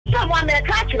na me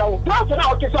catch no plot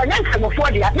na o ti so nyanka mo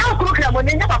for dia na kuru kra mo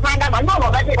ni nya papa na ma no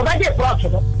obade plot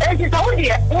no e ti so wo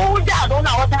dia wo ja do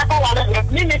na o ta ko wa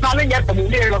ni ni pa no nya ko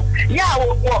ni ro ya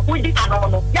wo di ano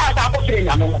no ya ta ko fere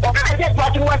nya no o ka je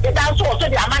plot wo ti da so so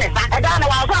dia ma ne sa e da na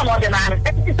wa fa mo de na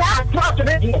e ti sa plot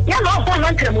ne ya no so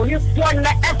na kra mo ni so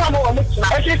na e fa mo mo ti na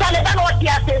e ti sa le da no ti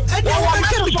ase wo ma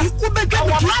so wo be ka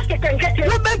mi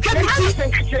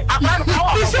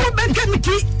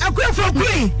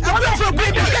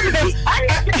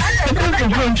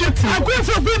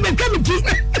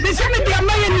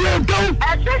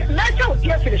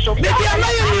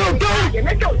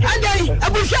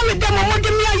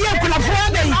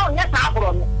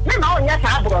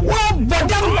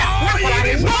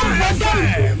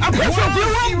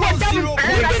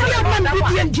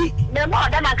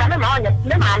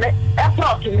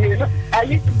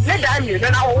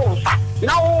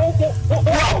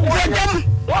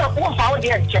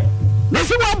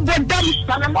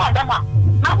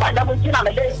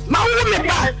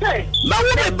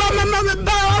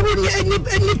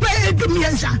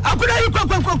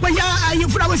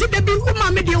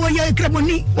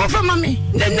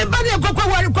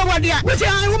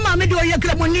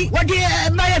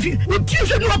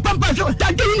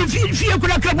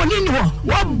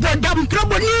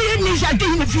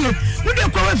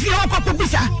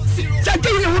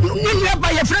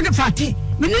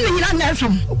menene nyina na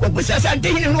efom ko busasa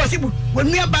ntehin no wasibu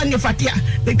wonu aba ne fatia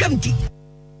be gamti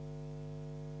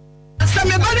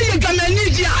same ba ne gamani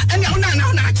dia ene una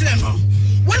na akire no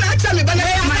wona akire me ba na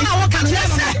na wo ka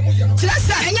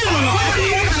chirasa enye no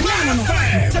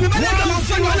same ba ne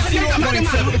gamani no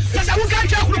sasa wo ka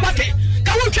cha kurupate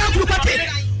ka wo cha kurupate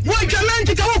wo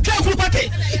gamani ka wo cha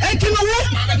kurupate enti no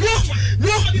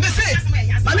wo bese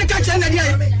mame ka cha na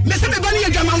dia me se me ba ne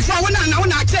gamani fo wona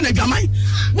na akire na gamani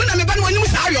wona me ba ne woni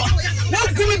musayo wo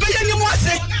gumi be ye ni mo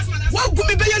ase wo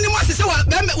gumi be ye ni mo ase se wo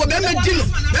be me di no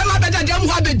be ma be da dem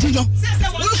ho abedi no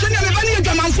wo so ne me ba ne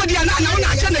gamanfo dia na wona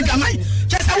ache na gaman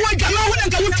che se wo gaman wona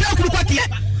ka wo twa kuru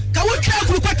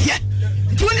kwatie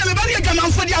ti wona me ba ne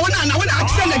gamanfo dia wona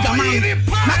ache na gaman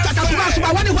na tata so ba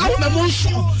woni ho me mo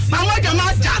nso ma wo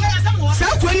gaman da se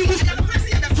ko ni mu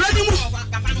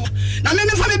na me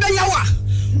fa me be nya wa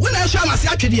wona so amase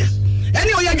atwede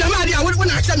eni o ya gaman dia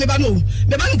wona ache me ba no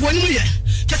bo ni mu ye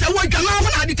kesa wo gaman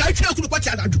wona adi ka twa kuru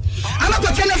kwatie adadu ama ko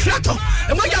tene flato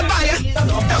e mo ja ba ye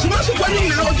so ma so ko ni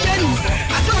na o tenu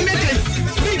aso me de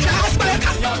ni ja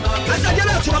aspareka asa je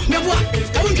na to me bo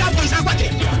ka won ka bon sa kwate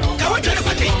ka won tene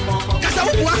kwate kasa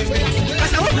wo bua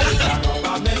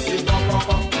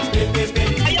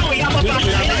ayo ya papa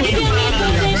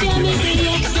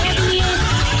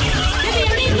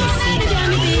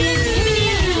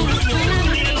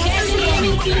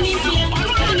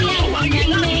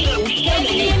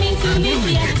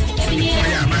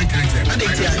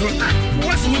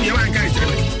what's with your one guy?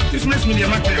 This makes me a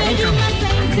matter of income.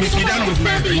 If you don't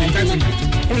find the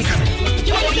investment,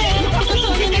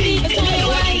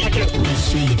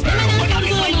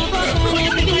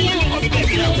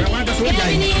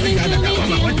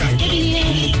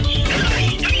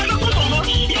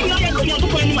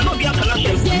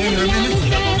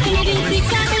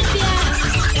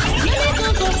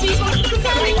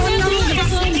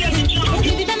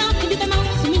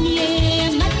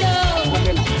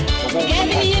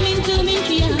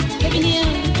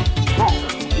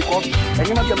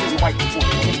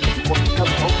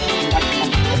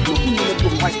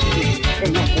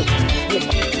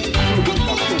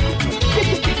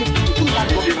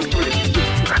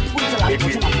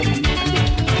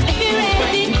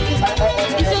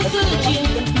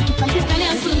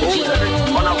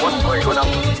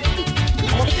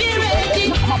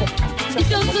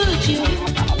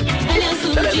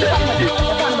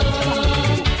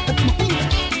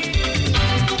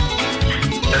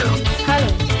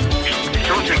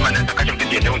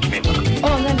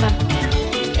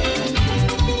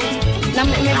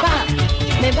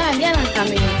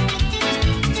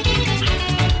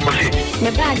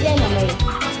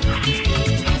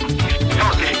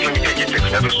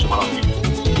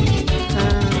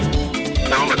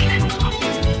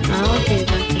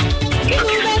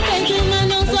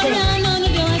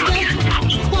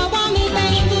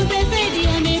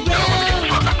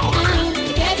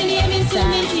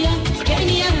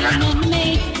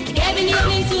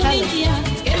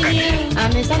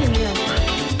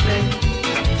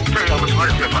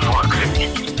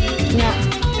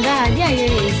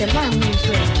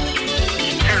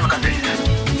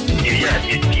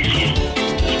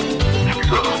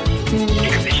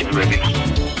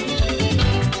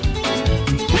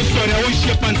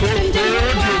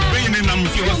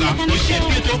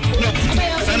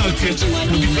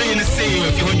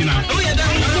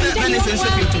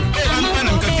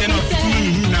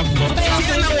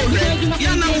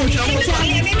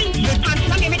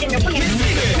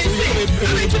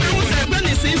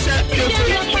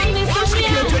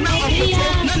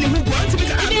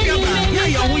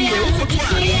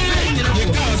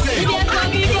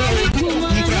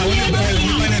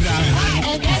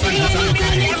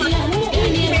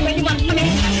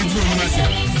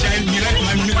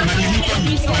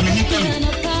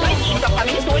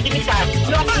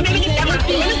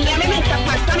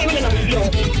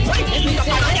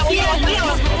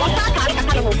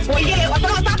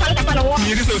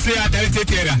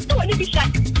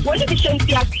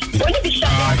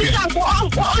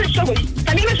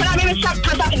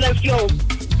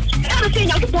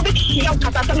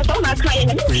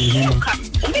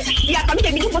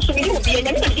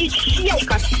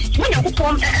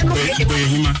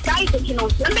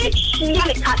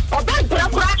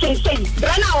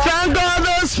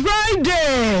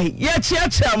 Friday,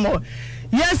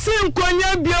 yes, in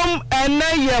Konya Biom and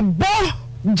ye bo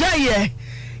jaye,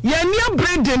 Yania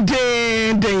bread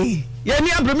day,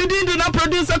 Yania Bramidin do not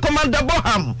produce a Commander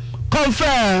Boham.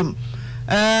 Confirm.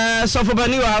 So for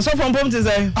Baniwa, so from Pom to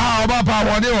say, ah, Papa,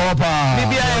 what do you hope?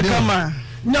 Bibia, come on.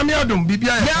 Yamiadum,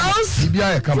 Bibia, yes,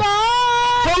 Bibia, come on.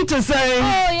 Pom to say,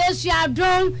 oh, yes, you have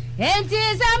drawn, and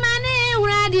tis a money,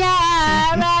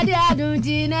 Radia, do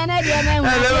Jean and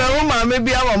Ediana,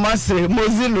 maybe our master,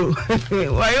 Mozilo,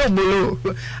 why, oh,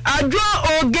 I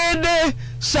draw Ogede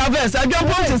Chavez, I don't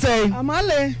want to say,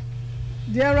 Amale,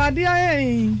 dear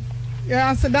Radia.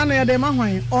 Yeah, Sedana ya dema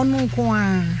hwan onu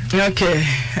kwa. Okay.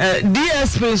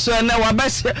 DSP so na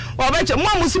wabache mo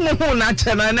musi mo hu na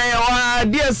chena na ya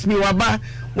DSP waba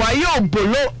wa yo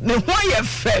bolo ne ho ye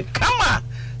fe kama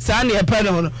sa na ye pe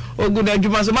no oguda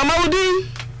djuma so mama udi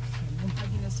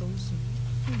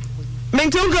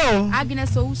Mentungo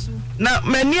Agnes Ousu na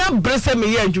mani abrese me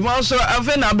ye djuma so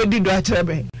afa na abedi do a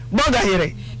kirebe boga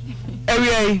here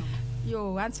ewie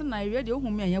yo anti na ewie de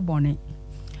ohun me ye bone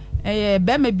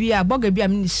bema bia boga bia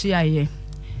me hia ye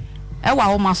wa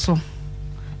wo maso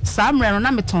samre no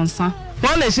na metonsa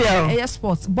won le hia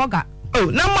sports boga oh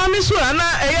na mami so na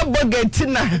boga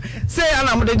tina say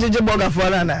na mo de jeje boga for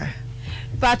na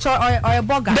pacho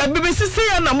boga da bibi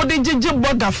say na mo de jeje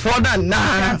boga for na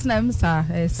na msa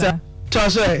sa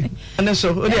choso na so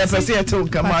o de pese e to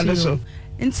kama na so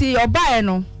nti obae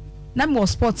no na me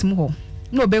sports mu ho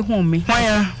na obehu me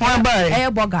hwan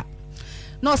bae boga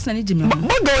no sani jimi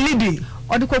boga oni di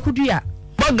odi kokudua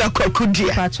boga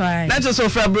kokudua na to so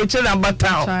fra broche na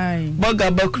bataw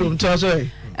boga bakrum to so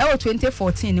e wo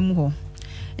 2014 ni mu ho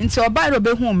nti oba ro be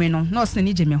hu me no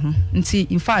sani jimi ho nti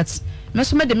in fact me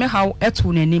so me de me haw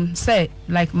eto nanim say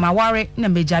like maware na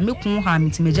meja me kun ha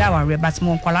nti meja ware but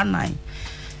mo nkwala nan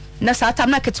na sa tam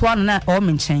na ketwa no na o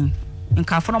me nchen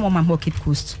nka fo no mo ma ho Cape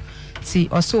Coast ti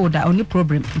also da only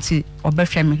problem nti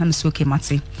obehwe me na me so okay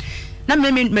mate na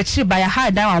me chiri ba ya ha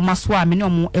dan wa maso a me ne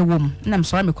omo ewom na me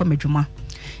sora me ko medwuma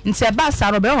nti e ba sa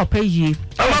ro be ho pa yie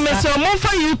o me se mo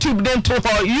fa YouTube den to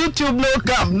ho YouTube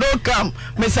no come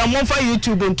me se mo fa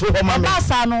YouTube den to ho ma me ba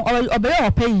sa no o be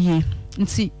ho pa yie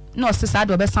nti no se sa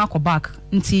de obesan ko back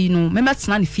nti no me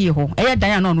metena ne fie ho e ye dan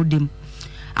ya no dem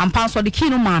ampa so de ki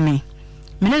no ma me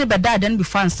ne be da dan bi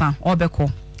fansa obekọ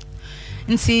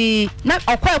nti na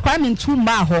okwa me ntu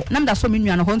ma ho na mda so me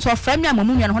nua no ho nti ofra me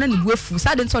amamu nua no ho na ne buafu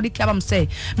sa de nti odi kiaba me say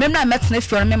me na metena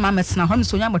fie me ma metena ho me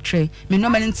so nya motre me no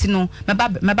mali nti no me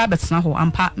ba betena ho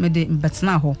ampa me de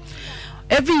betena ho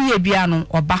every year bia no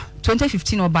oba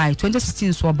 2015 oba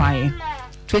 2016 so oba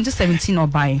 2017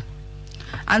 oba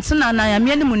antina na ya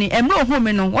me animu ni emro ho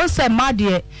me no won say ma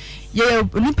de ye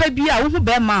nipa bia wo hu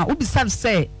be ma obisa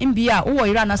say mbia wo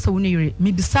yira na sa wo ne yire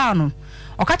me bisa no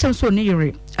okachem so ne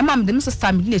yire ema me dem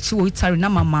sister me na chi wo itare na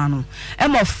mama no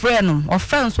ema friend no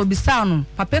friend so bisa no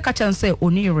papa kachem say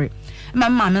oni yire ema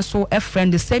mama so a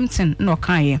friend the same thing no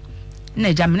kan ye na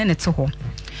eja me ne te ho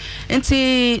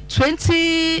nti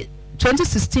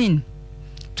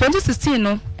 2016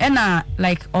 no ena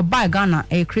like oba Ghana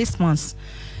a Christmas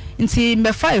nti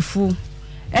me faifu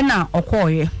ena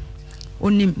okoye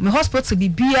oni me hospital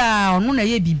bibia ono na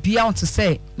ye bibia on to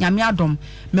say nyame adom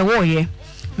me woye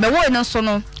no so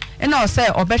no ena o say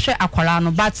obehwe akwara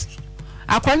no but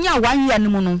akwanya 1 year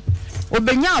nimu no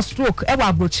obenya stroke e wa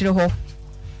abrochire ho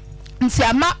nti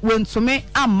ama wentume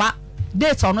ama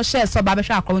date ono share so ba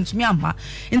behwe akwara ntumi ama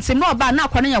nti no oba na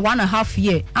akwara ya 1.5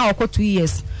 year a okọ 2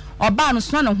 years oba no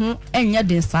so na ho enye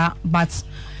den sa but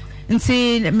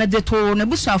nti medeto na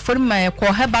busu afori ma ko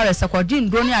hebares ko di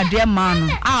ndro ni ade ma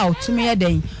no a otumi ye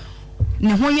den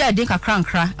ne ho ye den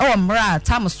kakrankra e wo mra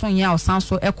tam so nya osan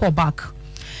so e ko back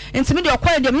nti me de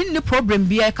okwa de me ni problem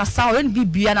bia kasa o ni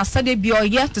bibia na sade bia o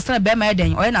ye te se be ma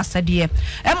eden o ye na sade e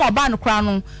ma oba no kra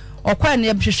no okwa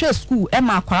ne hwehwe school e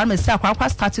ma akwara me se akwara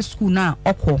start school na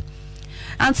okọ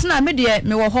antina me de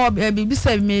me wo ho bibi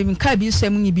se me nka bi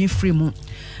nsem ni bi free mu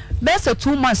be se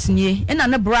 2 months nie e na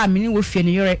ne bra me ni wo fie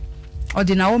ne yore o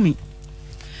de Naomi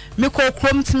me ko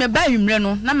krom ti me ba nwumre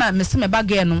no na me se me ba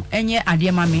ge no enye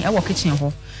ade ma me e wo kitchen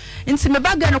ho nti me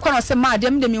ba ge no kwa no se ma ade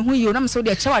me de me hu yi na me se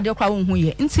de chewa ade kwa wo hu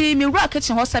ye nti me wura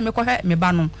kitchen ho se me ko hwe me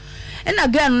ba no e na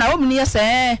ge no na wo me ne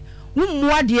se wo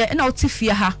mu ade e na wo ti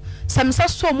fie ha se me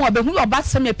so mu obehu yo ba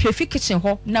se me pie fi kitchen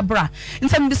ho na bra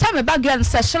nti me bisa me ba ge no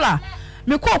se shila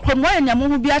me ko krom wa nya mo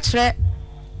hu bi a kire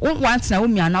want na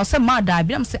umi ana se ma da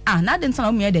bi am se na de nta na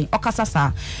umi eden okasa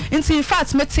sa nti in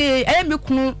fact mete me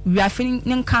kunu wiafi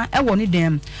nka e wo ni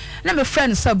dem na me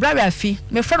friend se bra wiafi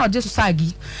me friend oje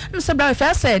sosagi me se bra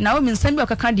wiafi se na umi nsem bi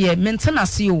okaka de mentena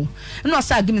se o na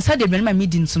osagi me se de be na me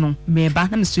di ntuno me ba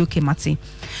na me se okay mate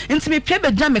nti me pie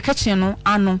be dina me kitchen no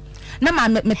ano na ma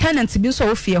me tenant bi so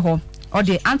wo fie ho o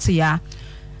de auntie ya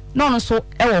no so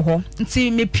ewo ho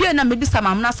nti me pie na me bisa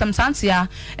mam na sam santia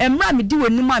emra me di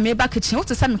wonum a me ba kitchen wo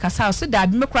te se me kasa so da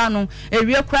bi me kra no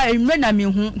ewie kra emre na me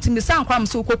hu nti me san kra me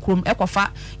so kokrom ekofa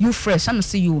you fresh am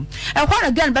see you e kwa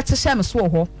again better share me so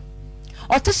ho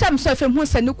o te share me so efem hu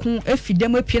se ne kun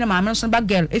efidem apie na mam so ba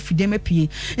girl efidem apie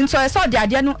nti o se o de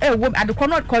ade no ewo adekọ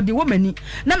no ko de wo mani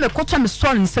na me koto me so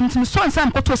nsem nti me so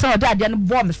nsem koto se o de ade no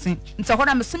bo me sen nti ho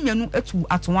na me sem mianu etu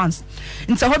at once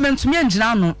nti ho me ntumi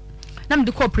ngina no na me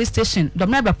de call police station do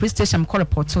me ba police station call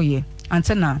report ye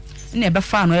antena na e be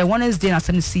fa no e Wednesday na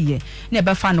se ne see ye na e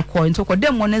be fa no call nto ko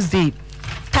dem Wednesday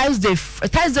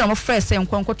Thursday mo first en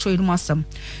kon ko tro iru masam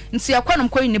nti akwanum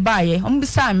ko ni baaye om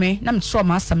bisa me na me tro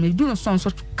masam me du no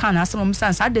so kan asam om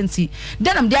bisa sa denti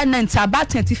denam dia na nti about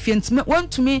 20 fie nti me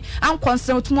want to me an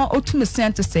concern otumi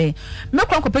sent say me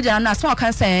kon ko pagina na asam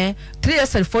kan say 3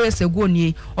 years 4 years ago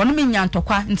ni ono me nya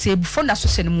ntokwa nti ebufo na so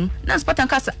hye ne mu na spatan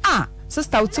ka say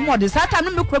sister utimo de sa time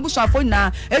no me kura busuafo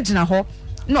na ejina ho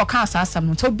na o kan asasam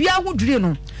no to bia ho dure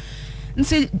no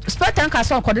nti spatan ka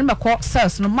so kodin be ko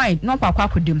cells no mind no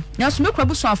kwakwa kodem na so me kura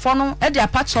busuafo no e de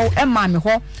apacho e ma me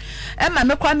ho e ma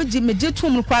me kura me di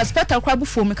tum kura spatan kura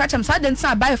bufo me ka chem sa de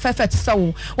nsa ba fefet se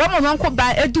wo mo ko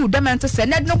ba edu dement se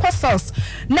na de no ko cells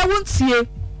na wontie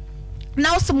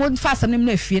now some fast and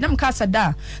na fie na mka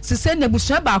sada se se na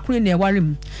busua ba akure na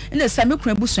ewarem na se me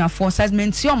kura busua for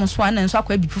assessment ti omo so na nso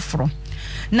akwa bi fufuro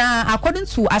na according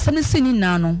to asem sini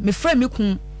na no me frame me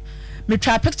kun me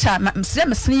try picture se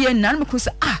me sini ye na me kun se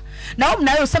na o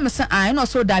na yo se me se na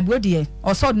so da bi odi e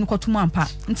o so de kotum ampa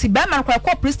nti ba man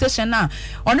kwa police station na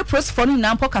oni police for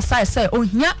na ampo kasa se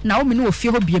ohia na o me no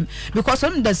ofie ho biem because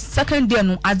on the second day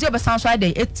no ade obesan so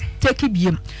ade take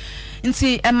biem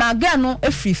nti emaga no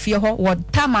efrifie ho wo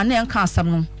tama na enka asam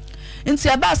no nti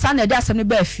aba sa na de asam ne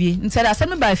ba fie nti de asam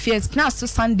ne ba fie na so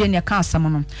Sunday ne ka asam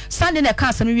no Sunday ne ka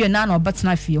asam wie na na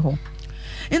obetena fie ho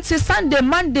nti Sunday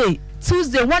Monday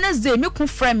Tuesday Wednesday me kun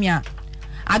frame ya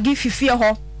agi fifie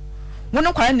ho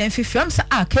wono kwara na fifie am sa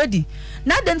kedi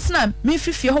na de ntina me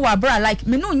fifie ho wa bra like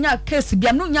me no nya case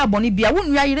bia me no nya boni bia wo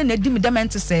nua yire na di me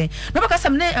dement se no baka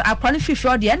sam ne akwara fifie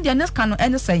ho de en ne kan no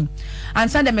en say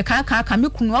and Sunday me kan me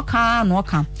kunu oka no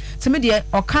oka ti me de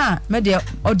oka me de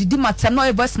odidi matem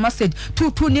no voice message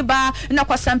tu ni ba na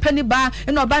kwasampa ni ba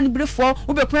na oba ni brefo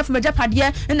wo be kuma fa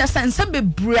majapade na nsem be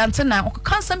brilliant na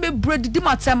kan nsem be bred didi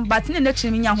matem but ne na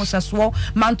chimi nya ho hyeso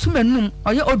mantumanum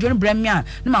oye odwon bremi a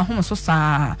na ma hom so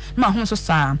saa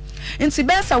nti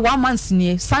be say 1 month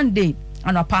ni Sunday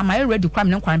anopa ma ready kwam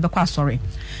ne kwan be kwa sorry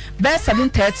be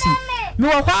 7:30 me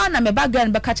wo kwa na me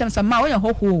bagan be ka chem say ma wo ye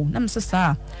hoho na me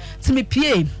sesa ti me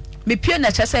pie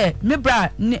na chese me bra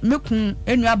me kun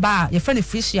enua ba ye fa ne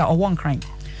fishia owo nkran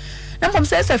na mom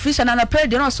say fishia na pray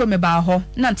de no so me ba ho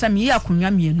na ntam yi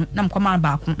akonwa mienu na mkoma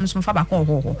ba ko nso fa ba ko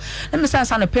ho na me say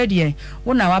na pray de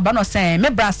wo na wa ba no say me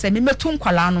bra say me metu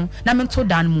nkwala no na me nto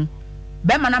dan mu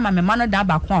be ma na ma me ma no da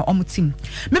ba ko a omutim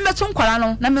me metu nkwala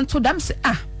no na me nto dam say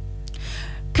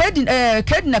kedi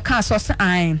na kan so se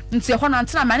nti ho na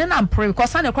ntena mane na mpre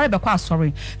because na kwara be kwa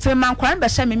sorry ti man kwara be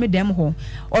hye me dem ho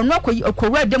ono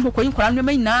akowura dem ho koyin kwara no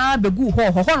me na begu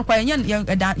ho no kwa yenye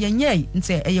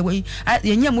nti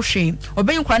yenye mu hwe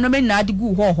obeyin kwara no me na de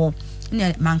gu ho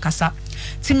ne mankasa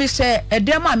ti me hye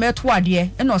edem a meto ade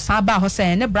e no san ba ho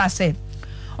se ne bra se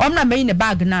omna me ne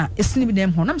bag na esini bi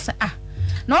dem ho na me se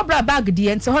no bra bag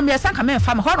de nti ho me sanka me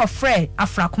fa me ho no frɛ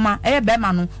afrakoma be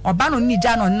ma no oba no ni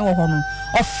ja no ne ho no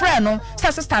ofrɛ no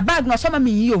sister bag no so ma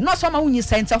me yi o no so ma wunyi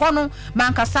sente ho no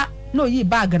mankasa no yi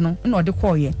bag no na ode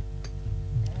kɔye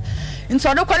nti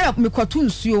ode kɔre me kɔtu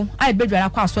nsuo ai bedwara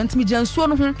kwa so nti me gya nsuo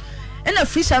no ho na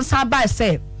fishan sa ba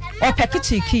se or pe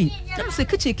kitchen key dem say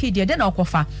kitchen key dey na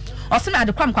okofa o se me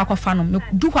ade kwa mkwakofa no me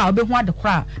du hwa obehu ade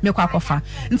kra me kwakofa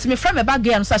nti me fra me bag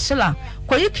ya no sa shila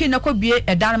koyi key na ko bie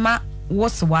edanma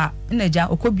woswa naja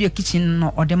okobie kitchen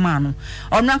no odema no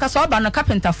ono anka so ba no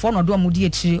carpenter for no do amudi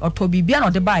akiri otobibia no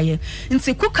de baaye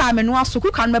nti kuka me no aso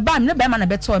kuka no me ba me ne ba ma na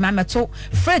beto me meto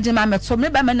fridge ma meto me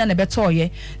ba me na beto ye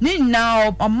ni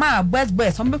na oma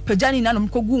boys on be pagani na no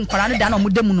mkogu nkwara ne da na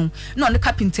omudemu no na no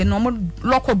carpenter no mo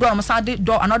lock door mo sa de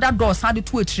door another door sa de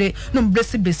to akire no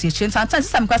bless akire ntantan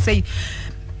sisa me kwa say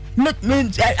me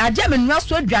aje me no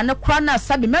aso aduane kra na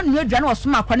sabe me no aduane wo so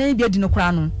ma kwa na bi adi no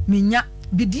kra no menya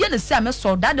bidie ne se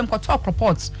ameso dadem ko talk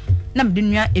report na me de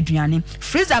nua eduane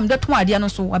freezer am de to ade no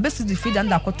so abesi di freezer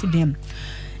nda ko to dem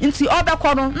nti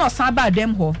obekọ no na osan ba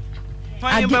dem ho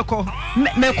agibeko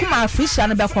me kuma freezer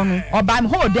no beko no oba me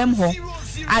ho dem ho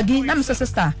agi na me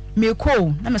sister me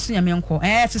ko na me so nya me nko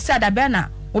se se ada be na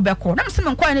obekọ na me se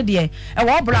me nko ne de e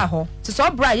wo obra ho se so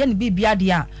obra ye ne bibia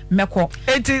de a meko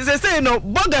enti se se no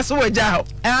bogas wo ja ho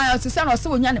se se no se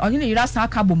wo nya ne onye ne yira san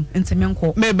kabom enti me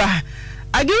nko me ba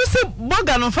I give you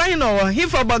burger no fine no he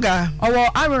for burger or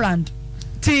Ireland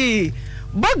ti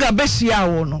burger be shia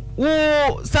wo no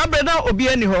wo sabre na obi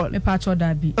ani ho me patcho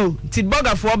da bi oh ti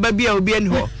burger for ba bia obi ani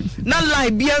ho na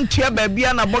line bia ntua ba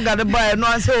bia na burger de buy no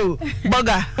anse o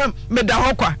burger me da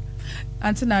ho kwa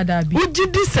anti na da bi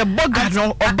ujidi se burger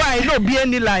no obai no obi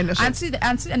ani line so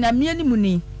anti na me ani mu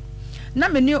ni na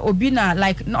me ni obi na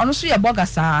like ono so ye burger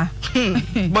sa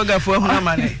burger for ho na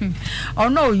mane or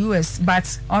no US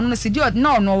but ono se dio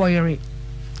no wo yere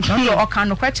no o kan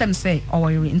no kwachem say o wo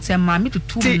yere ntem ma me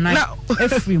tutu na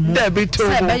efri mu there be to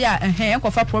say be ya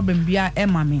enkofa problem bia e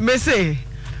ma me say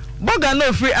burger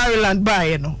no free Ireland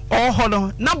buy no or ho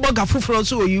no na burger fufuro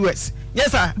so US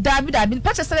yes sir dabi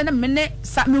patch say na me ne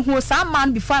me hu sa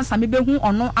man before ansa me be hu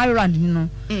ono Ireland ni no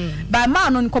by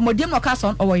man no komodiem no ka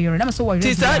so o wo yere na me so wo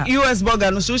yere US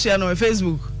burger no social no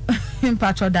Facebook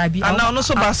patcho dabi ana no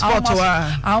so ba sport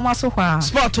wa awma so kwa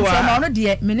sport wa so no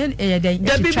de me ne e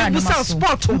de try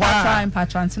sport wa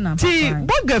patcho antina ti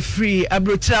burger free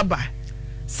abrochaba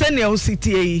senior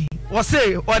city yi wo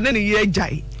say one ne ye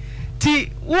jai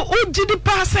ti wo gidi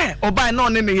pass e oba na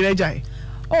one ne ye jai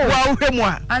wa uhwemu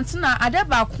a antina ade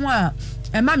ba ko a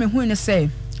e ma me hu ne say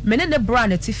me ne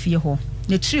brand ti fie ho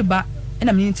ne chiriba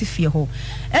na me ti fie ho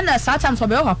e na sometimes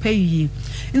obe ho pay yi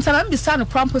ntama mbisa no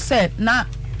krampo say na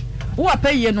wo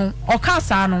apeye no o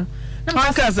kasa no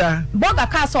na kasa burger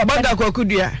kasa o burger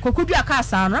kokudua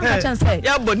kasa no na chen say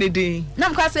ya bonidi na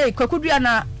mka say kokudua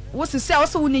na wo sisi a wo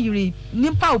so woni yiri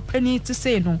nimpa opani ti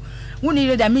say no woni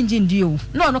yiri da minji ndio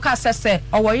no kasa say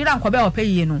o wo yira nkobe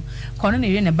opeye no kono ne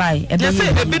yiri ne bai e be say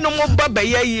ebi no mo baba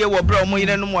ye wo bra mo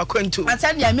yire no mo akwantu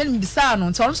atan ya me mbisa no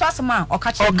nti ono so asema o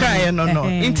ka che o kan no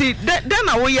nti de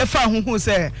na wo ye fa huhu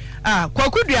say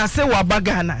kokudua say wo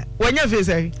baga na wonya fe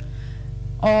say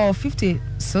or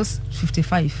 56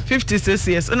 55 56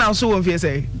 years and also one face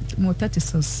say mo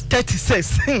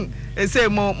 36 e say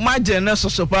mo margin na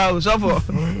so pa so for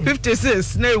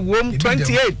 56 na wom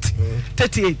 28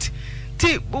 38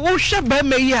 ti wo hwe ba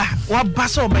me ya wa ba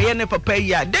so ba ye ne papa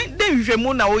ya den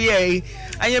hwemu na wo ye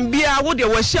ayem bia wo de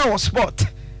wo share wo sport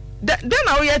den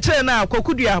na wo ye chere na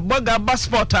kokudua burger ba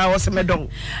sport a wo se medon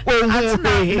wo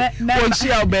wo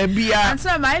share ba bia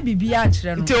ansa mai bibia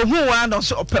chere no ti hu wa no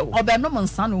so pe obe no mo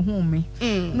nsa no hu me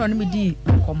no me di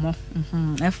nkomo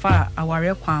e fa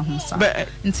aware kwa ho sa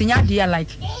ntinya dia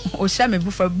like o share me bu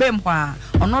for bem ho a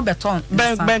ono beton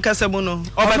ben kasemu no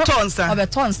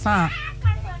obeton sa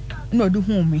no do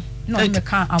hu me no me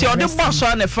ka aware ti o de boss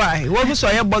on the fry wo hu so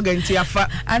ye burger nti afa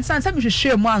ansa me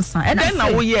hwehwe mu ansa e na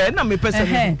wo ye na me pese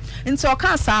me nti o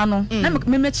ka sa no na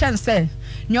me chen say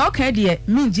nya o ka de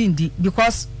minji ndi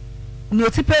because no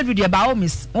tipedu de ba o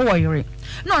miss wo yere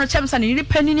no no chem sa ne yiri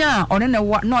panini a one ne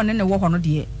wo no one ne wo ho no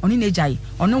de one ne jai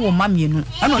one wo mamienu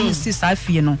ana one si sa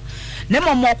fie no ne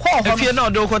mo ko ho fie na o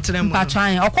de ko tene mo pa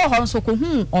twan o ko ho so ko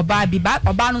hu oba bi ba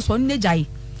oba no so ne jai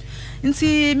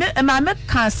nti me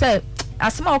ka say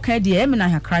asema o ka de e me na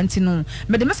hakranti no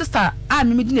me de me sister a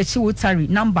me di na chi wotari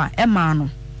number e ma no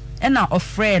e na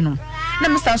ofre no na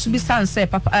me san so bi san say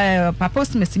papa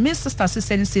smith me sister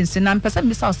sense na mpesa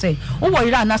me say wo wo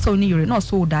yira na so ni yire na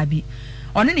so da bi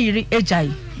one ne yire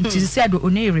ejai ti say do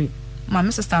one yire ma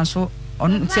me sister so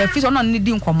on ti afis on ne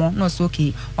di nkomo na so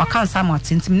okay wa kan sama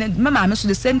tintim me ma me so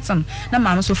the same time na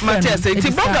ma me so friend ti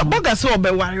burger so obe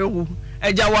ware wo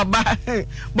eja waba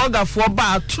bogafo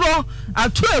ba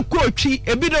atro ekotwi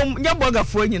ebinom nya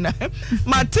bogafo nyina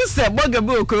matise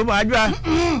bogabe okro ma adwa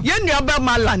ye nua ba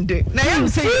maland na ye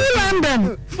say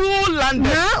full London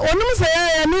na onum say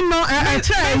ya ni no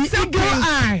Eagle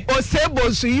Eye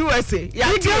Osebo su USA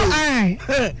Eagle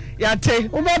Eye ya te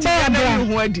ubaba na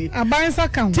hu adi abansa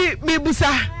kan ti bibusa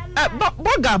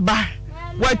bogaba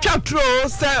watwa tro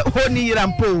se honi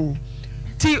yirampo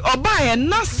ti obaye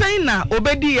na sen na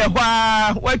obedi ye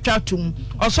hwa watwa tum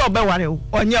oso obeware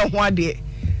onye ho ade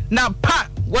na pa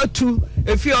watu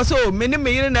efi oso meni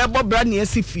meyire na ebobra na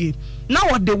asifie na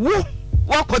wode wo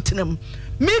wakotenem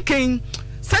making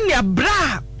sanya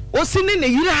bra osini ne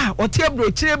yira ote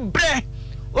brochire bre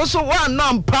oso wa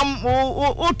no mpam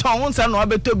o ton nsa na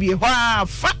obetobie hwa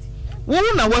fa wo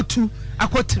na watu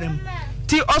akotenem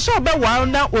ti oso obewa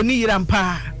na oni yira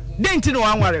mpa denti no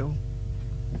wanware o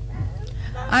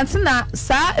antina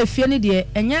sa efie ne de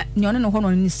enye ne one no ho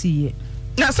no ni siye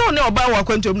na so ne oba wa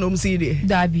kwantom no msi de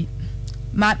dabi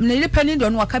ma ne le pani do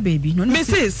no waka baby no me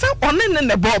say sa one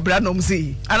ne bobra no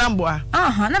msi anamboa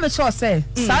aha na me cho say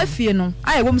sa efie no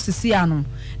aye wo msisi ano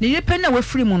ne le pani na we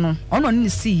free mu no ono ni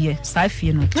siye sa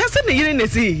efie no ya se ne yire ne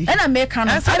si e na me kan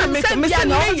no se me se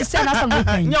na sa no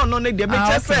pan nya ono ne de me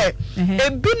che say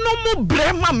ebinom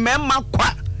brema mema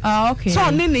kwa okay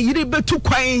so ne yire betu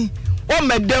kwan o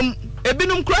medam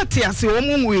ebinum krati ase wo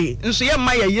munwe nso ye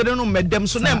ma ye yire no medam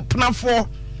so na mpnafo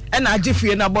e na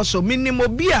agefie na boso minimo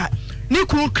bia ni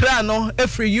kru kra no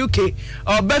every UK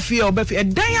obafie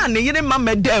edan a ne yire ma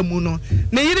medam mu no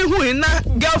ne yire hu na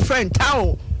girlfriend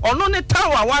tawo ono ne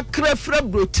tawo a wa kra fra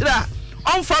brotira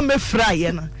onfa mefra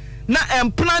ye na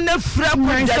empna na fra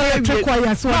ko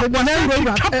jare so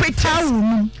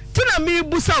tawo tina mi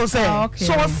busa o say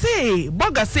so say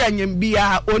boga say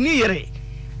anyambia oni yire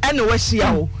ene wa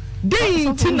hia wo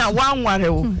den tina wanware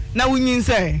wo na wunyin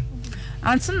say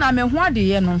antina me ho ade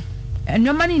ye no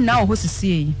enwoma ni na ho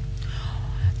sisie yi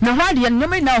me ho ade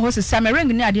enwoma ni na ho sisie me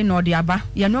ring ni ade na ode aba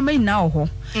ye enwoma ni na ho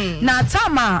na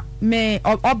tama me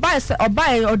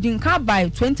obai odinka by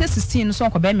 2016 so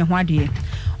ko be me ho ade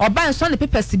obai so ne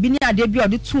papers bi ni ade bi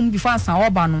ode tum before ansan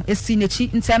oba no esi nechi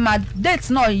ntema date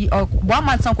no 1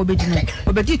 month an ko be di no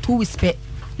obedi 2 weeks pe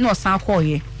no san ko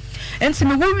ye enti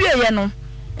me wo wie ye no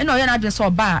eno ye na adwen so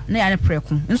oba na ya ne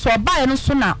preku nso oba ye no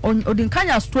so na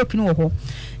odinkanya stroke ni wo ho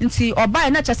nti oba ye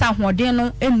na chesa ahoden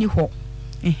no enni ho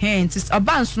nti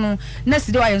oba nso no na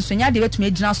sidi wa ye nso nya de betumi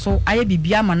agina so aye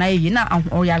bibia ma na ye na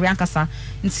oyare ankasa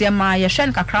nti ma ye hwe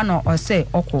nkakra no o se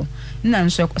okọ na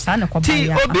nso sa na ko ba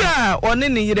ya ti obi a one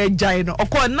ne yire jai no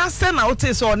okọ na se na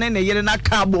ote so one ne yire na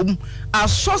ka bom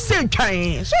aso se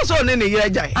twan so one ne yire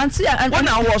jai anti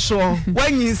wona wo so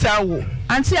wanyinsa wo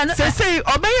anti say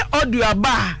obey audio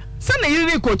aba se ne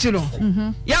yire kochi no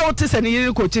ya wote se ne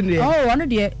yire kochi ne ono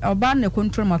de oba na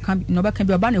control maka no be kan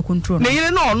bi oba na control ne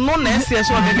yire no no na ese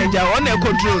so ne jai o na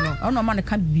control no ono ma ne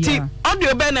kan bi ti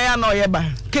audio be na ya na oye ba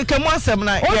keke mu asem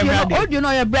na ye mrade audio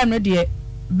no ye bram no de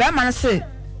be ma na se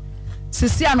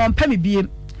sisi ano mpa me biem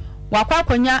wakwa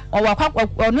kwanya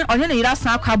onye ne yira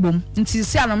san akwa bom nti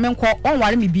sisi ano menko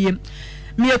onware me biem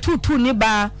me etutu ni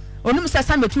ba onum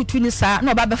sesa me tutu ni sa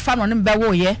na oba be fa no ne be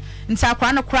wo ye nti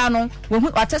akwa no kra no wo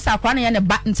atesa akwa no ye ne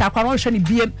ba nti akwa no hwe ne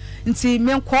biem nti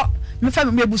menko me fa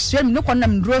me busua me ne ko na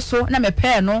mdro so na me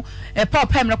pe no e pa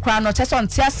pa me kra no chese on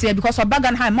ti ase because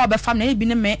obagan ha ma oba fa na e bi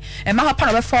ne me e ma ha pa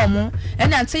no be fa mo e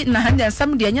na nti na ha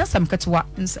nsam de anya nsam ketewa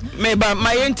me ba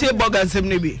ma yente boga nsam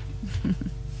ne bi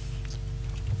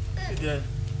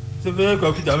c'est vrai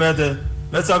qu'on fait jamais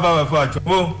mais ça va faire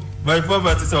bon mais faut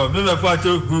mettre ça même faut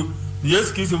acheter goût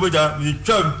yes qui se voit ni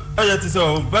chum aya ti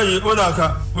so bayi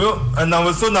onaka wo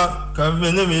ana so na ka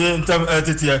me ne me ntam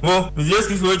etitie wo yes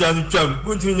qui se voit ni chum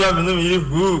buntu nya me ne me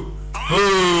hu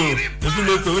oh ebi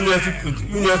le ko ni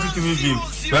ati mi bi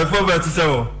mais faut mettre ça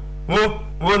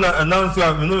wo na announce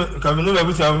me ne ka me ne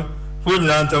be ça fo ni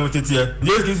ntam etitie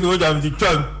yes qui se voit ni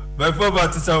chum mais faut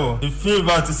mettre ça wo il fi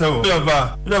va ti ça wo il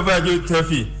va je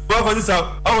trafi wo ko ni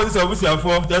ça bu si afo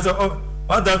that's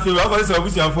what that feel what is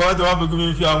obvious and for the one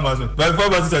going to Amazon but for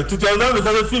what is to tell them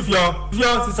because feel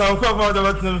si ça encore for the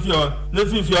what feel le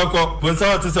feel encore bon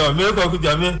ça va ça mais ko ku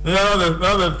jamais mais on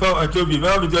va à Tobi mais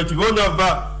on va dire on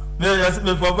va mais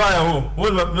mais faut pas on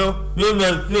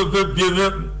mais peut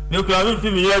bien mais que la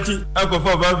fille y a ti encore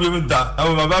faut pas bien da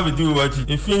on va dire what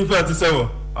il feel faire ça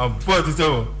en pour ça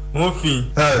mon fille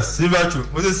c'est va tu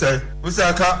vous c'est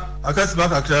aka si ba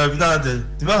ka bi na de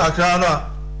ti ba ka na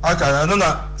aka no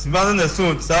na simano na so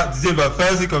sa December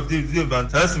 1st of December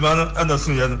sa simano na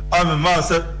so ya no am ma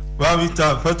se 1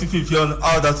 meter 40 on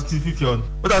out that 50 on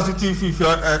what that 50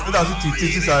 on what that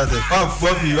 50 side one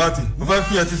for be what over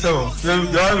 57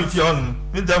 you are with on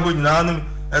me that go na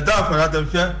ɛda akɔra da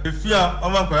fia efia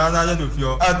ɔma akɔra na anya do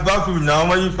fia at bafu nyina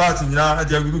ɔma yi party nyina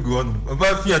ade agugu ɔno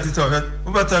ɔba fia tete ɔhɛ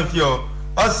ɔba tan fia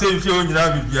ɔsɛ fia nyina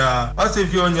bibia ɔsɛ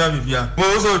fia nyina bibia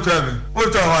mo so travel o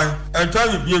twan ɛtwa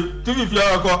bibie tu fia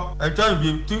ɔkɔ ɛtwa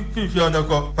bibie tu fia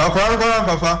ɔkɔ pa akɔra kɔra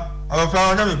papa ɔfa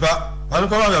ɔnya me ba ɔno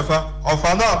kɔra me fa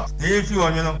ɔfa na ɛyɛ fi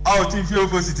ɔnye no awo tu fia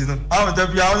opposite no awo da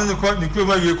bia ɔno ne kɔ ne kuro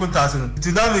ma wie kontase no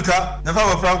dinamika na fa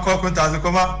wɔfra kɔ kontase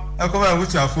kɔma ɛkɔma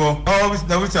ɛwuchiafo ɔwɔ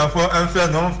na wuchiafo ɛnfɛ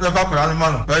na ɔmfɛ fa kɔra no ma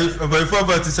no by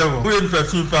 437 wo yɛ nipa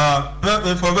fi pa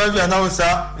me for ba bia na wo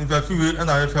sa nipa fi we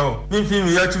na yɛfɛ wo me fi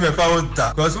me yɛ tu me fa wo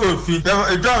nta cause o fi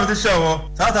edwam de hyɛ wo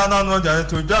sata na no gya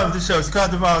to edwam de hyɛ sika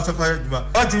de ma so fa edwuma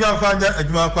ɔnti ya fa nya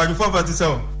edwuma kwa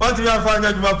 437 ɔnti ya fa nya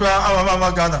edwuma kwa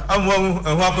ama Ghana amu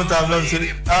ɛho akonta am se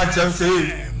a kyem se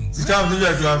sika de yɛ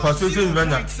edwuma fa so so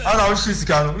benya ana wo shi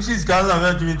sika no na me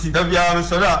edwuma da bia me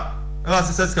sɔre a ela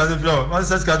se sesca de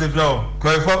flow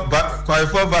qual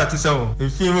vai te são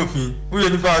enfim o fim o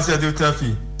ele faz a de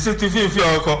trafi se tu fim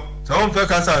fio ko so on fait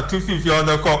casa tu fim fio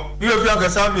na ko e eu via que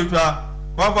sabe pra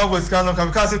wa você cano ka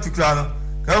casa tu claro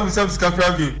ka você sabe ska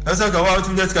pra vi essa ga wa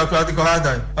tu net ka pra de ko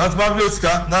hada as ba vi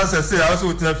ska na se se a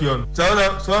so trafi on so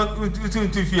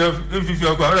tu fio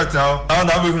ko ora tao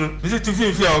na be hu tu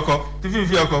fim fio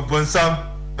ko bonsam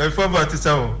e fo ba te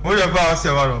são o ya ba se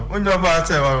waro o nya ba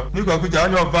te waro ni ko ku ja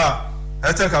nya ba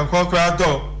ete kan ko kra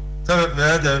do se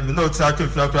me de me no tra ke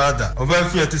fia kra da o ba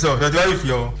fia ti so ya do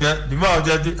fio ya di ma o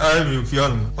je di ai mi fio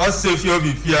no o se fio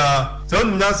bi fia so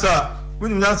nu na sa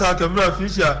ke mra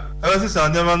fisia e se sa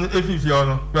ne ma no e fio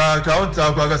no kra ka o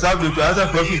tra kwa ka sa bi kra sa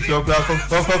pro fio kra ko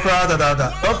kra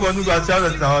da o ko nu ga sa da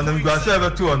ta no ga sa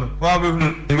be tu no wa be hu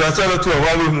ni ga sa be tu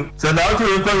wa be hu se na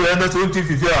ku ko ye na so ti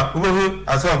fia o be hu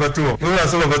asa be tu o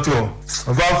asa be tu o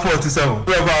ba 47 o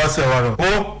ba se wa no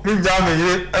o mi ja me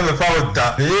ye e be fa o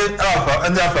da me ye afa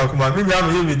anya afa kuma mi ja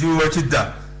me ye mi di wo chi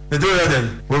da me do ya den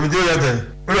wo mi do ya den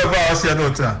o ba se no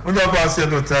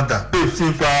tra da e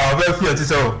fi fa o be fi ti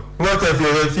se o wo te fi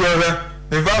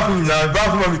e ba fu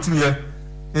ma mi tu ye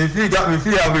e fi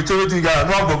a be to ti ga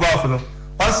no bo ba fu no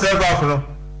o se ba fu no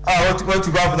a o ti ba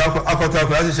fu na akota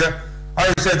ko a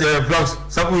se de blocks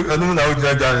sabu enu na o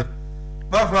jira jare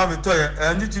ba fu ma mi to ye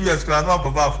ni 2 years kra no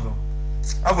bo ba fu no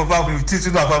abo ba fu ti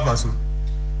tu na fa so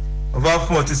o ba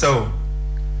fu o ti se o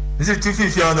ni se tu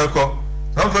fi ona ko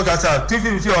no fa ka sa tu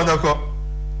fi ona ko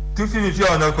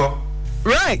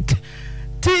right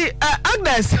ti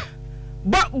Agnes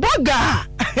boga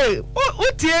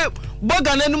utie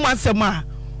boga na num asema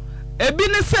ebi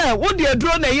ne se wo de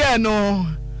aduro na ye no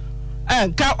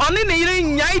ka oni ne yiri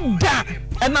nyai da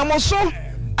enamoso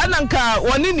ananka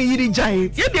woni ne yiri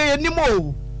jai ye de ye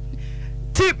nimo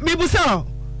ti mibusa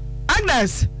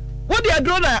Agnes wo de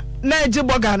aduro na eje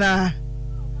boga na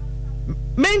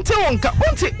mente wonka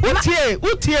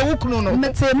utie wukunu no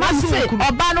mete mase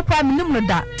oba no kwa minim no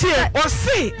da tie o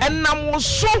se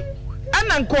enamoso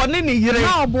ananko ne ne yire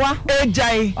na oboa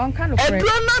ejai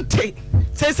eduro na te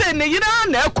se ne yire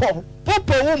na ekọ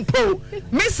popo wumpo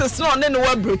Mrs no ne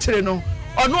wa brochire no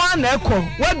ono na ekọ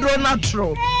waduro na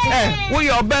tro wo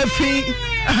ye oba fi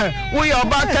wo ye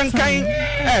oba kankan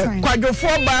kwadwofo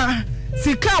ba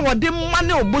sika wode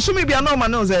mane obosumi bia no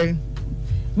mane ozai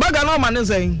baga no mane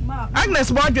ozai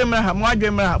Agnes mo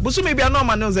adwemra busumi bia no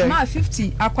mane ozai ma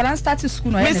 50 akwara start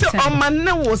school no ye 10 me se o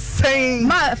mane wo saying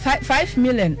ma 5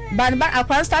 million but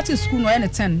akwara start school no ye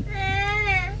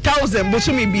 10,000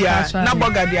 busumi bia na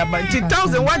boga dia ba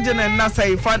 10,000 wagene na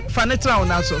say furniture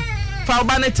on aso fa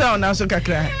furniture on aso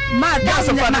kakra ma da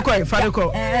so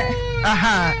furniture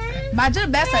aha ma je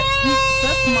best 6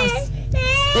 months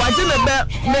wagene be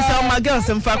me say my girls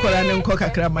mfa kwara ne nko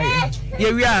kakra ma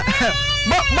ye wi a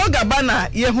boga bana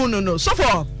ye hunu no so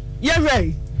for ye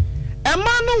hwei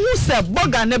ema no hu se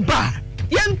boga ne ba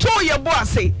ye nto ye bo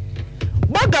ase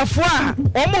boga fo a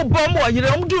omo bo mo yire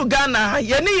omdu Ghana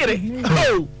ye ne yire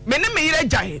oh me ne me yire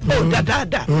jai oh da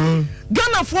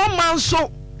Ghana fo man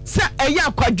so se eya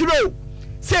akwaduro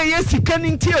se ye sika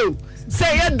ntio se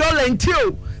ye dollar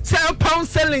ntio se pound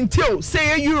sterling ntio se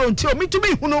ye euro ntio me to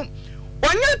be hunu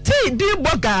onye ti di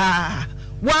boga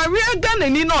Warrior Ghana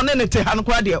ni no ne te han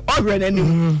kwa de ohwe nani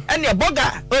ene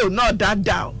boga oh no that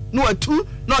down no atu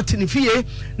not in fie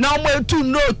na mo atu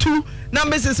no tu na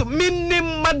Mrs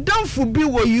minim madam fu bi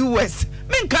wo US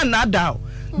min kan na down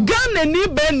Ghana ni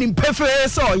be ni pefe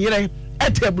so yire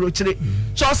etebro chire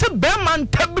so se be man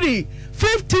tabri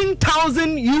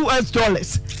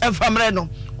 $15,000 e famre no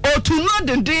o tu no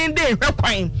de hwe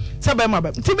kwan se be ma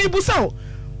be ti bi busa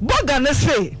boga ne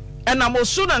se and I'm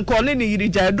also not calling the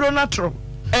Jadro Natro.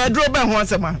 I drove by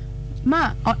once a man.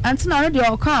 Ma, until already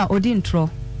your car or didn't throw.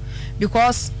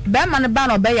 Because Bearman a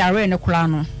ban or bay are in a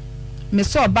crown.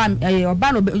 Miss or ban or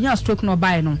ban or young stroke no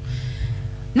by no.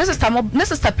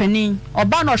 Necessary penny or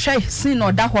ban or shay sin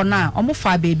or that or now, or more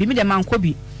far baby, me the man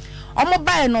could Omo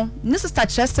bae no necessary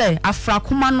chese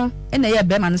afrakuma no na ye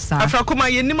be man sa afrakuma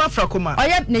ye nima afrakuma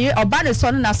oye ne oba ne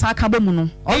so na sa ka ba mu no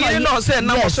oye no se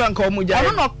na mo so anka omu ja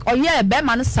ono no oye be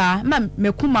man sa ma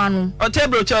mekuma no o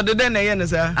tebro cho de na ye ne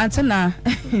sa antena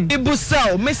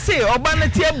ibusao me say oba na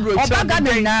tebro cho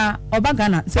oba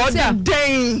gana se se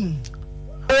den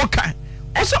okay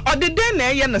so odeden na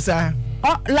ye ne sa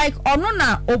like ono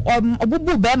na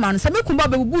obubu be man se me kumba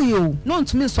be bubu yo no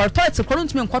ntumi so toilet ko no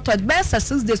ntumi nkoto be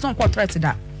 6 days no nkoto toilet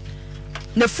da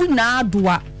na fu na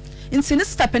adoa nti ne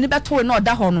step ni beto na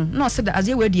oda ho no na se da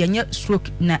azie we de enye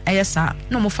stroke na eyesa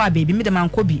no mo fa baby me de man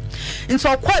ko bi nti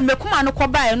okwa me kuma no ko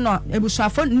bae no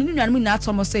ebusuafo ni nuanu na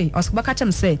atomo say oskaba ka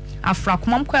chem say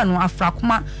afrakoma mko no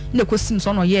afrakoma na kosim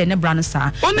so no ye ne bra ne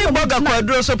sa oni boga kwa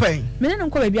aduro so pen me ne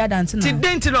nko baby adante na ti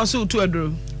denti no so tu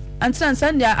aduro antan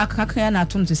sande akakaka na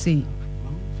atom to say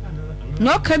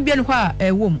no kan bia ne kwa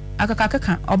wom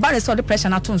akakaka oba re so the pressure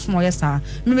na atom so mo yesa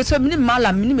me so me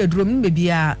mala me meduro me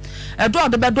bia edo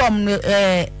de bedom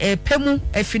pemu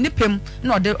afini pem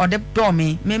na ode do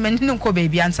me ne nko ba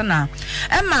bia antan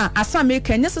ema asa me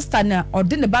kan sister na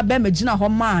ode ne ba ba magina ho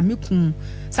ma me kun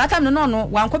satam no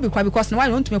wanko bi kwa because no wa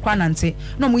ntumi kwa nante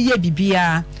no mo ye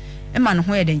bibia ema no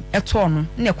ho eden eto no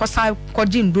na ekosa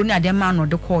koji ndro ni ade ma no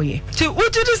de koye ti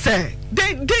ujidi se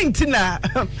denti na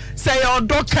say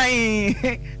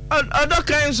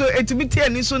odokan so etibiti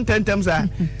ani so ntentem za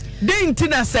denti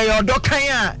na say odokan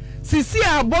a sisi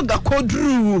aboga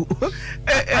kodru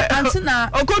antina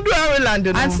okodru Ireland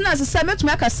no antina se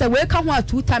metuma ka se we ka ho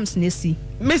 2 times na si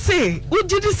me say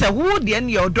ujidi se wo de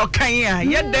ne odokan a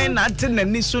ye den na ate na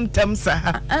ni so ntem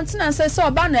sa antina se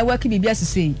oba na work bibia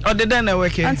sisi odeden na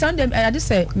work antina dem ade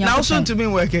se nya now so to me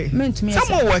work mentumi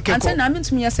some work antina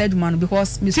mentumi ya said man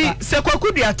because see se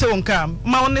kwakudu ate wonka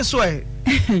ma won so e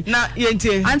na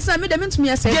yentie antina me dem mentumi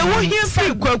ya said ye wo hie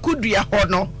free kwakudu ya ho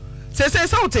no se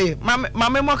sauti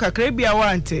mama mo kakra bia wa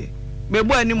ante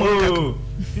bebo ani mo kakra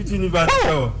titi ni ba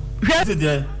so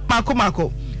titi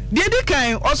mako de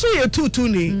kan oso ye tutu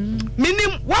ni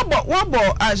minim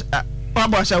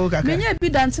wabo ashawo kakra menya bi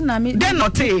dante na me den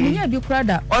note menya bi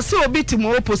krada oso obi ti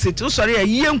mo opposite usori ya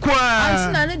yie nko a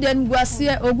antina ne de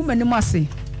nguase ogumanim ase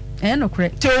no kre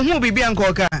te ohu bibia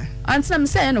nko ka antina me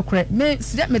say no kre me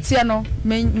sida metia no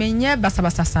menye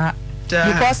basabasa sa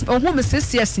because ohu me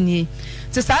 6 years ni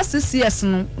ti sa 6 years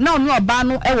no na onu oba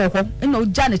no ewo ho na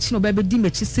oja na chi no ba be di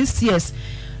mechi 6 years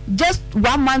just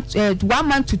 1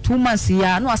 month to 2 months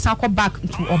ya no asan ko back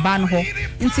to oba no ho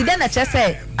nti den na che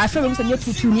say afa we say me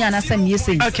tutu ni ana say me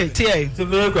say okay tie se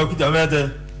be ko kita mete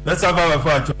let's have our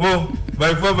fight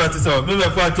by 4 verses me me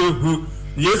fight who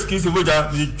yes kiss boja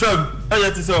ni tram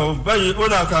ayati so bayi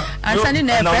onaka ansani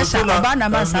na pressure oba na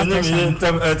man sa pressure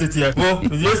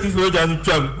yes kiss boja ni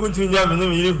tram unti nya me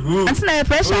ni hu ansani na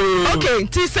pressure okay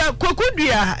ti se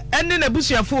kokudua ene na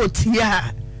busuafo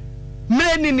otia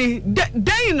mreni ni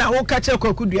den na wo kache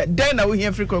kokudua den na wo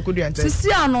hia free kokudua nte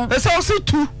sisi ano se o se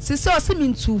tu sisi o se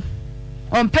mintu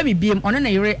on pa mi biem one na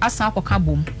yere asan akoka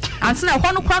bom ansani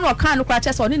ho no kwa no kan no kwa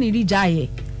che se one ni ri jaye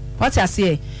what you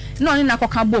say no ni na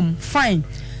akoka bom fine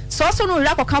so no ri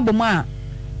akoka bom a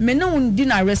me ne undi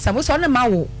na resa wo so ne ma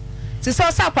wo ti so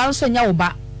sa kwa nso nya wo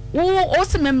ba wo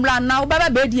se membra na wo baba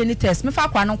be di any test me fa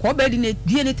kwa no ko be di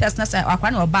any test na sa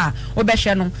akwa na oba wo be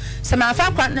hwe no se ma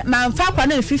fa kwa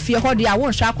na fifie ho de a wo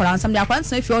hwe akola nsam de akwa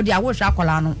nsan fie ho de a wo hwe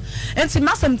akola no enti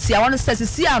masem ti a wo no se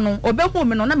si ano obehu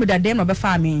me no na me dadem no be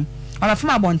fa me ona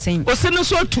fama bonten o se no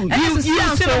so tu yi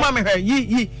se no ma me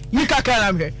hwe yi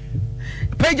kakara me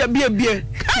peja bie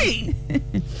kai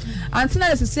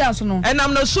antina sisi aso no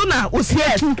enam no so na o se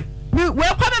tu we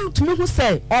kwa me to me hu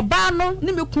say oba no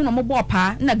ni me kun no mo bo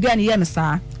pa na ga ne ye me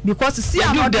sa because see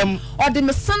am ode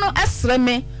me se no esre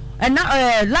me and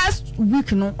last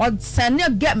week no or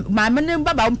send get my men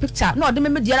baba picture no ode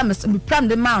me dia me pram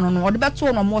de man no ode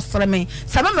beto no mo sre me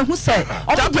sabe me hu say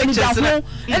obo ni da ho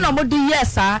e no mo de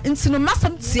yes ah nti no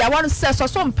masam tia wan say so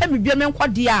mpa me bia me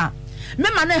nkode a me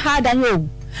ma ne ha dan yo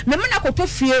me na koto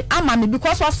fie ama me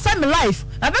because of same life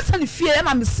na be send fie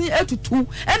ama me sin etutu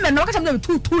e me no ka me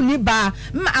tutu ni ba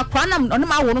me akwa na no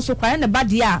ma wo no so kwa ne ba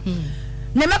dia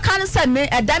ne me kan say me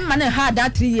edan ma ne ha dan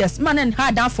 3 years ma ne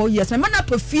ha dan 4 years me na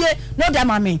to fie no da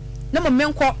ma me ne mo me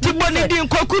nko tibo ni din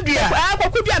kokudua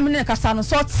kokudua me ne kasa no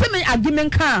so se me agimen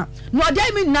kan no da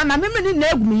me na ma me ni na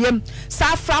egumiyem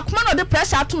sa fra kuma no de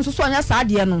pressure atum so so anya sa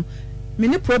de no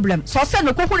mini problem so say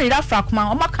no kokun ira fra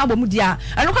kuma o maka bo mu dia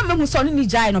eno kwa mehu so ni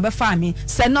jai no be fa me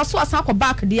se no so asan ko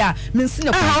back dia me nsi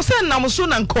ne ko say nam so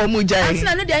na nko mu jai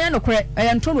antina no dia nya no kore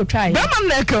e ntro no try be man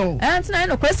na ka o antina nya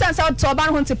no kore sense out to ba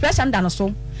no hunti pressure nda no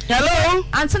so hello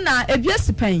antina ebia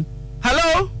sipan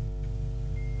hello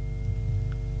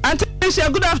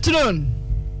Auntie good afternoon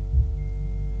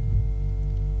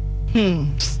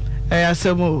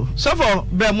asemo so for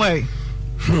bemwe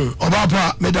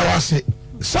obapa medawase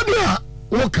sabia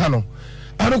wo kano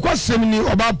anokwa semni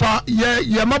obapa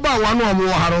ye maba wanu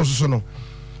omo haro so no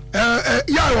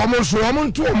ya omo so omo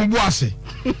nto omo bu ase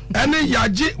ene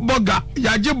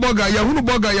yaji boga yahunu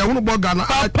boga na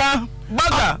papa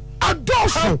boga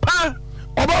adoso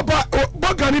obapa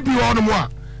boga ni bi wono mo a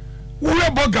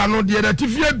wo boga no de da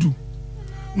tifiedu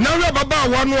na we baba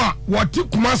wanu a woti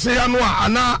kumase ya no a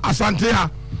ana asante ha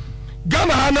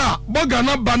Gana hana boga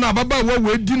na bana baba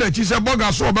we di na chi se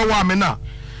boga so be wa me na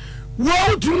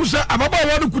wo tun se ababa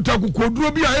wa du kuta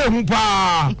kokoduro bi a ehu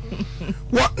pa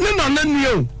wo ne na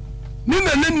nanu ni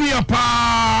na nanu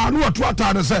pa no to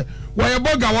ata de se wo ye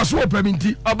boga wo so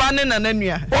paminti oba ne na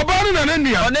nanu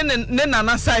o ne na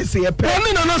na size ye pe o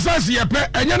ne na na size ye pe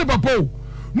enye ne papa o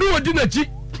ni wo di na chi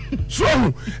so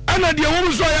ana de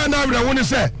wo so ya na abra wo ne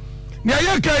se ne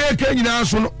ye ka nyina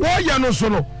so no wo ya no so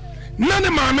no nane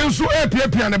maame nso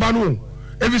epiapia ne ba no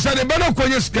ebisa ne ba no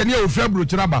konye skani o fabro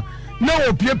kiraba na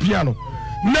o piapia no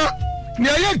na ne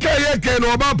ye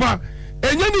no obapa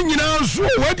enye ni nyina nso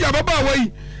wadi ababa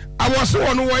wai awose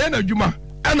wono wo ye na dwuma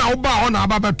ana wo ba ho na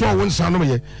ababa to wo nsa no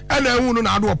ye ana ehu no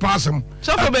na ado pasem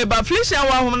so for be ba flisha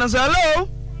wa hom na say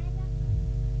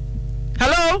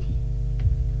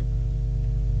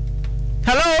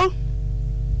hello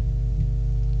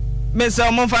Mr.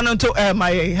 Omonfano to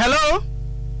my hello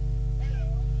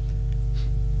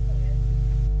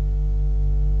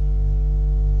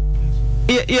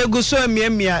ye guso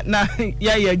miemia na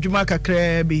ya adwuma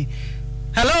kakra bi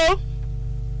hello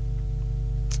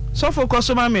so focus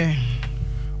on me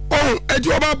eji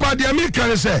oba pa de mi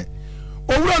kan se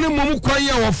owura ne mom kwan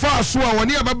ya wo fa so a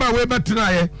woni ababa we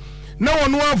betena ye na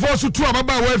wono afo so tu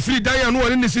ababa we free dan ya no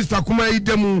woni ne sister kuma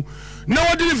idemu na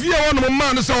wodi fie wono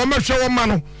ma no se wo mehwe wo ma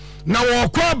no na wo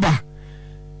kwaba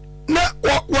na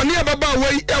woni ababa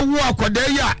we ewu akoda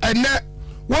ya ene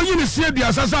woyi ne sie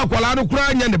dua sasa akwala no kura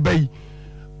anya ne bai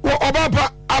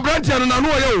obapa abrantia no nanu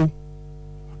oye o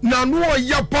nanu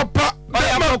oya papa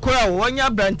oya kokora o onya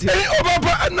abrantia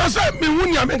obapa na sa me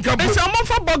huni amenka bo be sa mo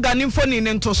fa boga ni foni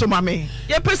ne nto so mame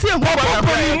ye pese ehu boga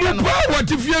pa no pa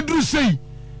wati fie duru sei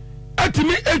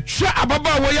atimi etwa ababa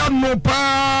wo ya no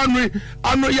pa no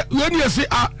ano yoni ese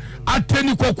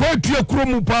ateni kokwa atua kuro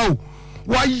mu pa o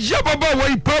wa ya baba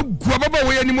wo pa gu baba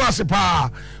wo ya ni mu ase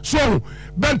pa so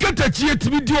bankata chie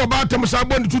timi di oba atem sa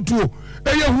bo ntutuo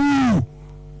eye hu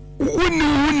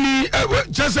wuni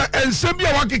chesa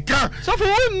ensebia wakika so for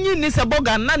wuni ni se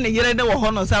boga na ne yere ne wo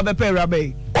ho no sa be pa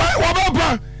rabai wa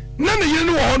baba na ne yere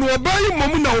ne wo ho no obayi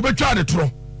mom na obetwa de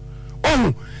tro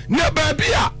ne ba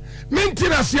bia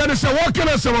mentina sia ne se wo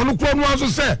kena se wo no kro no aso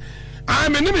se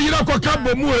me ne me yere akoka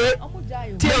bomu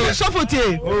tie so for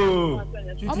tie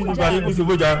titi ni ba yi se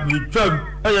boja mi tram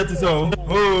eye ti so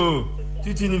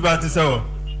titi ni ba ti so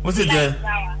o se je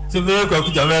se be ko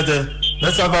ku jamete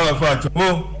na sa ba fa acho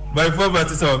by format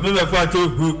so me me fa to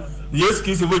gu yes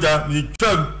ki se boja mi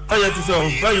tram eye ti so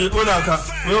bayi ona ka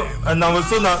na wo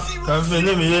so na ka me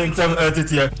ne me ye ntam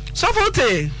etitie so for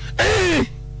tie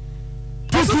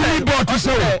titi ni bo ti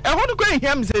so e ho no ko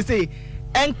ehia say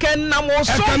enkenam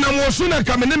so na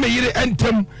ka me ne me yire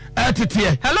entem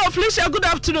etitie hello Felicia good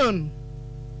afternoon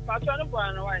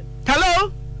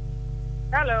hello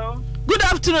good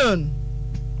afternoon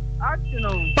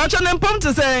Patron pom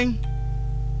to say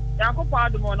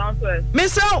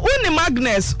Mr. Uni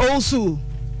Magnus also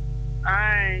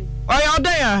Aye. Oya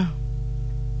odaya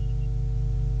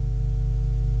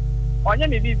Onye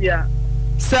me bibia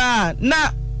sa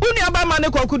na uni abama ne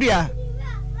kwakudua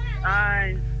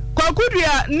Aye.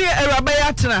 Kwakudua ni erabe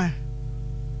yatena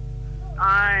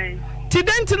Aye. Ti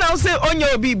denti na say onye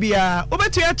obibia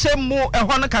obetu ya chemu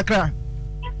ehwo no kakra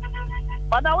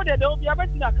Bada wo de obi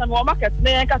abeti na kan wo market na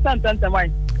yen kasa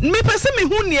ntantamai me pese me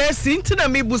hu ne asi ntina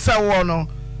me busa wo no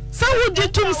sa wo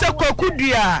gitum se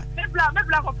kwakudua me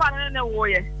bla ko fa ne wo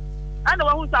ye ana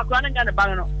wo hu sa akra na nya ne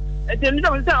ba no e ni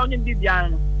do se onye bibia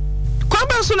no kwa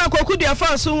ba so na kwakudua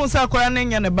fa so hu sa akra na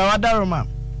nya ne ba wadaroma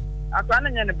akra na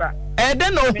nya ne ba e de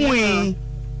no hu yi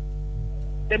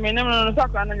de me ne no sa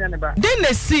akra na nya ne ba de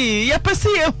na si ya pese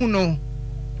ye hu no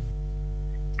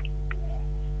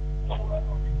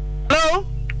hello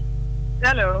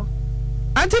Hello.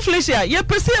 Auntie Felicia, ye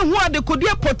pese hu ade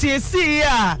kodua potiesi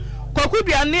a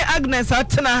Kwakudua ne Agnes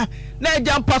atena na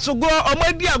eja mpasogo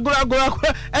omadi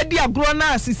agro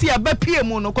na asisi abapie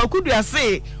mu no Kwakudua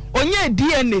se onye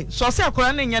DNA so se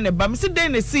akora na nya ne ba mse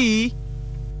den ne si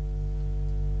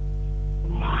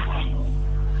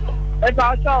e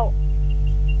pa so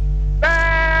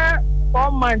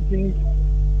 4 months ni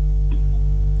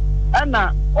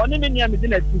ana oni me nia me di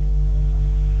na ti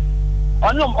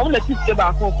on na ti se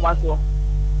ba ko kwa so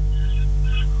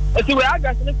eti we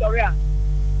Agnes ni sorry a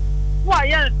wa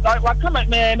ye wa kama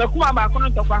me kuma ba ko no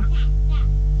tokwa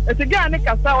eti ga ni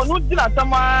kasa onu di na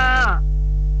sama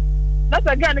na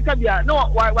ta ga ni ka bia no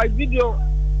wa video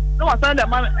no wa send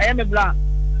ma e me bla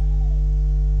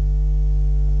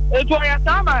eti wa ya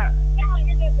sama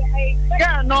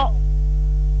ga no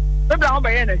be bla ho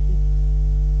ba ye na si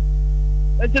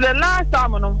eti the last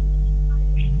time no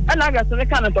ana ga so ne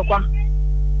ka no tokwa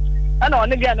ana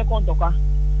oni ga ni ko tokwa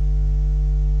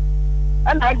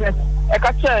ana ga e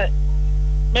ka che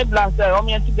me blast o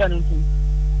me enti ganu tu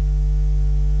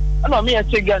ana me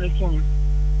enti ganu tu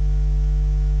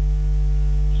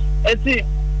eti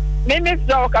me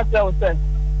so ka se o se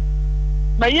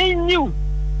ma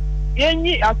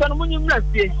yenyi asanu munyi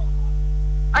mlafie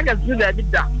aga zu da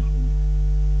bidda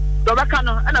do baka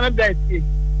no ana me blast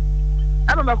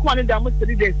ama me ko ani da mo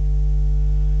 3 days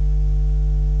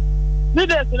ni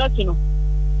days na tuno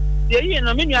yeyi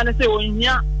no me nua ne se o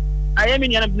nhia aye me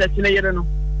nua na blast na yere no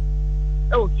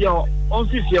e o fio on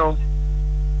fifio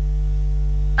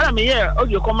ana me ye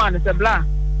audio command se bla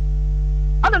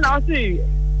ana na o si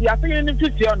ya fe ni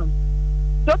fifio no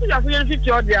so to ya fe ni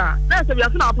fifio dia na se ya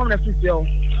fe na apam na fifio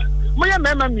mo ye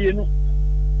mema mienu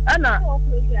ana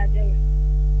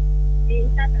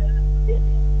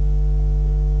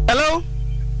hello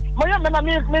mo ye mema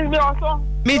mi also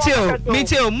me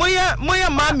too mo ye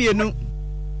ma mienu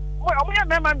mo ye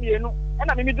mema mienu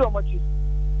ana me do mo chi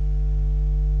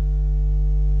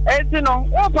eti no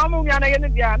o pam unya na ye ni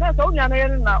dia na so unya na ye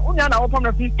ni na unya na o pam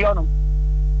na fifio no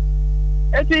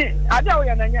eti ada o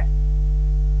ya na nya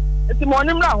eti mo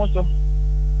nim na ho so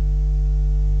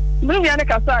mi ya ne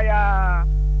kasa ya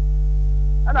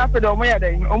ana fe do mo ya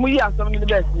dai o mu yi asom ni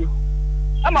be si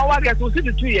ama wa ga so si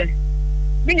 2 years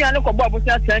mi ya ne ko bo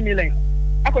abusia 10 million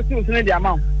akosi o sene di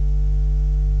amount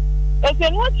eti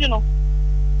no chi no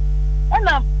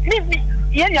ana mi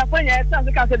ye ni afọ nya eta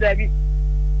se ka se da bi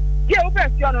ye o be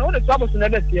si ono o de so abusu na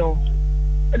be si o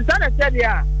eti ta na se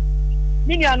dia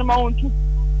mi ya no ma wontu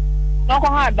na ko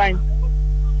ha dan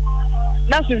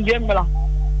na su ndie mbla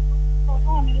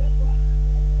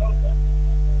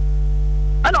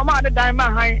ana ma de dan ma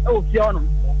han o fi ono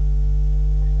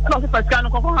ana o se pascal no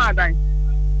ko ha dan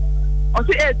o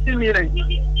se 18 million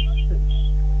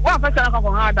wa pascal no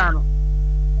ko ha dan no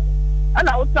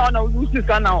ana o ta na o si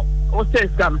kana o se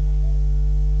scam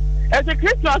e se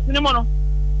Christmas ni mo no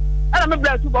ana me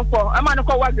bla tu before ama ne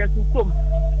ko wa get tu kom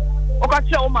o ka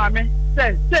che o ma me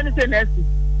se ni na si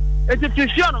e ti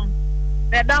fisio no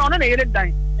na dan ono na yere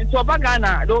dan nti oba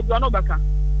Ghana do bi ono baka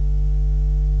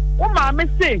o ma me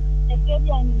se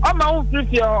o ma un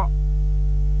frifio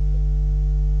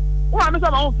o ma me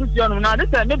so ma un frifio no na de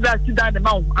se me bla ti dan de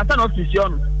ma o asa na frifio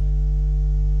no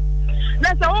na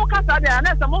se o ka sa de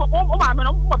na se mo ma me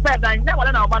no mo pe dan na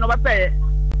wala na oba no ba pe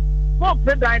mo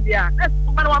pe dan dia na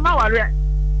se ma no ma ware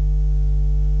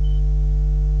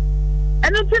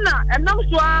enitina enam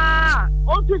so a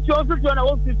o frifio na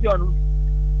o frifio no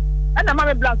ana ma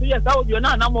me bla so yes audio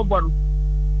na mo bo no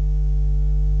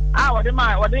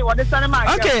what the son ma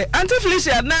okay Auntie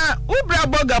Felicia na ubra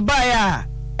boga baya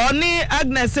oni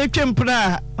Agnes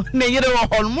etwempna na yire wo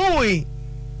holmui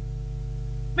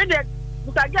me de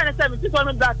buka ga na 7 people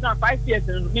me black na 5 years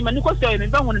ni ma ni ko so ni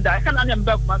ba hu da ka na na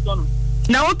mba kuma so no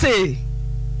na wote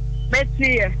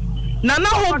betie na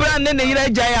ho bra ne na yire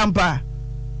gya yampa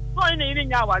so ni yire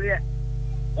nya ware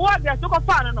wo ga so ko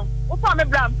fa no wo fa me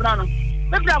bra no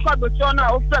me bra kwa go cho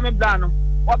na wo fra me bra no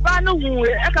oba no hu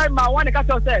e ka ma won ka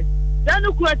so say dan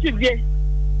ku achi vie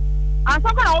an so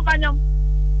ko na wo banyam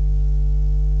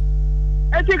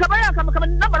e ti ka ba ya ka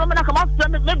na ba no na ka ma fra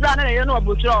me bra na ye no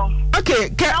obocho okay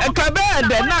ka ba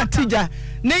de na tija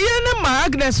ne ye ne ma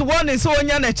Agnes won so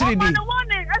onya na chiri di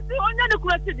won e si onya ne ku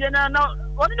achi die na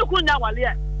oni ne ku nya wale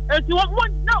e ti wo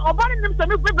na oba ne nim so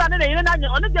me bra na ye na nya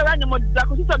oni de wa nya mo da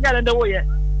ko so ga le de wo ye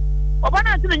oba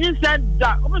na ti ne yin sa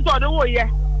da o so de wo ye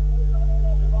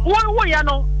wo ya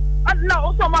no na o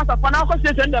so ma sa fa na ko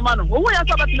se se ndema no wo ya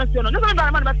so ba tena sio no no so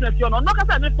ba ma ba tena sio no no ka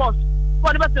sa me force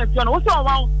for the ba tena sio no wo so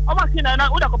wa o ma kina na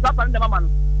wo da ko plapa ndema ma no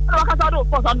na wa ka sa do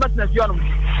force and ba tena sio no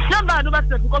ya ba do ba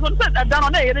tena because on say da no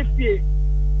na yere fie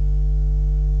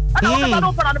ana wo ka sa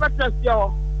do for and ba tena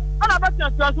sio ana ba tena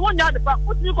sio so wo nya de pa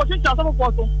wo ti ko chincha so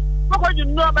for so Moko you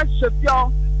know about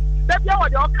Sheffield. That you are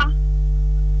the Oka.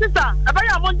 Sister, I buy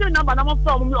a monthly number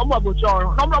from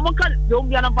Omobucho. No more can do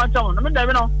me an apantone. I mean,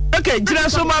 never know. Okay,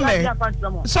 Jiraso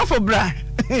Mame. Suffer bra.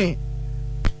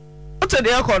 What's the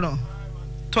econo?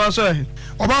 Tosso.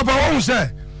 Obaba won't say,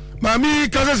 Mammy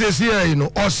Casas is here, you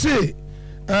know, or say,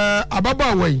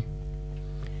 Ababa way.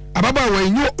 Ababa way,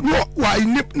 no, why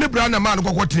Nibrana man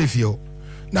go trifio.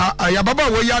 Now, I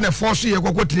Ababa way yan a force ye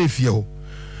go trifio.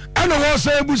 And I was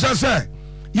saying, Busa say,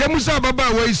 Yamusa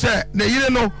Baba way say, the you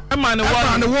know, a man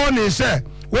and the warning say,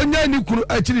 when you could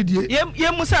actually,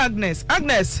 Yamusa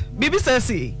Agnes, Bibi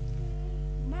says,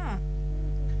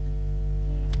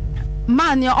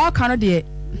 man, you're all kind of dear,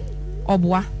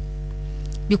 Obwa.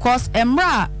 Because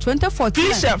Emra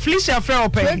 2014 Felicia Fair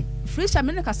pay. Felicia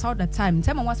Minica saw that time.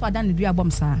 Tell me what's what done the bomb,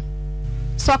 sir.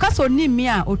 So I can't so near me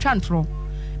or Chantro.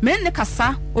 Men the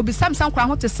cassa will be some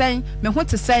crown to say, me what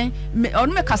to say, me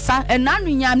on me cassa, and none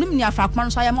me a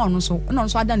fragment, so I am on so, and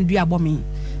also I done the bombing.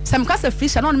 Some cassa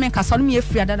fish and on me cassa on me a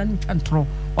free than Chantro,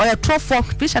 or a trough for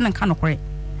fish and canocre.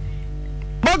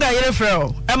 Boga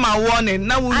Yellow, Emma warning,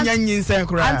 now we yan say,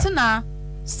 Antina,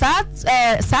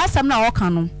 sad some now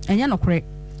canon, and yanocre.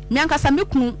 Mianka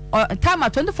Samiku or time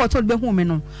at 24 told be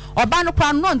woman or Bano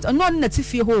Crown non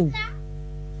native hole.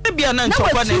 Maybe an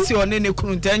answer on any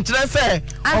couldn't say,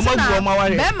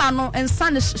 Bemano and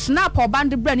son snap or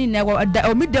bandy brandy never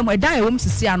or meet them or die home to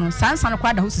Siano, Sans and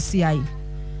quite a house to see. And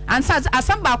such as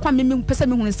some back one miming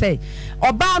person say,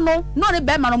 or Bano, not a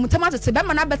Bemano, Mutamata,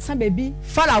 Bemana, but some baby,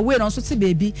 fall away on Susi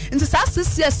baby, into such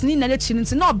yes, Nina, the chin,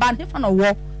 no band him on a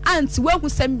war, and to where who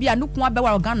send be a look one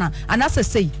by Ghana, and as I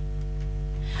say.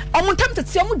 Omo tempted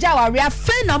see omo jawa we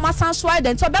afen na omo san so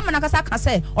ide nti obema na kasa ka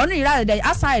say onu ira dey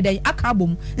aside dey aka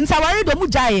bom nti aware do omo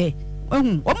jaye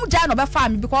omo jaye no be fa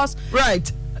me because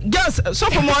right girls so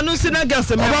for mo anu si na girls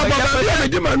me ya me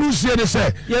di manu sie de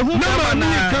say na manu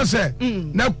ka say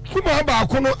na kuma ba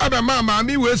ko no aba ma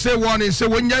mi we say one say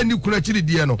wonya ni kura chiri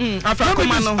die no afra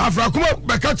kuma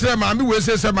be ka kire ma mi we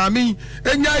say ma mi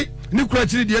enya ni kura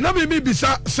chiri die na mi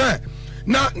bisa say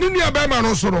na nini abema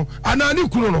no so no ana ni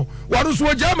kunu no waru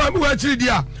so jama mi wa chiri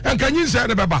dia enkanyi nse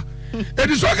ne beba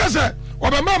edi so ka se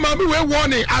obema ma mi we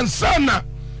warning ansa na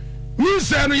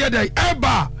nse no ye dey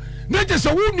eba na je se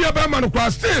wunu abema no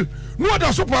kwa still no da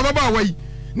so pa baba wai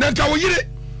na nka wo yire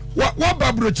wa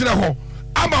babro kire ho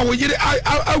ama wo yire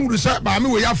awuru sa ba mi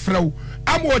we ya frew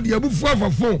ama odi abufu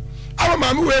afafo ama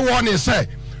ma mi we warning se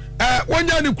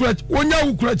wonya ni kura wonya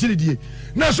wo kura chiri die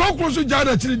na so kuru so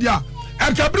jana chiri dia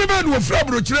and Cabrima will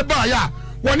frabro chile by ya.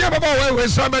 One never way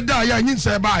some die, I need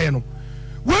say by no.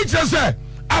 Which I say,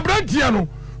 Abrantiano,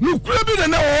 no cribbing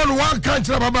and no one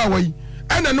country about way,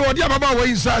 and I know the about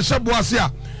way inside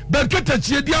Shabuasia, but get a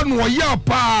chidian or ya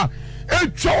pa,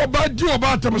 a show about you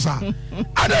about Tamasa.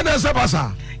 I don't know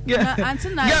Sabasa.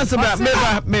 Yes,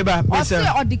 about maybe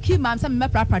or the key man some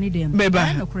property them. Maybe.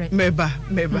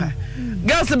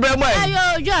 Girls,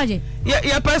 Bramway, George.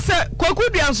 Ya pasa,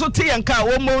 Kokudian so tea and car,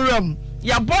 one more room.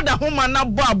 Ya boda homa na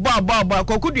ba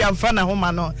kokudi amfana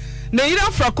homa no na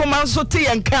ira fra koma so te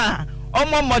yanka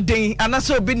omo moden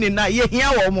anaso obi ni na ye hia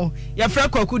wo mo ya fra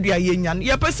kokudi ayenya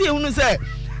ya pese ehunu se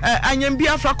anyambi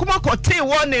afra koma kote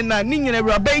woni na ni nyina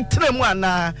bra bai tremu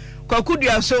ana kokudi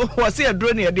aso wo se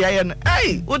adro ne de aye no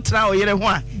ai utra o yere ho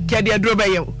a ke de adro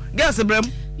baye gas bram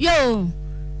yo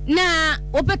na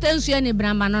opeta nsu ne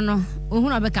bramba no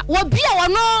ohunu obeka wo bia wo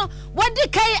no wodi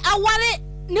kai aware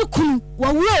ne kunu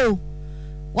wo wo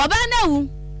wabana wu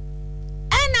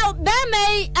ena be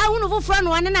mai ahunu foforo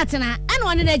no wane natena ena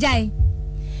wane na jai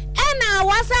ena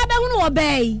wasa be hunu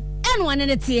obai ena wane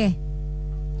ne tie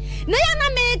na ya na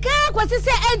meka kwase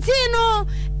se enti no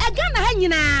ega na ha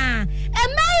nyina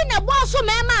emai na boso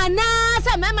mema na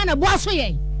se mema na boso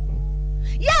ye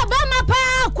ya ba ma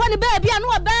pa kwani ba bia no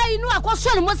obai no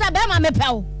akoso no mo se be ma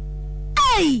mepew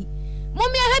ei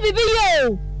mommy ha bibi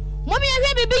yo mommy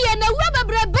ha bibi ye na wu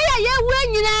babrebe ya ye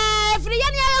wu nyina firi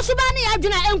ya ne suba ne ya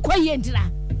dwuna enkoye ntira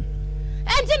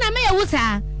enti na me ye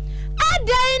wusa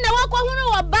adai na wakwa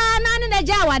hunu oba na ne na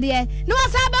jawade na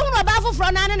wasa ba hunu oba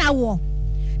foforo na ne na wo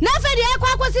na fe de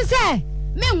ekwa akosi se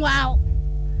menwa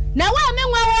na wa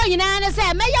menwa wo nyina ne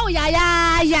se me ye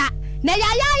ya na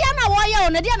ya na wo ye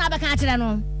na de na beka kire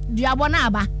no duabo na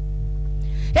aba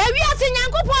ewi ase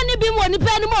nyankopon ne bi mo ni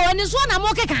pa ni mo woni so na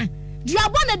mo keka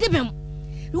duabo na de bem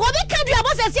wo be ka duabo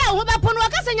se se a wo ba pono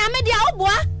ka se nyame de a wo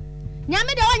boa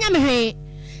nyame de wo nyame he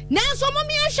nanso mo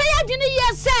mi ahwe ya dwene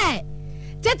ye se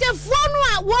tetefo no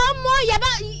a wo mo ya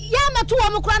meto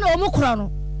wo mo kra na wo mo kro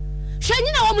no hwe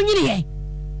nyina wo mo nyine ye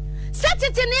se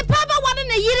tete ne pa ba wone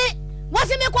ne yire wo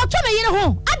se me ko to me yire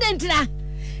ho adentira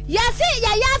ya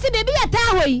se bebi ya ta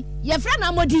hoyi ye fra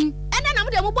na modin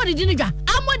de mo body di dwa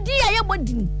amodi aye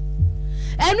body ni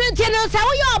enu nti no sa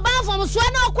wo ye oba fom so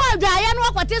na okwa adwa aye no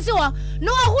akwatesi wo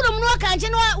no ahunum no ka nche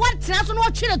no watena so no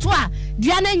twere to a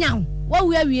dua na nya wo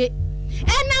wi awie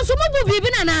ena so mo bu bibi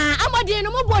na amodi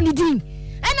no mo body din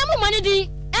ena mo mani din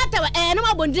eta no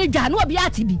mo body dwa no obi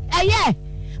ati bi eye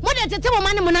mo de tete mo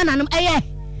mane mo nananom eye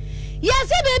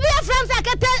yesi baby friends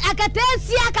akata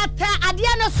si akata ade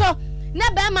no so na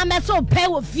ba ma me so pe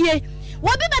wo fie wo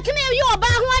bi betime yi oba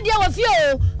ho ade wo fie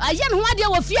o aye no ho ade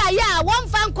wo fie aya won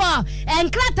fan ko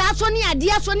enkrata so ni ade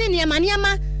so ni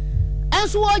niema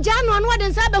enso wo ja no de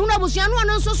nsa be hu na busua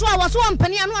no nso so a wo so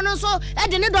mpane no nso e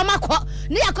de ne do makọ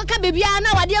ne yakoka bebia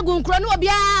na wade agunkro ne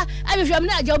obia ahwehwam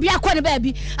na aja obia kọ ne ba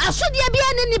bi asodie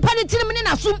bia ne nipa ne tirim ne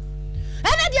nasum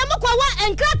ene de makọ wa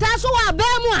enkrata so wa ba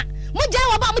mu a muja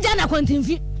wa ba muja na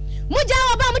kwantimfi muja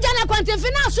wa ba muja na kwantimfi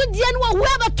na asodie no wo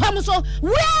ba tom so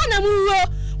wo na mu wo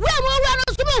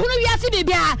no so mo hunu wiase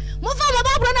bebia mo fa mo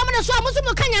ba bro na mo ne so mo so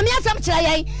mo kanya me asam kira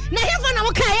yai na hefa na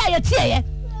mo kan ya tie ye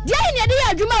dia ni de ya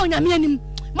adwuma onyame anim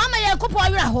mama ye kopo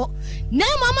awira ho na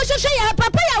mama hwehwe ya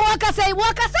papa ya wo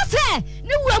kasa se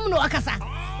ni wuam no akasa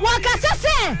wo kasa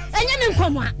se enye ne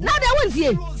nkomo na da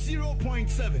wontie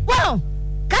 0.7 wow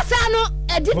kasa no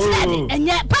editredi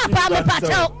enye papa me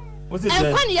patel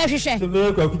enkwani ya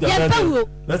hwehwe ya pawo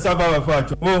let's have our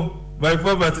fight oh by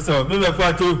 4 so me me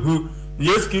fight who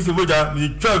yes kisi boja mi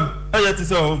twam ayati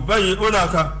so bayi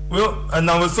onaka wo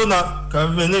na so na ka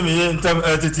me ne mi ntam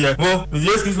etitie wo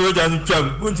yes kisi boja mi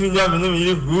twam unti nya me ne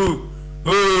mi hu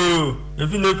oh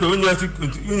if no ko unya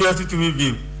to me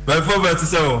bi by 4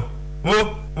 so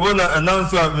wo na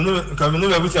announce me ne ka me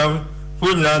ne bucha fo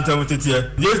nyina ntam etitie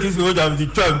yes kisi boja mi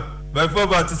twam by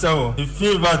 4 so if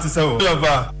feel bad so you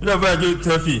ba je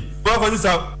traffic wo ko this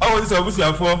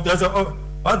bucha fo there's a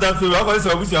that feel I was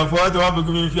obviously for the one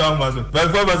becoming fear Amazon. By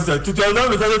 4 to tell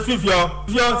them because the fifth year,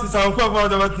 fear is our for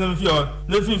the what fear.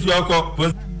 The fifth year call.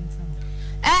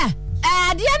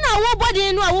 Dear no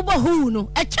nobody no I who no.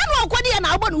 A channel quadi and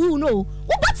I who know.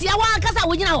 What's your one casa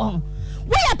when you know?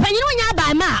 We are penny when you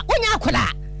buy ma, when you could.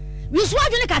 We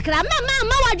swag in the cacra,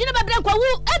 mamma, Jennifer Blanco,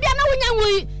 Ebiana, when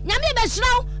Yami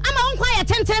Besrow, I'm on quiet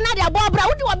 10 Nadia Barbara,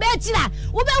 who do a betcha,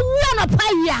 who be one of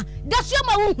Pia. That's your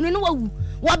moon.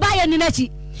 Wabaya ni nachi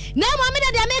na mo me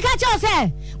de America cho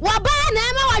se wabaya na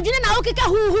ma wadwene na okeka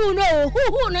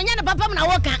hu no nya na papa na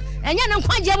woka enya na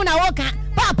nkwaje mu na woka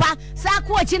papa sa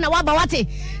ko achi na waba wate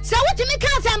se wutimi ka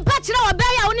se mpa kire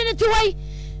wabaya oni ne tuwai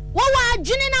wo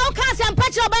wadwene na woka se mpa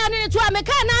kire wabaya oni ne tuwa me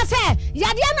ka na se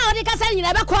yade na odi kasa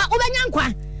nyina be kwa obenya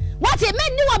nkwa wate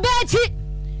men ni wabaya chi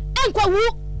enkwa wu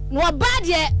no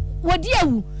wabade wodi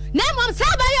awu na mo sa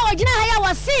ba ya wadwene ha ya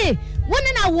wose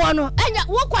woni na wo no enya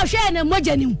wo kwahwe na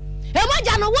mojanim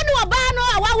moja no woni wo ba no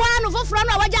awawa no foforo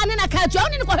no awaja ne na ka tu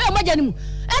woni ne kwahwe mojanim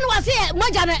enu wase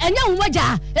moja no enya wo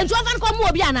moja entu afa ko mo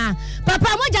obi ana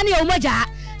papa moja ne wo moja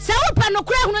se wo pa no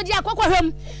kura hunu di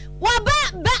akokwahwem wo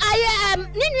ba aye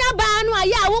ninua ba no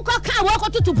aye wo ko ka wo ko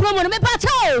tutu promo no me pa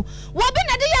chao wo bi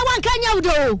na de ya wan ka nya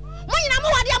udo Monyina mo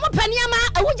wade mo paniama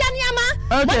awuja niama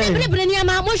mo bebre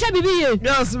niama mo hwe bibi ye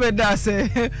yes me da se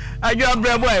ajo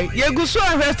abreboy yeguso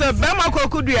ahwese be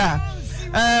makokudua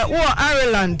wo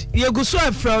Ireland yeguso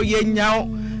afro ye nyawo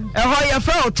ho ye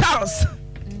fro Charles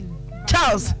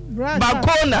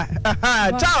Bangola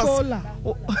Charles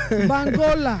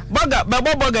Bangola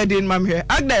boga din mam here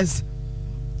Agnes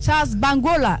Charles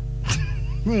Bangola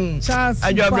Charles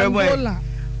ajo abreboy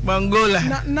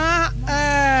Bangola na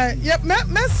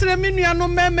mesre minua no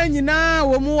mema nyina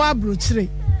wo mu abrochire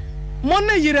mo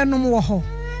na yire no wo ho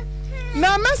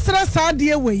na mesre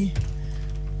saade wei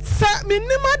sa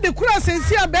minima de kura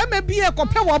sensi abema bi e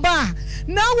kope wo ba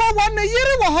na wo na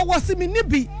yire wo ho wo se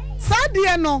minibi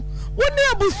saade no woni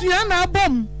abusua na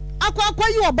abom akwa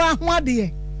yi wo ba ho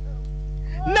ade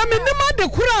na minima de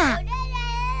kura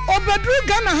obedru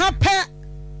Ghana ha pe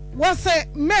wo se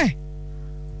me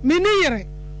miniyire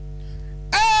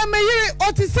me yire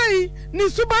oti sei ni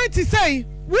suban ti sei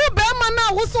wo be ma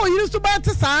na wo so yire suban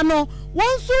ti sa no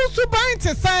won su suban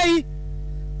ti sei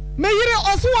me yire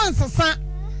oso wansesa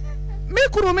me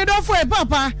kuru me dofo e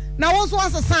papa na wo so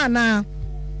wansesa na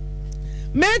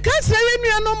me ka kire ye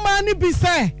nua no ma ni bi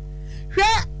sei hwe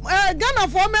Ghana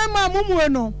fo me ma mumu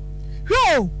no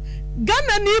hwe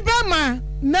Ghana ni be ma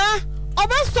na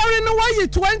oba story no wa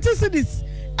 20 cities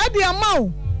ade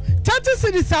amao 30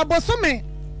 cities abosome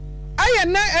aye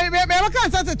na be ka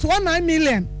say 29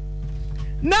 million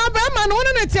na be ma no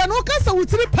ne tie no ka say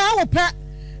wutiri pa wo pe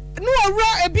no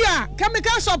owura ebi a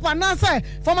chemical shop ana say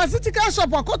pharmaceutical shop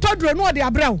akoto duro no de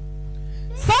abraw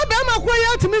so be ma ko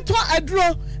ya timi to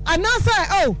aduro ana say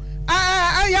oh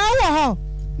ya wo ho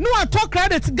no ato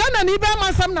credit Ghana ni be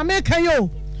masam na make yo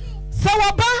so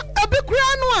waba abi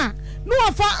kura no a no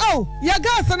afa oh ya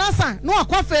gas na sa no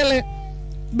akwa fele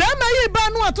be ma yi ba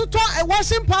no atoto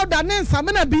washing powder ne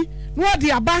nsamena bi no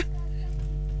odi aba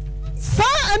sa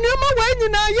anioma we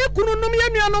nyina ye kununum ye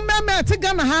nuanom meme te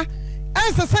Ghana ha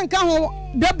ense nka ho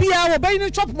da bia wo be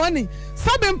ni chop money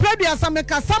sabe mpradu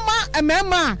asameka sama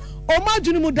emema o ma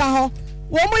dwunu da ho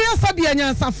wo mo ye sabe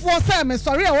anyansafo se me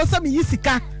sori e wo se me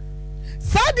yisika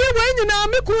sadi we nyina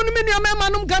me kununum me nuanom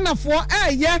manum Ghana fo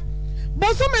eye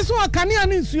boso me so akane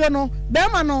ani nsuo no be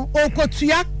ma no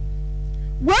okotua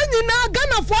we nyina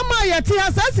Ghana fo ma ye te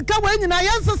asasika we nyina ye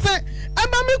nsese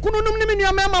ema me kununum me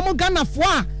nuanom manum Ghana fo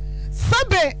a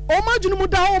sabe o ma dwunu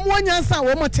da ho mo anyansa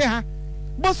wo mo te ha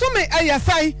boso me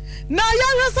ayasai na ya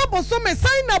hwesa boso me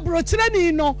sai na brochire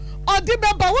ni no odi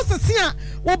beba wo sese a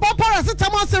wo ba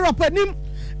paracetamol syrup anim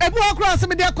ebu akura se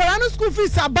me de akora no school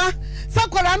fees aba sa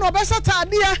akora no obesha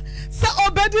taadea sa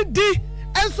obedi di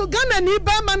enso Ghana ni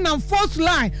ba man na force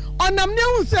line onam ne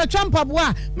hu se atwampabo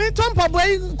a me tompabo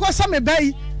yi ko sha me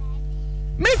bai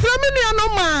me se me ni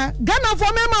ano ma Ghana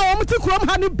fo me ma wo mti krom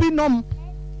ha no binom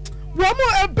wo mo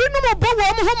ebinom bo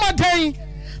wo mo homaden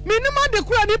minima de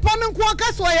kura ni pa nko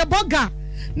aka so ye boga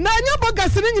na anya boga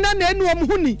sini nyina na enu om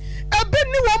huni ebe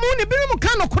ni wo mu ni binom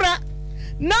ka no kura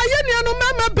na ye ni anu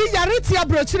mama bi yareti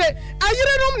abrochire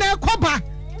ayire num na ekoba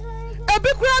ebi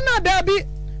kura na da bi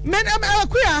men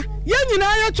akuya ye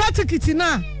nyina ye twa ticket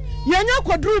na ye nya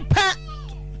kodru pa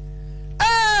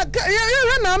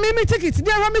ye na me ticket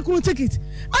de me kunu ticket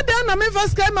ada na me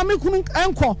first kai ma me kunu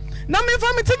enko na me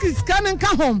fa me ticket ka ne nka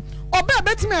hom oba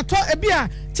betimi ato ebi a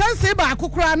chance ba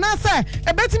akokora na say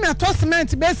ebetimi ato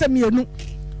cement be se mienu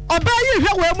oba yi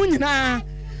hwe we mu nyina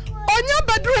onya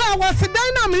bedru ha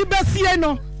wasidan na me besie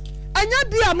no anya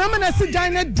di a mama na si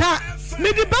dan ne da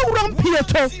me di bawuram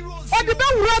pieto o di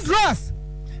bawura dress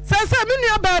se me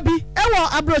nua ba bi e wo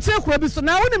abroche kura bi so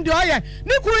na wonim de oye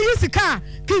ne kuro yi sika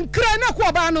kinkra na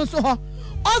ko ba no so ho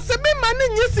o se me ma ne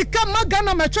nyi sika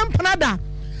magana ma twempanada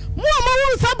mo ma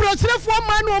wo sabroche fo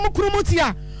ma no mo kuro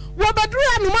mutia wo bedru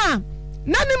anuma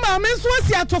nani ma me so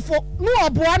asi atofo no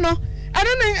oboa no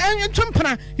ene ne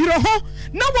twempana yiro ho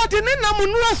na wode ne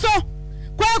nam no so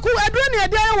kwaku aduro ne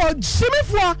ade wo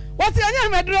shimifo wose anya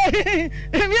medro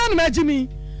emi anu magimi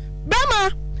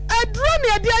bema aduro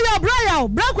ne ade ya braya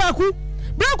bra kwaku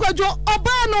bra kwajo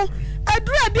oba no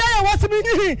aduro ade ya wose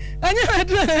mi anya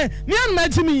medro mi anu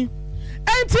magimi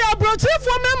enti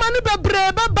abrochefo mema ne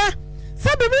bebre baba se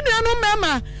bibi ne anu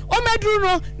mema o medru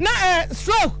no na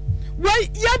stroke we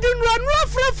yadi nwa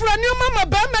frafra ni mama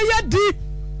ba ma yadi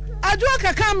adwo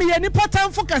kaka me ye ni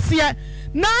potan fo kase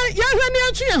na ye hwe ni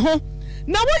atwe ho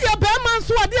na wo ye ba ma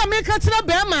nso ade ameka kire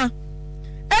ba ma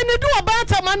eni do oba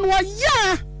atama no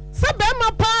ya se ba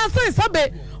ma pa se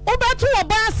be obeto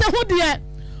oba se ho de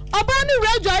oba ni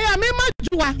rejo ya me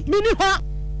majuwa mini ho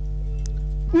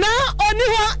na oni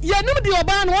ho ye nim de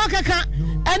oba no akaka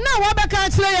ena wo beka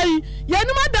kire ye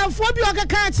nim adamfo bi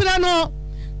okaka kire no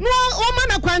no o ma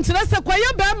na kwankyere se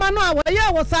kwaye ba ma no a wo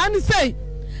ye wo saa ni sei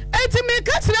enti me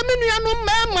ka kire me nua no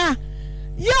mama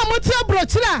ye mo ti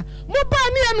abrochira mo ba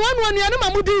ni eno anu anu ma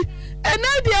mudi ena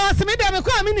dia aseme dia me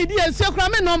kwa me ni dia nsu kura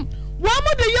me nom wo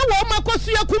mo de ye wo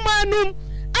makosu ya kuma anum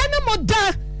ane mo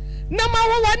da na ma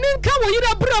wo wani nka wo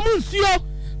yire bra mu nsuo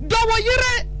do wo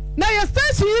yire na ye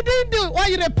station yidi wo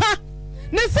yire pa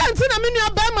ne senti na me nua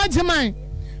ba ma jeman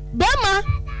ba ma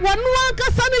wonu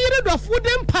anka sa ne yire do fu de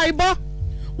mpaibo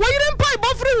wo yire mpaibo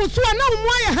firi wo so na wo mo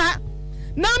aye ha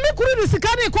na me kuru ni sika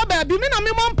ne ko ba bi me na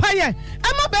me mo mpaye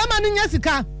ama ba ma ne nya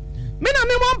sika me na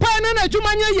me mo mpaye na na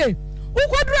adwuma nya ye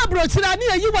ukodru abrochira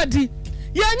ne yi wadi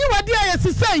ye nyi wadi aye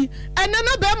sisai ene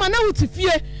na ba ma na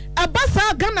wutifie eba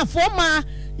sa Ghana fo ma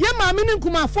ye ma me ne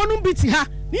nkuma fo no biti ha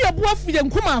ne ye bo afu ye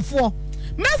nkuma fo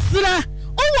mesra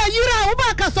o wa yire wo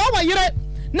ba ka so wa yire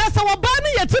na sa wo ba ne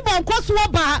ye ti ba nkoso wo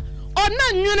ba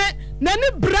ona nwene na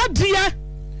ne bradia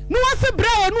no wase bra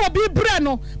o no obi bra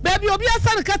no baby obi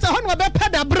asane kata ho no be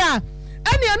pada bra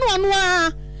ene eno ono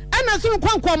a ana so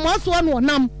kwankwa mo so no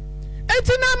nam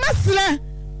enti na mesle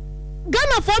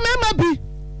Ghana fo me ma bi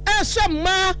e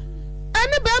hwema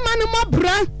ene be ma ne mo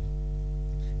bra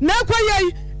na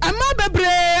kwaye ama bebre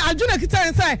adwuna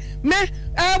kita nsai me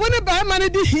woni ba ma ne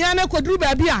di hia na koduru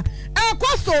ba bi a e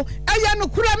koso eye no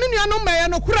kura me nua no ma ye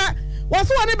no kura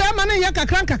waso woni ba ma ne ye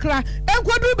kakra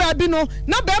enkodu ba bi no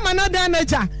na ba ma na dan na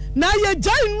ja na ye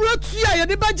jai nro tua ye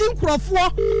de baji nkrofo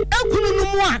ekunu no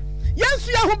mu a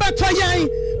yensu ya ho beto yan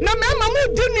na mema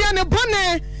mu di nua ne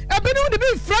bone ebinu de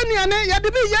bi frania ne ye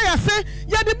de bi ye yase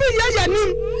ye de bi ye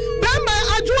yanim ba ma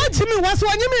adwo jimi waso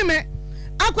onyimi me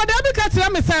akoda bi ka tira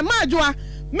me sai ma adwoa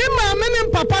me maame ne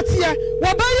papa tie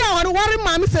wo ba ya wore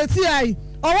maame seti ai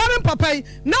owore papa yi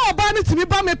na oba ne timi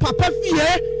ba me papa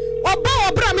fie oba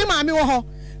obra me maame wo ho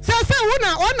se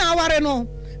ona aware no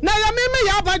na ya me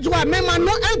ya abadwo me ma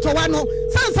no entowa no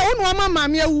sansa wo no ama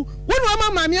maame awu wo no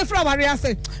ama maame afra ware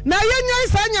ase na ye nya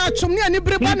isa nya atwom ne ani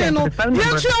breba ne no ye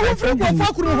twa ho fru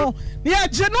ko kuru ho ye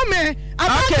je no me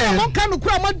abaka mo ka no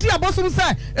kura mo di abosom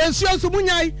se ensuo so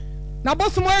munyai na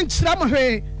bosom en kyira mo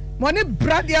hwe mo ne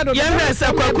brade ado ye hwe se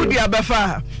kwaku di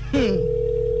abafa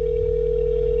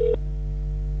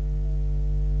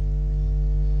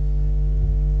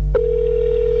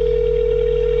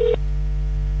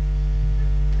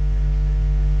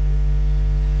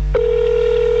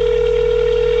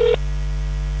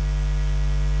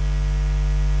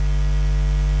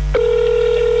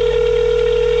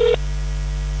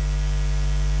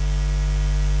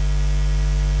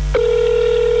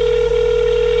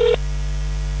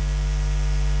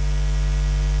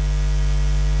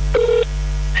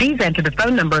Please enter the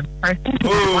phone number of the person who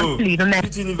wants to leave a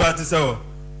message.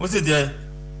 What's it there?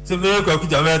 So, very quick,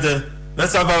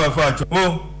 let's have our father.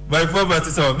 Oh, my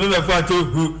father, me, my father,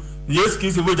 who, yes,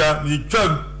 kiss the Buddha, the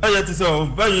chum, I had to say,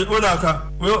 by Onaka.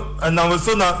 Well, and now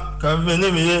Sona can be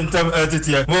named in time at it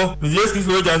here. Oh, yes, kiss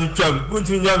the Buddha and the chum, won't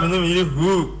you have a name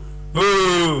who?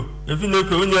 Oh, if you know,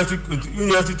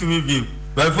 you have to review.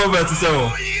 By 4 by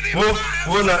 7. Oh,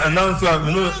 when I announce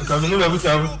coming over with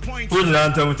our full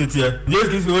lantern with it here. Yes,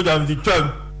 this would have the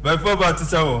trunk by 4 by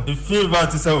 7. The 3 by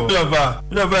 7. You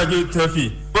have a good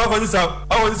trophy. What was this? I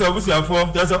was this for?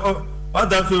 There's a what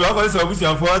that feel. I was this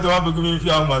for? I don't want to give me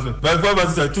 4 Amazon. By 4 by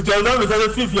 7. To tell them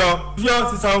because the 5th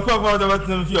year, is our crop out of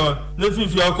the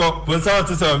 5th year call. When someone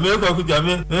to say, make a good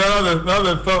jammy, they have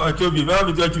a phone at Toby, they have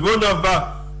a dirty one of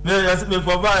bar. Me ask me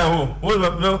for buy home.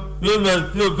 No, you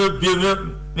can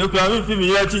feel me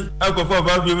yet. I go for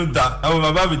about being that. I will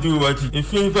about do what you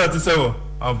feel 47.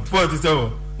 I'm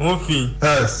 47. One fee.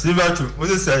 See what you what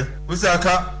you say? What's a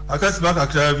car? I can't smack a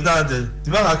crab nowadays.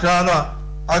 Smack a car.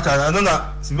 I don't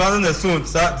know. Simon soon,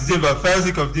 December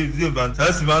 1st of December.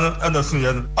 That's Simon and the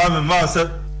soon. I'm a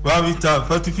master. Well, we have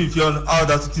 45 on, all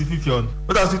that's 50 on.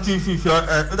 What does it 50 on?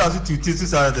 What does it 2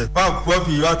 teachers are there? Well, what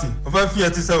be writing? Over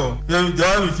 57. You're the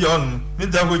only on.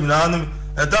 Mid that would not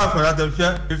a dark for other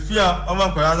fear. If fear,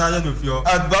 among Corana, you feel.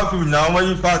 At Baku now, when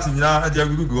you party now at your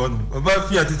good one. Over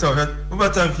fear to tell her. Over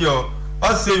time fear.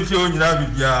 I say fear in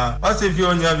Navia. I say fear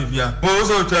in Navia.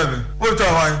 Also tell me. What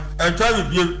are I try to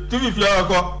be 2 fear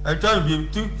o'clock. I try to be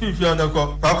 2 fear on the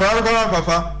clock.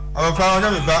 Papa. Our father,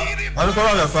 I'm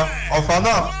sorry, or found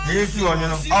out, if you want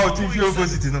our 2 few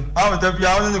opposite. I would be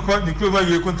out in the court, the crew where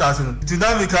you couldn't ask.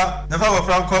 Dynamica, never a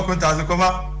frank cock and come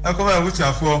out. I come out which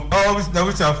are for, always the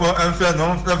which are for, and fair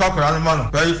no, the proper animal.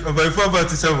 By 4 by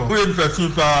 7, who in for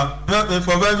FIFA, not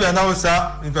for baby and our sir,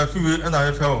 in for few and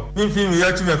I fell. In film, we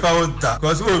actually found that,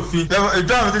 because all feet, there were a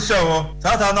drum with the show.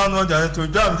 That I don't know that to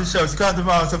drum the show, can't do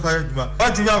my supply.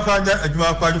 What do you find that at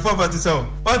my 4 by 7?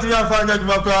 What do you find that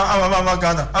my Mama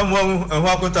Ghana? I'm one and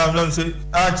walk on time, don't say,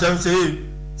 I just say.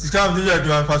 She can't do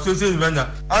that, for so say, when I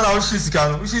know she's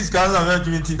gone, and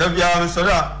community, that we are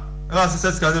so. I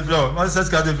said, Scotty Blow, my says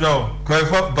Scotty Blow, quite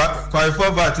 4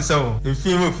 by 7. The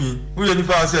female fee, we only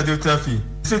pass a duty fee.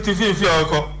 60 feet for your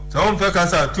cop, so on per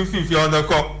cancer, 2 feet on the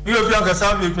cop. You have young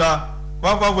assembly plan.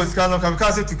 One was Cano, come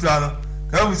cast to Clano.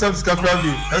 Come with some scaffold,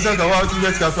 as I go out to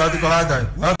get scaffold to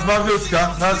Canada. Not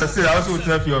Pavlovska, not a say also with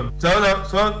Nephion. So,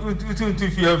 2 feet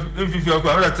if you're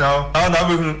correct now. I'll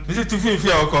never visit 2 feet for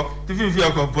your cop, 2 feet for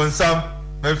your cop, on some.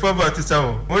 By 4 by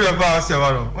 7. When you're bar,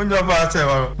 Severo, when you're bar,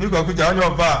 Severo, you go put on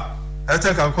your bar. I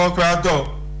take a crowd door.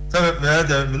 Seven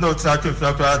men, no tracking for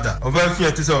a crowd. Over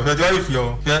fear to so, very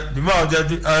few. The more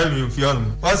that I will feel.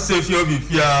 What say you be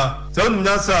fear? So,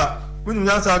 Nasa, when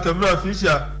Nasa can be a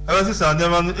fisher, I was a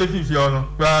never if you know.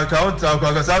 Where I count out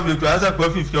because I will grass a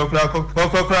coffee for crowd.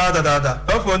 Not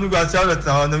for you got several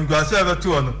town and got several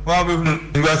two on. One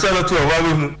woman, you got several two, one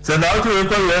woman. So now to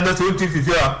inquire and to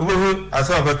 50 over I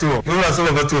saw a two. You are so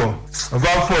over two.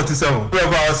 About 47. We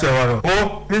have our several.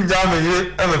 Oh,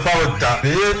 Minjam, ever found that.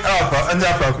 The Alpha and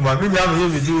Alpha, Minjam,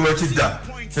 we do what you done.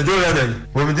 We do ready.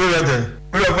 We do ready.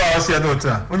 We have our say no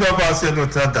time. We have our say no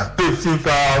time. 15 for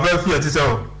our welfare to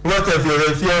so. What if you're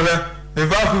a fear? The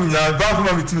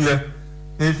bathroom with me.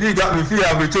 If you got me fear,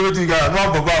 I'll be told you got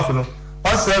no bathroom.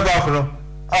 What's the bathroom?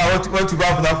 I want to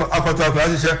bathroom after talk.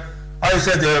 I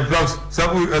said the blocks,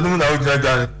 some and noon I would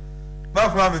drag.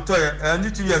 Bathroom with toilet and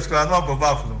 2 years got no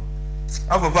bathroom.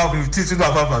 Upper bathroom with teaching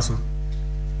of Papa.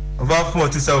 About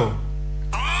 47.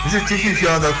 Is it 250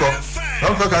 on the clock?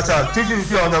 Don't forget that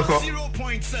 250 on the clock.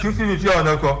 250 on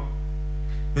the clock.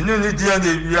 We need the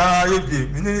DNA,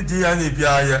 we need the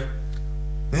DNA.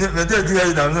 me dey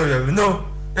dey na no ya no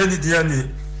any dia ni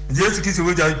Yesu Kristo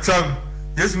wo ja tram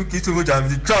Yesu Kristo wo ja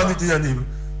mi tram ni dia ni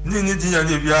dia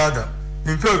ni bia da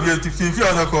mi pe obi ti fi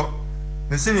onako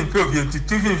me se mi pe obi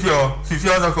ti fi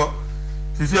onako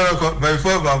by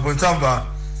for ba bon tamba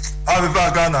a be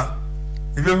ba Ghana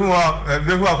ibe hu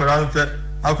akora nfe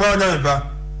akora na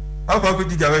ba akwa ko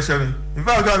dija we shebe in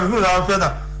fact ga mi hu na nfe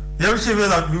na ye shi me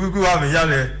na mi wa me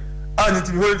yale a ni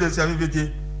ti holiday se mi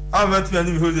bedi a ma ti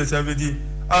ni holiday se mi bedi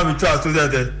a mi try to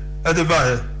there e de ba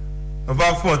he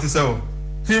about 47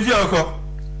 fifi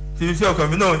ọkọ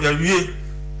mi no ya wie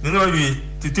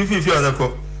ti fifi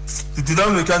ọkọ ti na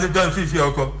me kan don fifi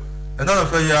ọkọ e na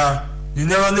fa ya you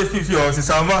never know fifi o si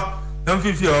sama na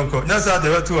fifi ọkọ na sa de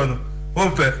wetu ono o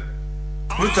mpe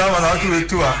o ta wa na tu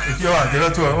wetu a ifi wa de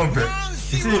wetu o mpe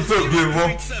ti fi bi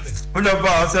wo o na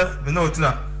ba se me no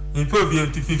tina in pe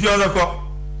bi ti fifi ọkọ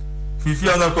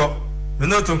me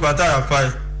no tun kwata ya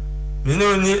fai me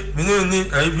no ni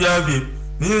ai bia bi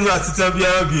Minu asita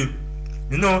bia bi.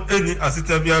 Minu eni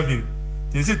asita bia bi.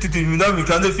 Tisi titi mina mi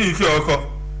kan de fi ọkọ.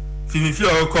 Fi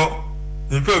ọkọ.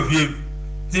 Npe bi.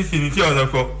 Ti fi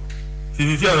ọkọ.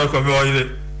 Fi ọkọ mi oyire.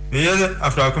 Mi yele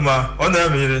afrakuma ona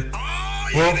mi yele.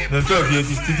 Wo npe bi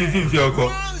ti fi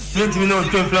ọkọ. Mi ti no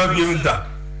tun plan bi mi da.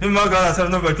 Mi ma ga na sa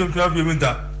no ba tun plan bi mi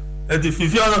da. E ti fi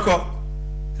ọkọ.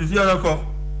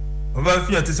 O ba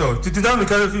fi ati so. Titi na mi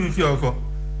kan de fi ọkọ.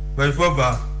 Ba ifo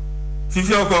ba. Fi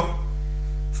ọkọ.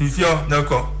 Fifio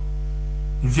nako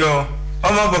fifio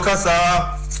ama bokasa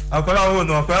akwara wo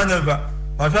no akwara neba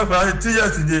ma fa akwara 3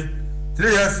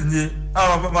 years ni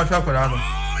ama ma fa akwara no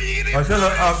ma fa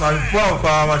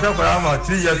ma fa akwara ma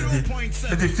 3 years ni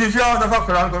fifio na fa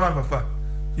akwara ko ma fa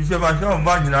fifio ma fa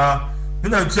ma nyina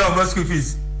mina tia ma school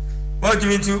fees what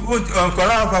give to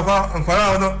akwara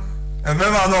akwara no e me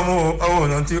ma no mo o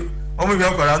no nti o mo bi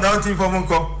akwara na nti fo mo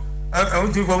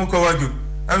nko waju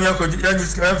I'm your coach,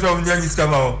 from Yanis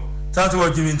Camao. That's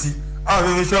what you mean. I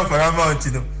will show for a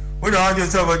mountain. What are you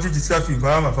so about discussing for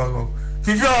Amma Fago?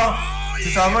 Fifio,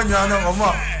 Samana or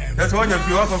more. That's one of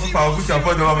you offer for our wish and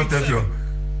for the moment of you.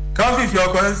 Come if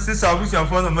your current sister wish and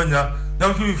for the mania,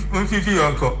 no 50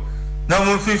 uncle,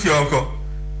 no 50 uncle.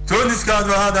 Don't discard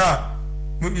Rahada.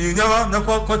 You never know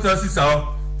what your sister.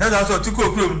 That's also to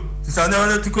cook room. It's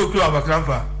another to cook room of a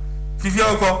grandpa.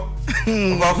 Fifio about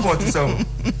 47.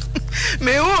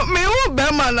 Me wo be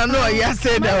man na no ya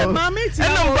say da o.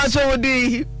 Eno mpacho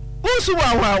wodi. Usu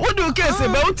wa wo do case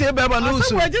be wo te be ba no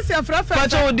usu.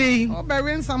 Mpacho wodi. O be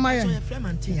wen samaya.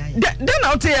 Den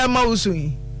na o te ya ma usu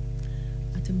yi.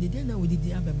 Atem de den na wodi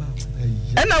di abeba.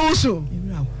 Ena usu.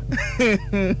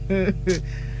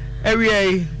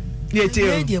 Ewie ye te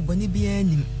o. De boni bi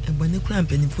anim, e boni kura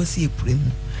mpanifo si epure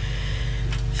mu.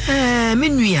 Me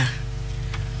nua.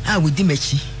 A wodi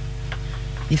machi.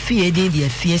 If you did the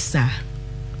fiesta,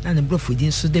 and the broth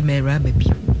within so the mera baby.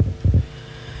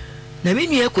 Now, when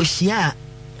you echo shia,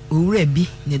 Urebi,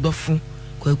 the dofu,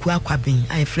 quabbing,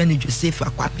 I friend Joseph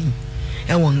aquapping,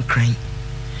 and one crying.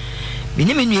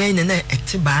 Benjamin, you ain't an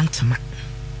active bantama.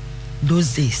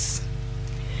 Those days.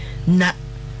 Na,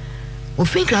 or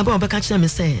think about catch them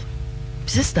and say,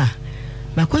 Sister,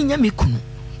 my queen Yamikun,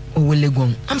 or will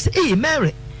legon. I'm saying, hey,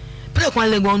 Mary, play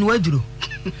one legon, where do?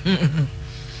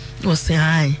 No say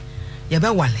I ya be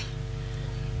wale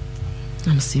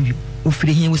am see you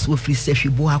ofiri hin we ofiri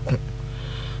sefi bo akon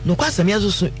no kwasam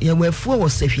yazo so ya wafu wo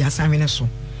sefi asanwene so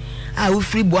a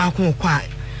ofiri bo akon kwa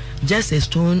just a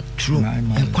stone throw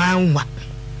and kwanwa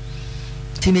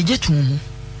ti meje tumu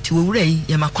ti wo wura yi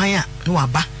ya makwan a no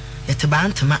waba ya te ba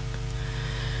ntama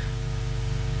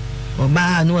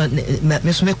oba no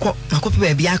me so me ko makope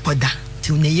ba bia akoda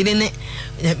ti ne yire ne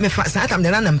me fa sa atam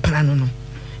de na mpana no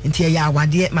nti ya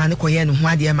awade ma ne koye no ho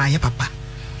ade ma ye papa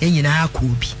enyina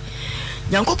akobi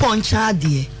yankopon cha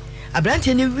de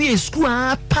abrante ne wie school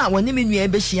apa woni me nua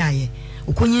be hia ye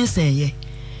okonyin sen ye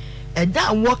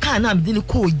eda wo ka na me ne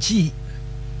ko ji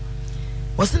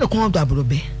wo se ne ko do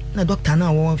abrobe na doctor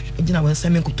na wo gina wo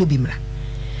nseme ko tobi mra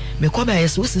me ko ba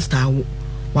yes wo sister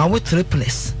wo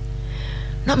triplets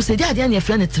na me se dia dia ne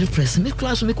friend triplets me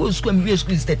class me ko school me wie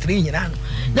school is 3 nyina no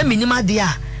na minima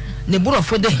dia ne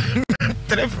burofo de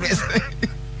reference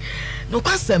no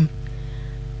kwasem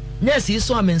nurse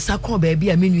so amensa ko ba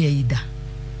bia menu yida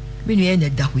menu ye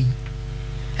da hwi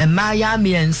emma ya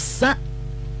amensa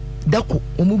dako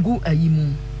omugu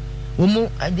ayimu omu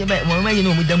ade ba mo ma ye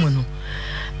no omudamu no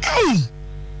hey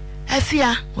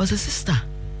afia was a sister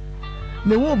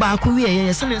me wo ba ko wi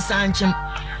ye se mensa anchem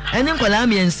ene nkwala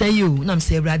amensa yi o na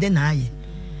mse brade na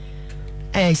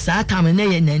aye sa tam ne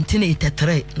ye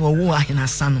 1983 no wo ahina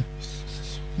sano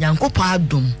Yankopa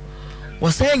adom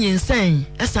was saying insane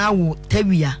as I will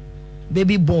tell ya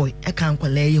baby boy e kan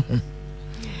kwala yi ho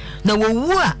na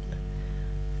wowu a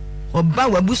oba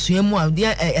wabusua mu a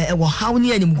de wo haw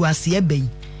ne anim guase e bai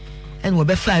en wo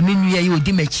be fa me nua yi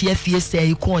odi machi afie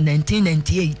sai ko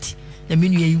 1998 na me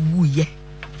nua yi wuye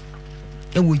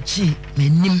e wo ji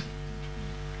manim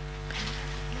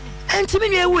enti me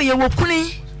nua wuye wo kuni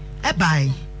e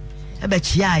bai e be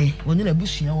chiae wonu na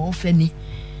busua wo fani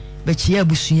be chia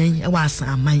busua yi e wa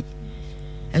asaman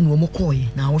en wo mo koye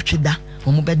na wo tweda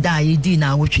wo mo be da yi di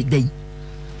na wo twedai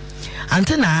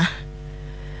antena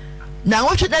na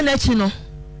wo tweda na chi no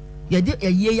ye de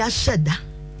ye ya sheda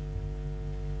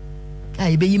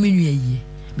ai be yimi nua yi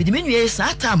me de me nua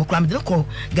sa time kra me de ko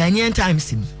Ghanaian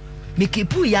Times me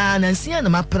kepu ya na nsia na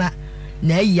mapra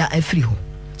na ya afri ho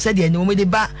se de no mo de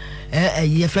ba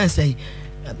ye friends say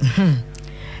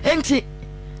enti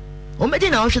o me de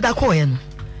na wo tweda ko ye no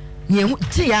ye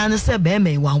ti ya na se be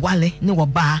me wa wale ne wo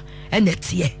ba ene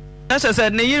tie na se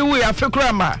ne yi wu ya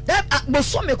fekura ma bo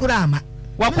so me kura ma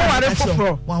wa ko wale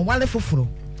foforo wa wale foforo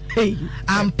hey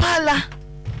ampala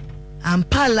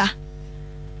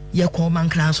ye ko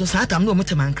mankran so sa tam no mo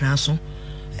te mankran so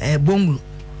bongu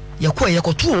ye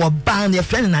ko to wo ban ye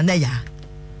friend na na ya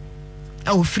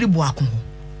a wo firi bo akon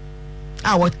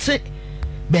a wo te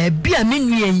ba bia me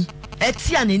nua yi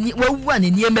eti anani wawu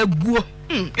anani maguo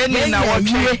eni na wo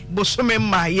twe bosome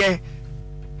ma ye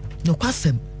no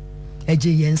kwasem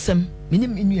eje yensem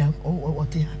minim nua o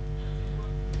te ha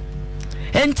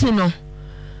enti no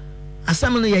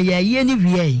asam no ye ni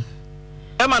wie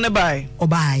e ma ne bai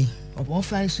obai obo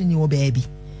fa so ni wo baabi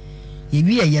ye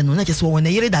wie ye no na kese wo na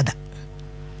yire dada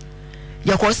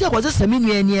ye kwose sami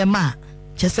nua ni e ma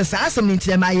kese sa asam ni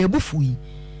ntire ma ye bufu yi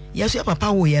yesu ya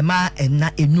papa wo ye ma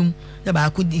enna enum na ba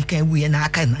ko di kan wu ye na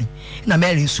aka nan na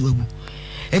mere su agu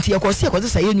enti ye kwose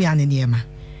sa ye nua ne ne ma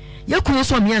ye kunu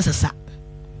so me ansasa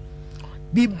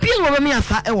bibi wo me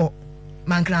afa e wo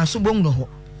mankran so bom no ho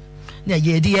na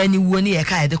ye di ani wo ni ye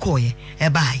ka ye de ko ye e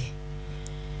ba ye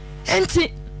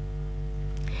enti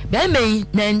be me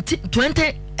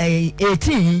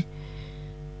 2018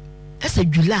 esa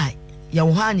July ya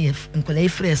wo ha ne nkola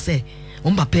ifre se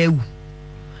wo papa ewu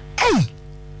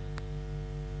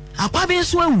akwa be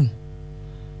so awu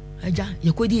aja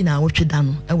ye kodi na wotweda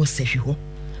no e wo sehwe ho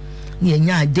ne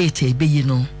nya date e be yi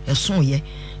no eso ye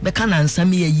be ka na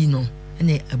nsam ye yi no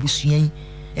ne abusuan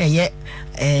ye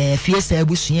fiesa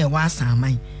abusuan wa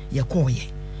asaman ye koye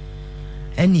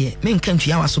ene me nka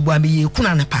ntwa waso bo a me ye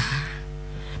kuna ne pa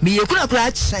me ye kuna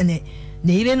kura chane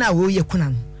ne ire na wo ye kuna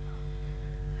no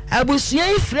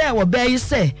abusuan ifre wo be yi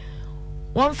se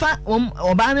won fa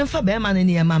oba ne fa be ma ne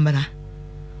ne mamara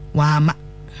wa ma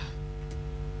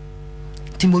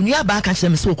timonu aba ka kyerɛ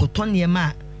me sɛ okoton ne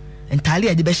ma entale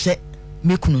ade be hye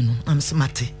me kunu no am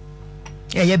smate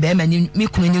ye be ma ni me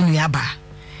kunu ne nua ba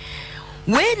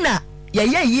we na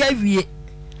ye awie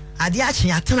ade a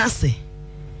kye atena se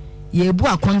ye bu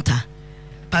akonta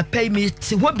papa mi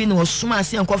ti ho bi na osuma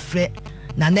ase enko frɛ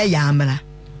na na ya amra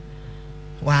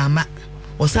wa ma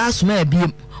osa suma bi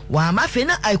wa ma fe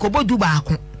na aikobodu ba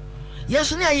ako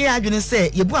yeso ne aye adwene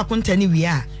se ye bu akonta ne wie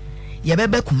a ye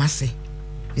bebe kumase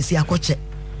bisi akɔkye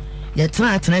ye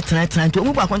tena to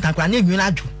mu bu akonta kra na enwuna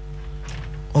adwo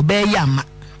oba yi ama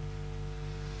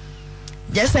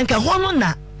jesenka hono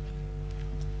na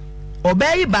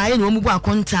oba yi baaye na omu bu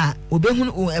akonta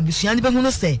obehunu abusuan ne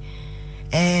behunu se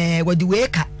wodi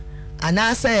weka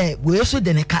ana se we so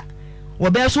de ne ka wo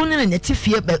be so ne ne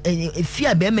tifie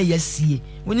efia be ma yasie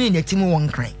woni ne timu won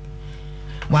kran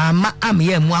wa ma am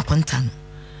ye mu akonta no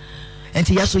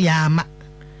enti yaso ya ama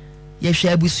ye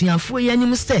hwe abusuanfo ye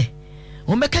anim se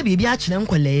wo meka bibia a kire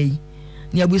nkwala yi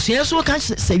ne abusuan so ka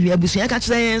se wi abusuan ka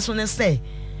kire yen so ne se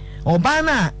oba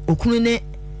na okunu ne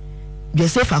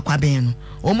Joseph akwaben no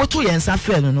o moto ye nsa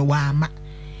fe no wa ama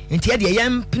enti ye de ye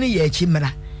mpene ye achi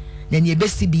mra na ne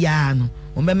ebesi bia no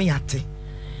o me yate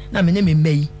na me ne me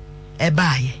mai e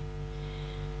baaye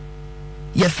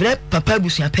ye frɛ papa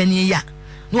busuan pani ya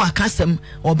no akasem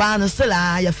oba no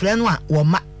sela ye frɛ no a wo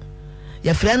ma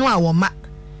ye frɛ no a wo ma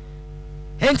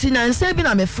enti na nsa bi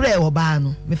na me frɛ oba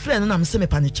no me frɛ no na me se me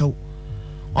pa ne kyɛw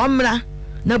omra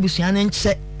na busuan ne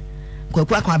nkyɛ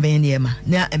kwakwa kwaben ne ma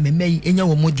na ememai enya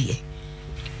wo modie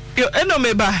yo eno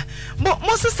meba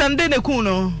mo sister nde ne kun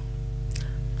no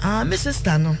me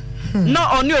sister no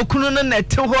na oni okunu no na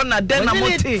te ho na den na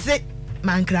mote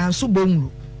mankran so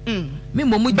bonwuru me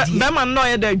momu die be ma no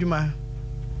ye da adwuma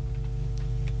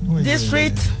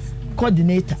district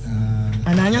coordinator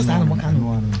ananya sa na mo kan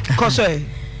ko so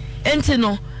enti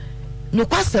no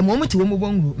kwasem mo mti wo mo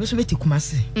bonwuru me so meti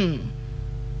kumase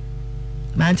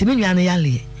ma anti me nua no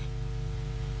yale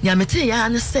nya meti ya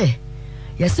ne se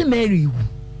yesi Mary wu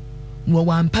no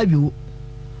wampa yo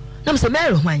na mse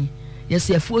mero hwan yes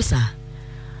afuo sa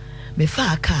me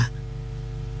fa car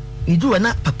me do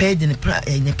na papa de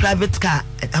ne private car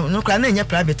no kra na nya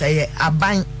private aye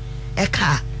aban e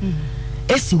car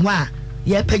esi ho a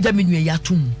ye pagya me nua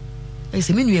yatum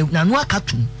esi me nua na no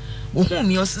akatum wo hu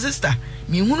me sister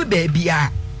me hunu ba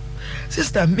bia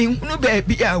sister me hunu ba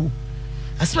bia wo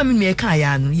asema me nua ka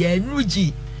ya no ye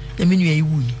nuji na me nua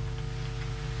yiwu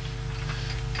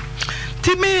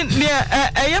Timi ne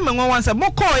eye me nwa wansa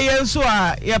moko ye nso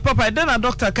a ye papa de na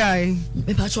doctor kai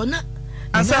me pa so na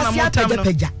asa na motam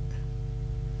no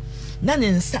na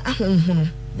ne nsa ahonhono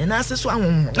ne na ase so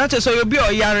ahonhono na che so yo bi o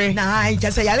yare na ai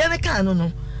che se yare ne kan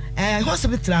no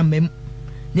hospital amem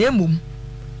na emum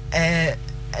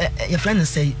your friend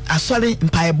say asori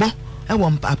mpaebo e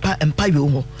wo papa empayo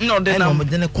ho no de na mo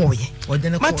de ne koye o de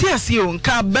ne koye Matias yo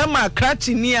nka bema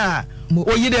krachi ni a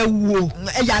oyire wuo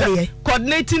yare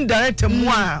coordinating director mu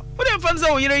a wo de fan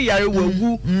say oyire yare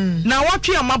wagu na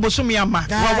watwe amaboso me ama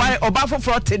wa oba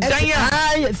foforo te dan a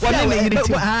woni na yire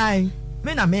ti ai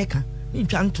me na meka ni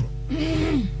ntwa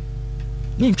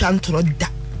ntro da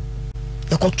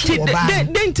yakotu oba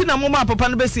de nti na mo ma papa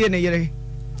no besie ne yire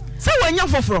se wanya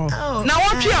foforo na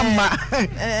watwe ama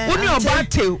woni oba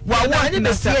te wa wa na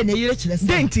besie ne yire kire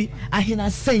de nti ahina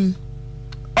sen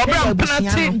obra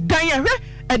penalty dan ya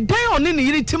dan oni ne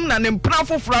yire tim na ne mpra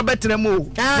foforo abetre mu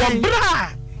wo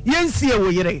bra yensie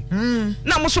wo yire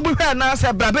na mo so behwa na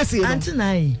se bra besie no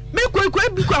antinai me kwekwe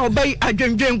bi kwa obai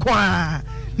adwendwen kwa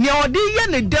ne odi ye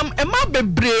ne dem e ma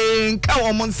bebre nka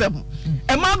wo mo nsem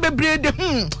e ma bebre de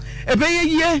ebe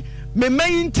ye me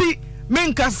mayinti me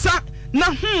nkasa na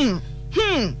hwe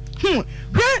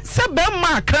se be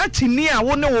ma krachi ni a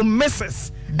wo ne wo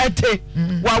misses ete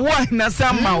wa wo na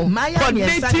sama wo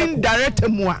coordinating director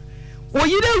mu a wo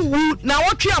yire wu na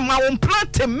wo twa ma wo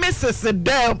plate misses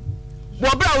dem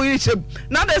wo bra wo yire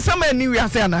na de sama ni wi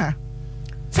ase na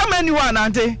sama ni wa na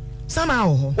ante sama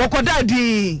wo wokoda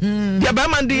di ya ba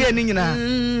man di ye ni nyina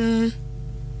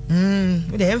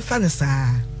we dey emfa na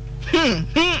sa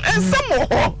ensamo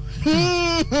ho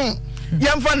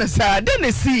yamfa na sa de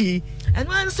ne si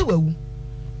enu an se wawu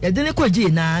ya de ne kwaje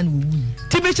na wu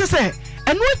ti be che se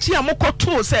enu achi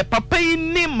amokoto se papa yi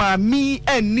ni mami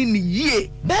ani ni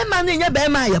yie be ma na nya be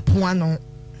ma ya po ano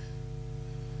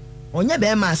onye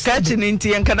be ma ka chi ni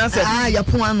nti en kana se ya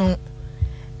po ano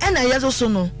ena ye so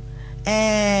no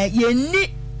yeni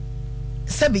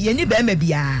sebe yeni be ma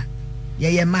bia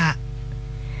ye ma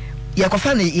ye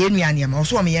kofa na ye nuane ma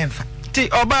so o me ye mfa ti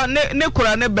oba ne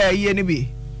kura ne ba ye ni bi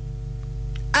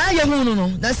ye hunu no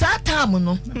na sa time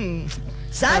no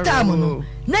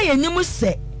na ye nimu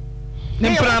se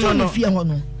ne pra no fie ho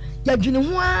no ya dwene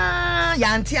ho a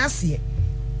ya ante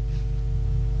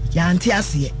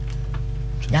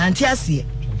ase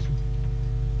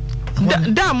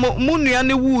da mo nua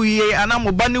ne wuye ana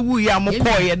mo ba ne wuye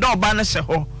amokoye da oba ne hye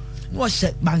ho wo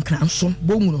hye bankran so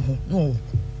bo nwuro ho no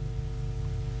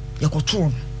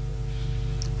yakoto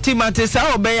Timate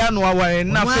sa obeya no aware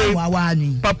na fe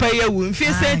papa ya wu mfi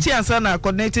se chi ansa na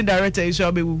coordinating director iso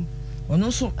abewu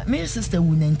ono so my sister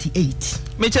wu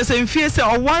 98 me che se mfi se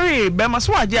oware be ma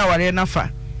so age aware na fa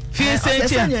fi se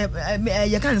chi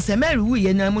ya kan se Mary wu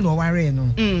ye na mu no aware no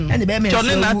and be me so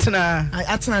Johnny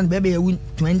atena be be wu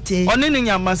 20 oni ni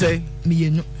nyama se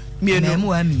mienu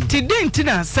ti denti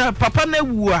na sa papa na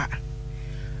wu a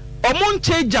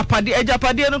omonche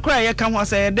japade no kra ye ka ho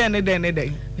se den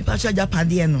me pa cha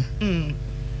japade no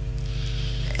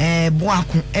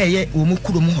boako ye wo mu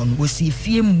kuro mu ho no wo si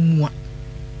fie mu a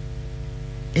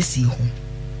esi ho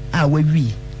a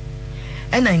wawie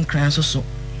ena nkran so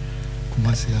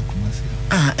kumasi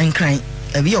nkran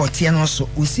abi otie no so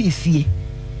wo si fie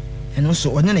eno so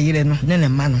one na yire no ne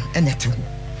ma no ene te ho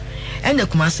ena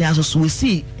kumasi so wo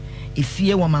si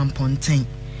efie wo mamponten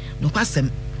no kwasem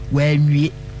wa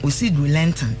awie osi du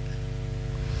lantern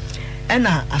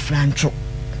ena afrancho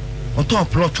oto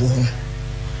plot ho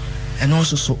eno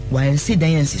so wa nsi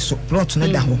dan yansi so plot no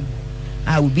da ho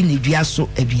a obi na dua so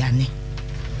aduane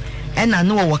ena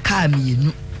no wo ka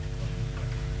mienu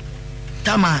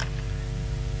tama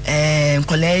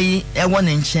nkolai ewo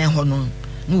ne nchen ho no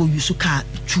no yusu ka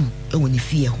tu ewo ne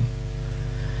fie ho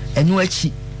eno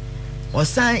achi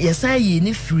osan yesan yi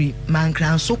ni free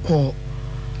mankran so ko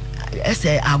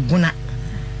ese aguna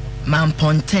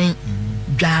mamponten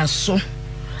dwaso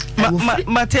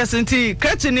Matias nti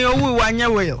kachi ni owu wanya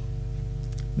wel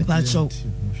me pa cho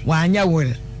wanya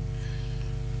wel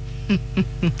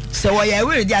so wo ya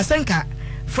wel di asenka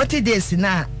 40 days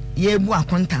na ye bu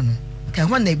akonta no ka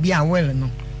ho na bi a wel no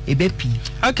ebepi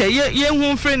okay ye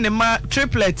hu free ne ma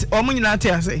triplet omunyina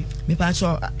ate ase me pa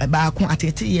cho ba akon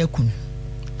atete ye kun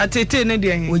atete ne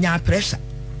de onya pressure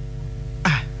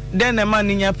then a man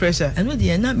in your pressure. And with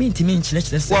the not mean to mean let's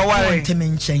say to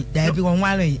mention there be one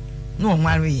worry. No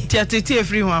worry. Tia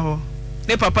free one.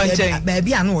 The papa chain.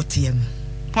 Baby, I know TM.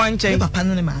 Point chain. Papa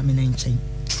no mammy and chain.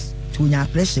 To your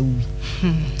pressure.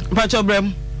 Pacho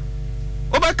Brem.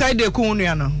 Obakai de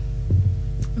Kuniano.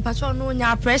 Pacho no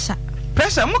your pressure.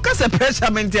 Pressure, Mocasa pressure,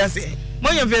 Mentiasi.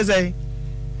 Moya Fese.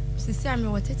 Sister,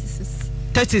 what 36.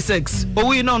 36. But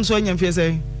we know so young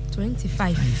Fese.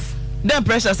 25. Then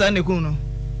pressure Sandy Kuno.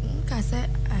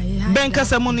 Ben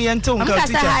Casamoni and Tom.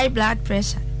 High blood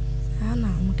pressure.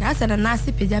 I said a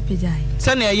nasty pija.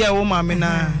 Sunny a year woman, Mo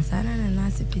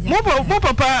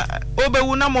papa,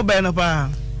 Oberuna Mobenapa.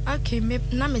 Okay,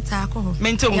 Namitako.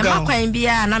 Mental Quine be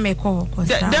a Nameko.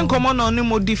 Then come on no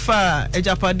more defer a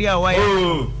Japadia. Why?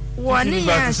 1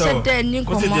 year said then you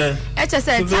come. It is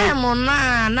a time on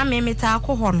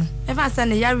Namitako horn. If I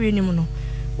send a yarinimuno.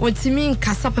 What you mean,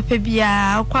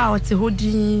 Casapapia, quality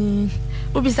hoodie.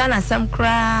 Ubisana some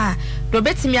cry. Do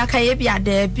bet me a cayabia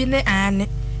there, Bine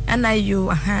and I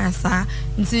you, sir.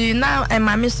 See now, and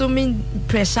my miss mean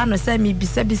pressure no send me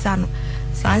bisano.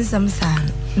 Some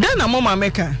son. Then a mama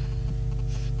maker.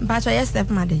 But I step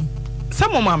mother.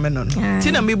 Some mama non.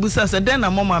 Tina me busa said then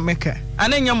a mama maker.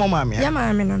 And then your mama,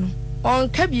 Yamamin. On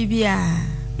Cabibia.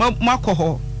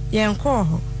 Marco, young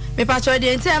call. Me patcho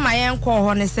didn't tell my young call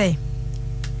on say.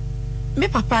 Me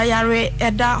papa yare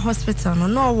at that hospital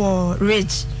no war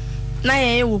rich. Na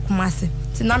ye wo kumase.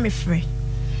 Ti na me frɛ.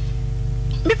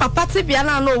 Me papa te bia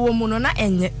na no wo mu no na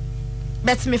enye.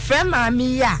 Bet me frɛ ma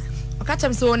mi ya. O ka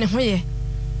chem se wo ne ho ye.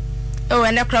 E wo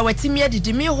ne kra wati mi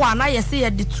adidi mi ho ana ye se ye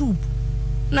de tube.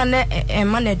 Na ne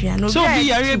ma na aduano. So bi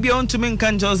yare bia on to me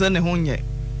kan jose ne ho nye.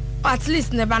 At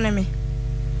least ne ba ne me.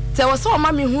 Te wo so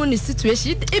ma me hu ni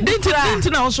situation.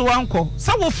 Didn't na so wanko.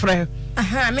 Sa wo frɛ.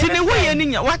 Tini wo ye ni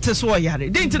nya what so yare.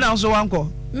 Didn't na so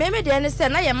wanko. Me de ne se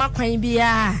na ye makwan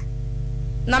bia.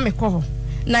 Na me kɔ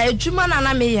na adwuma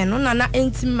na me ye no na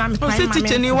entim ma me kwan ma me.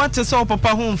 Teacher ni what so papa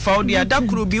ho mfa wo dia da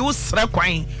kuro bi wo sra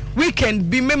kwan. Weekend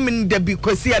bi memin da bi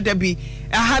kwasi ada bi.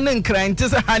 Aha ne nkran te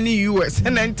se ha ne US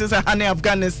na te se ha ne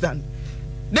Afghanistan.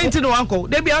 Didn't no wanko.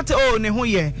 Dey bi ate oh ne ho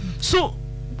ye. So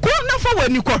ko na fa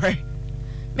wani kɔ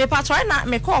me patro na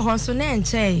me kɔ ho so na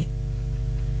enche.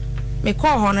 Me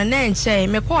call her and then say,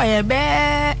 me call her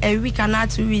a week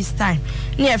and 2 weeks time.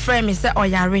 Near friend me say, oh,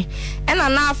 yare. And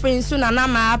I'm now friend soon and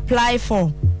I'm apply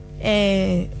for.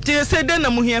 Do you say then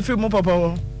I'm here for more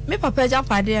papa? Me papa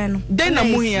Japadiano. Then I'm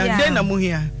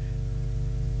here.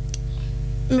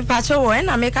 Me patro and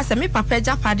I make us a me papa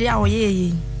Japadia or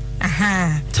ye.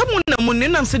 Aha. Someone the moon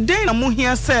and said, then I'm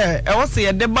here, sir. I was say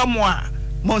a debamoa.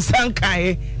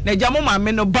 Monsankai, ne jamoma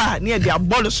meno ba near the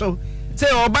abolition. Say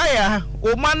obaya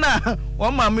o mana o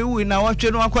mami wi na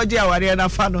watwe no akwaje aware na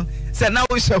fa no say na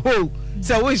wo hye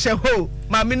ho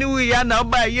mami ni wi ya na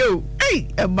oba yo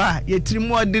eba ye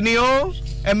tirimu odini o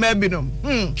ema binom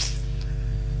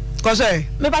ko say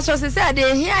me ba so say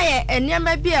de hia ye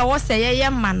eniema bi e wo say ye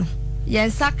ma no ye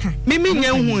nsaka mimi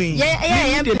nya hu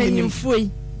ye penimfo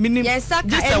yi ye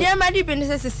nsaka eniema di bi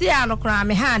ne se ya no kra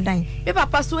me ha dan me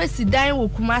papa so asi dan wo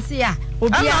kumase ya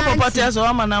obi a papa te so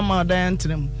ama na ma dan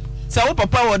entrem. Sa wo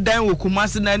papa wo dan wo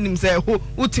kumase na nim say ho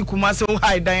uti kumase wo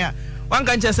hai dan a wan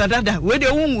kan che sadada we de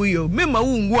wunwu yo me ma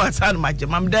wunwu asa na maje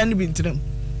mam dan ni bi ntrem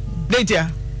detia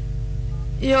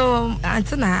yo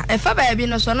antina e fa ba bi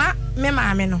no so na me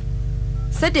ma me no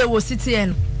se de wo city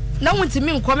en na wunti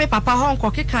mi nko me papa ho nko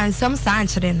keka nsam sa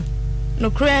ankyere no no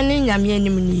kra ni nyame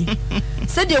anim ni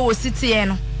se de wo city en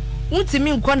no wunti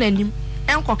mi nko na anim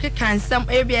enko keka nsam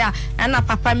e bia na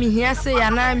papa mi hia se ya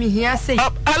na mi hia se.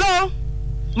 Hello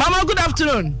Mama, good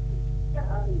afternoon.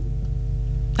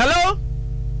 Hello?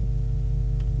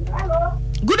 Hello.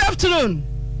 Good afternoon.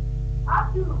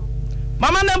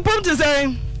 Mama, I'm pumped to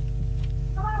say.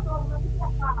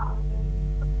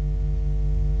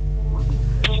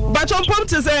 But I'm pumped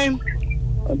to say.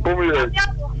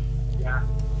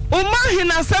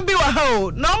 Hina sabi wa ho.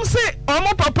 No say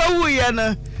omo papa wu ye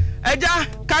na. Eja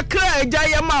kakra eja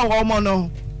ye ma wo mo no.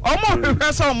 Omo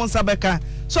hwehwe so omo sabeka.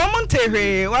 So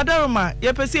Monterey, wadaruma,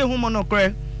 ye pesi ehu no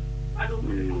kre.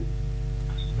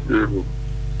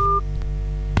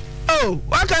 Oh,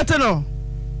 wakati no.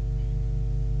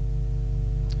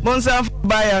 Monsa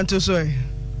baya nto so.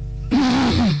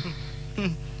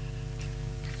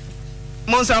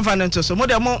 Monsa fa nto so. Mo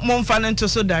de mo fa nto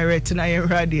so direct na ye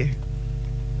hwade.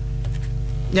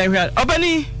 Ya hwade.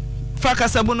 Obani fa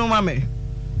kasabu no mame.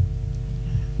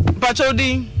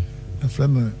 Pachodi.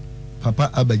 Aflame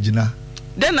Papa Abagina.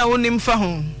 Den na wonim fa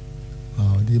ho.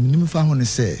 De nim fa ho ne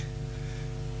se.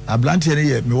 Ablante ne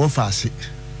ye me wo fa ase.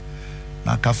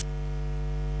 Na ka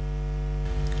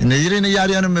ne yire ne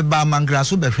yare no me ba mangra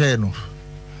so behwe no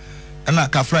na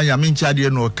kafra ya me nchade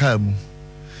no ka mu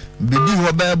bedi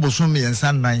ho ba bosom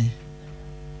yensa nan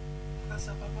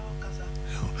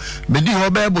bedi ho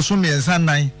ba bosom yensa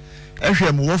nan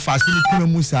ehwe mu wo facility no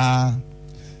mu saa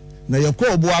na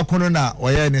yekọ obo akono na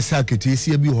oye ne saketi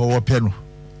esi bi ho wo pe no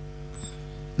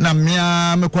na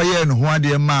mmea mekoye no ho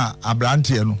ade ma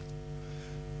abrante no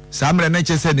samre na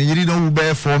chese ne yiri no wu be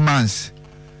 4 months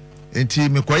enti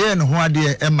mekoye no ho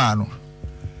ade ema no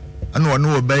ana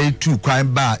ono obai 2 kwan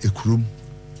ba ekurum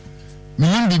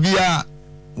minim bibia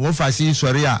wo fasi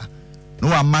sori a no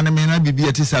wa man me na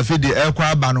bibia ti safede ekwa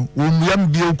aba no wo muam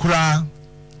bi okura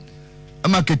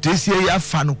ama ketesi ya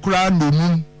fa no kura no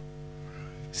mu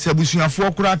sebusuafo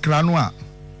okura kra no a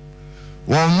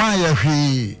wo ma ye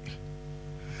hwe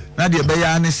na de be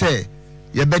ya ne se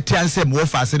ye beti ansem wo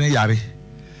fase ne yare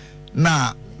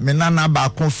na me nana ba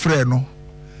ko frɛ no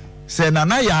se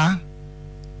nana ya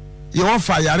ye wo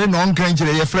fa yare no nkan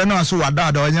kire ye frɛ no aso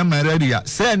wada da onya mararia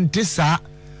se nti sa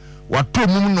wato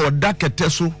mum no da kete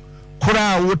so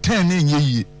kura wo tan ne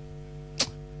nyeyie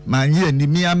ma nye ni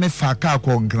mi ame fa ka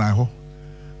ko nkran ho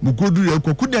bukodu ye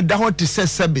kokuda da ho te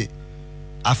sesebe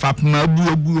afapma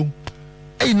abuabuo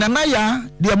ei nana ya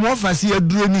de mo fase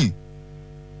aduro ni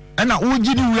ana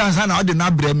ujidi wura sa na ode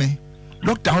na breme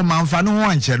doctor ho manfa no ho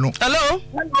anche no. Hello.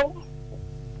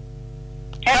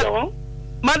 Hello.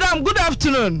 Madam, good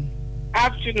afternoon.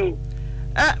 Afternoon.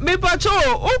 Me pacho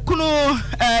okunu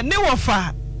ne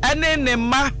wofa ene ne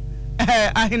ma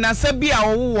ahinasa bi a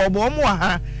wo bo mo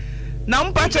ha na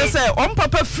mpache se on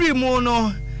papa free mu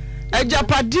no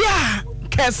ajapade a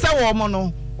kese wo mo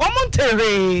no wo mo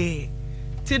ntere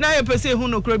ti na ye pese hu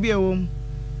no kra bi e wo mu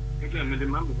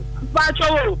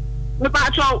Pacho, me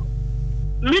pacho.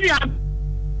 Miriam.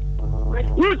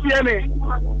 You see me.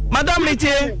 Madam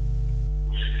Litier.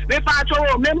 Me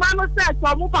pacho, me mano se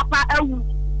to mu papa ewu.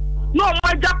 No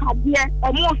mo japade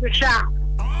o mo hwehwa.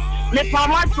 Me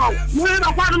pacho, mo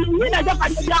na kwa no mi na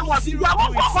japade dia mo. Ya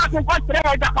mo kwa ko tre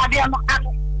japade no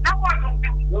ano.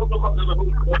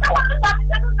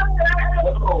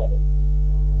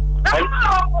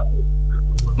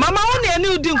 Mama woni ani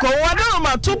udi nko wada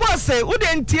ma to boss udi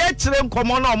ntie kire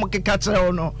nkomo na omkeka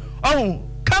kire no ohun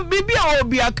ka bibia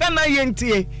obi aka na ye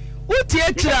ntie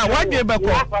utie kire a wadwe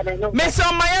beko me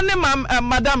so maye ne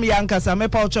madam yankasa me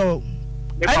paucho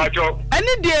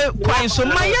ani de kwan so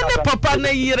maye ne papa na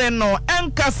yire no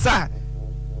enkasa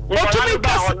otumi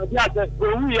kasa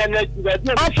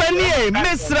opani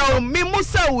mesra mi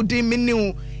musa udi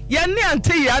miniu ye ne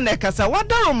ante ya na kasa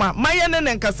wada ma maye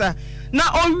ne nkasa na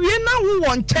owie na wo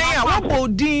won chen a wo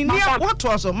bodin ni what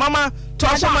to mama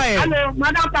to so my hello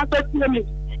madam pastor me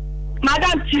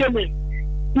madam me see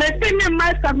me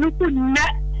my submit ne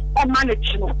o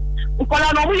manage no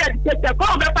ukola no wo ye dictate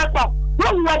ko be pastor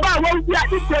wo wo ba wo wi a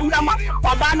dictate wi ama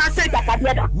oba na say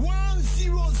jakade da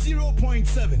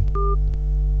 100.7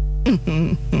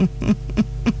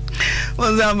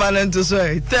 Monza Valento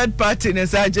so third party ne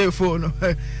saje phone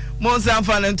Monza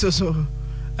Valento so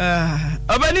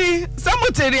Obani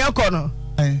samoteri akono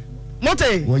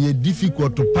mote wo ye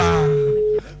difficult pa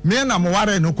me na mo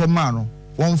ware no koma no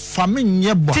won fami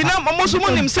nye bo tina mo so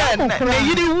monim se na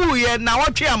yiri wu ye na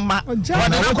wotwe amma wona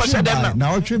na ko sedem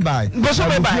na wotwe bai go so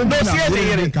bai no sie de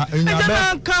yiri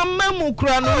na kan mamu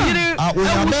kura no yiri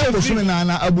onya bo so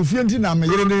na abufie nti na me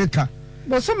yiri ne ka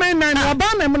bo so me na na ba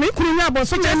na me kuru nya bo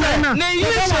so me na na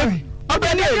yiri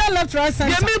Obani left right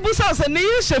center. Ye me busa se ne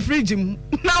ye fridge mu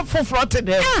na foforo te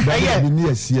de. Aye. Ni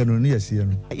yesie no, ni yesie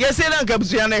no. Yesie na nka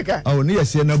busua na ka. Ah, ni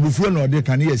yesie na bufuo na ode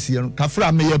ka ni yesie no.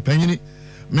 Kafra me ye panyini.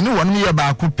 Me ne wonu ye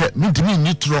ba ko pe, me ntimi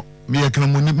ni tro, me ye kan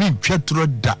mu ni me twa tro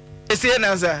da. Yesie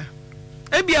na za.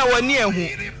 Ebia woni ehu.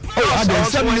 Oh, ade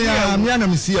se me na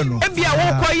me sie no. Ebia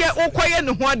wokoye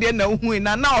ne ho ade na ohu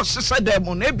na ohhese dem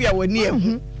no. Ebia woni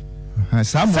ehu. Ha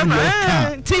sa mo ye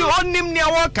ka. Ti onim ne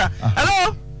awoka.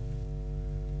 Hello.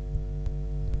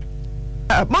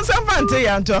 Monsa fante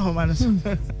ya nto ahoma no.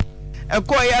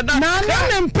 Eko ya da. Na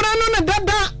ne mpra no ne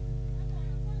dada.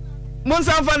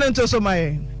 Monsa fante nto so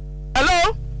maye.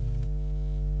 Hello?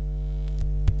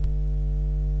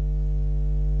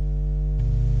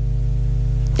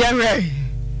 Yeah, right.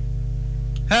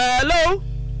 Hello?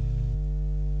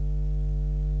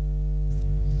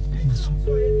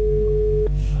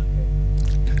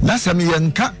 Lasa mi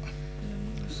yanka.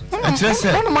 Atrese.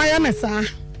 Ono maya ne sa.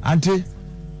 Auntie.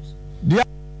 Dia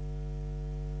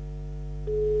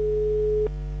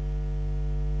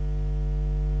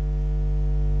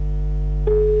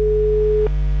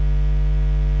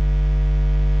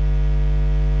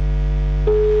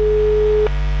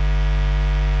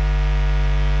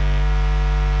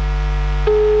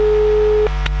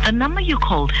number you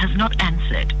called has not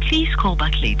answered. Please call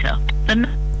back later.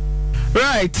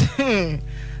 Right.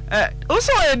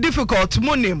 Also difficult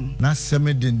monim. Na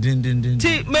semi din.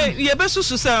 Ti me ye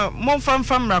besusu say mon fam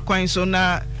rakwan so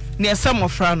na ne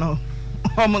samofra no.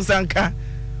 Omuzanka.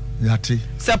 Yati.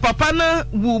 Se papa na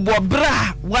wu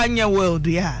bobra wanye world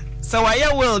ya. Se waye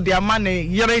world ya mane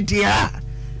yere dia.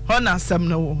 Hona sam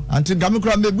no. Anti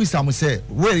gamikura mebu sam say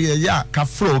where ye ya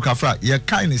kafra ye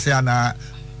kind say na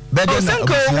bede na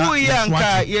obu ya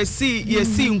nka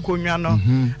yesi nkonwa no.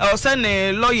 O se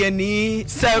ne lawyer ni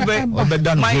serve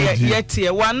my yete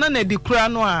wana na dikura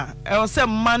no a o se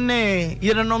mane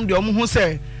yerenom de omhu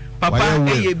say papa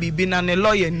eye bibi na ne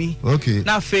lawyer ni. Okay.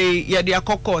 Na fe ye de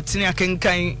akokọ tini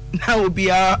akenkan na obi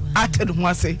a ated ho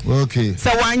ase. Okay. So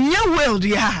wanya world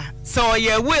ya. So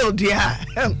ye world ya.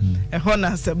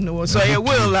 Hona seb no. So ye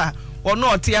world la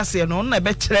ono oti ase no na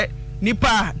be kire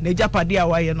nipa na japade a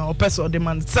waye no person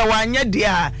demand. So wanya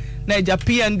dia na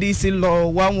PNDC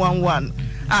law 111.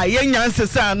 Ye nyanse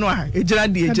sa no a ejira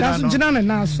de ejira no.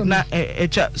 Na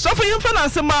echa. So for you fa na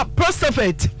sema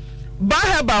prostate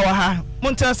Baheba wa ha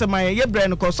monta se my ye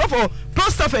brain ko so for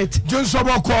prostate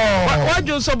Jonsoboko wa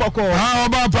Jonsoboko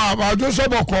oba pa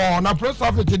Jonsoboko na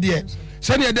prostate de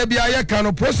se ne de bia ye kan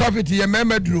no prostate ye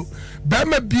memeduro be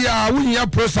ma bia wunya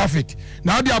prostate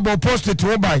na de abo prostate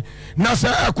wo bai na se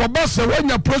ekoba se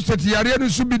wanya prostate yare no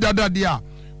su bi dada dia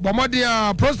bomode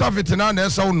a prostate na na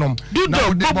ese wonom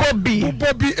na bobi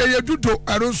eye dudo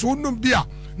ero so wonom bia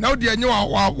na odi enye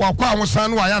wa kwa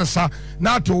anwosan no ayaresa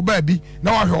na ato ba bi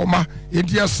na wa hwoma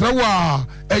enti esra wa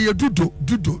eye dudo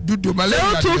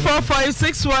malaria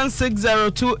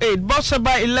 0245616028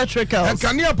 Bosheba Electricals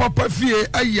Kania papa fie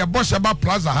aye Bosheba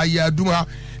Plaza ha ya aduma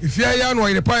ifia ya no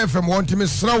ire pa FM wontime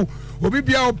sraw obi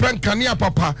bia open Kania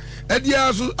papa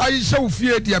edia so ayehye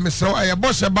ofie dia mesraw aye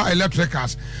Bosheba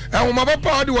Electricals ehoma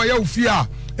papa de wa ya ofie a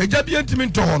eja bia ntimi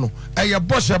ntoho no aye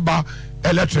Bosheba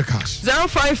Electricals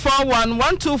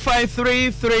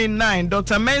 0541125339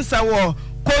 Dr. Mensa wo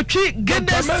Kochi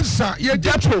Guinness Mensa ye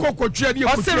japo kochi ani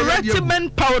kochi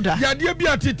retiment powder ya de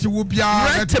bia titi wo bia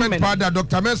retiment powder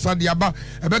Dr. Mensa de aba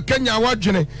ebe Kenya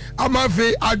wadwene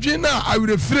amafe adwene a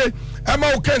awrefire ema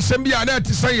wo kensem bia na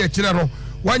ati san ye kire no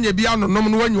wanye bia no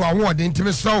nom no wanyu aho de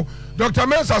ntime so Dr.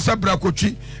 Mensa sabra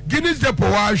kochi Guinness depo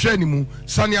wa ahwe ni mu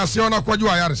sane ase ona kwaje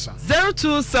wa yaresa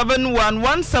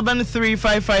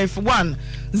 0271173551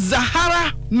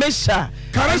 Zahara Mesha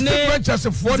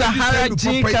Zahara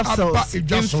G capsules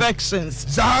infections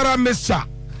Zahara Mesha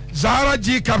Zahara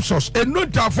G capsules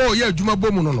enunta for ye adwuma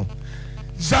bomu no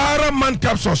Zahara man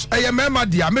capsules ayemema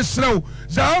dia mesrew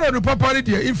Zahara no papa ne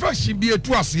dia infection bi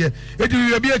etu ase edi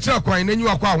wi bi ekira kwan nanyu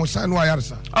akwa ahosan no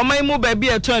ayaresa omai mu ba bi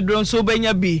etu adron so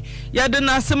benya bi yade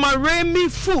na sema Remy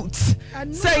Foods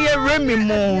say ye Remy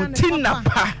mo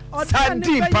tinapa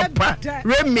sadi papa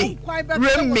Remy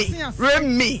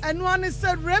enu an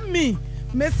say Remy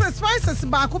Mrs. Spices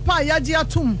baako pa yaji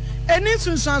atum eni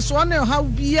sunsanso na ha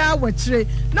bia wachire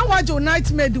na waje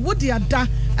nightmare wo dia da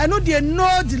eno de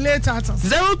no delay tatas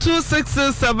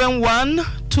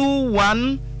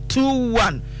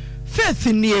 0266712121 Faith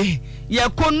nie ya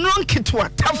konron kitwa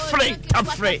tafre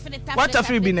what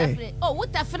tafre bi ne oh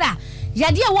what tafra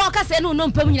ya de wo ka se no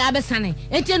mpam nyina besane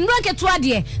enti nron kitwa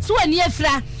de so ani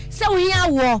afra se wo hia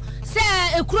wo se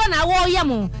ekuro na wo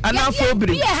yam ana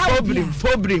fobrim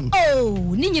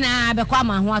oh ni nyina be kwa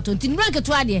ma ho ato enti nron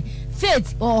kitwa de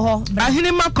Faith oho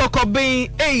ahini makokoben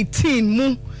 18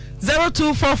 mu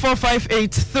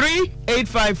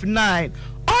 0244583859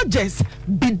 Ojes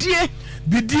bidie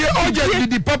ojes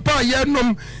bidi papa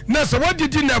yenom na se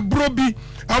wadidi na brobi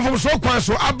afom so kwan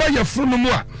so aba ye funu mu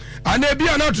a ana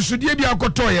bia na tosudie bia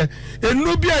akotoye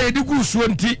enu bia yedi gu suo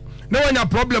nti na wanya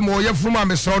problem o ye funu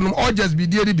amesro no ojes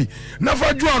bidie ri bi na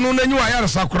fa ju anu na nyi wa yare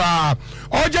sakra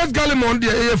ojes galimon de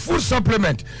ye food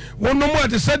supplement wono mu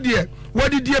ate sadie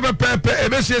wadidi be pepe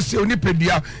ebesese oni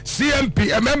pedua CMP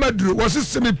ememaduru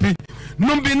wosisimipi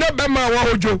numbi na bema wa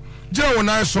hojo je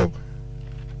wona so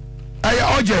aya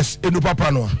ojes enu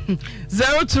papa no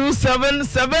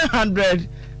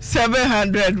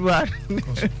 027700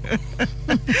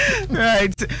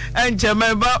 right and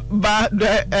Jamaica ba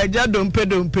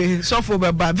dompe so for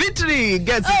baba victory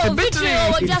gets it victory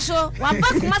oh jaso wa ba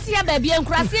kumasi ya ba bia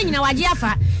nkurase nyina waje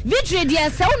afa victory de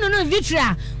se no victory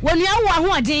a wonu awo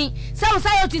ahoden se wo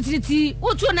sayo titiriti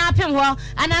utu na apem ho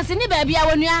ananse ni ba bia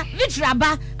wonu a victory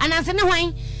aba ananse ni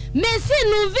hwan Messi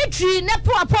no victory na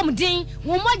po apom din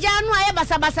wo moja no aye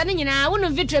basabasa ne nyina wo no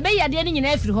victory be yade ne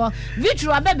nyina afiri ho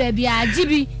victory aba ba bia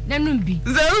agibi na numbi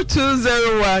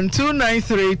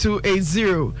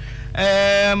 0201293280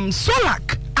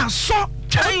 Solak aso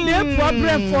Chain for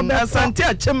Asante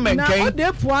Achimmen. Na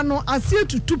ode po no asie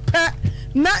tutu pe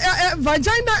na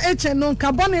vagina eche no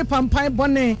carbone pampan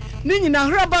bone ni nyina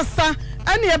hrabasa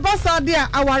ane ebasa de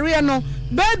aware no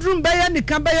bedroom beya ni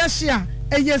ka beya hia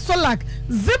eye solak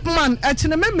zipman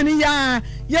echine memini ya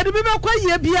ye de bi bekwa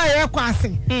ye bia ye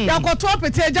kwase yakoto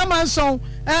pete agama nson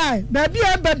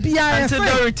bia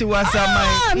Antidority was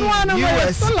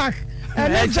US solak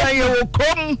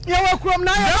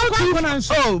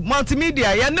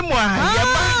multimedia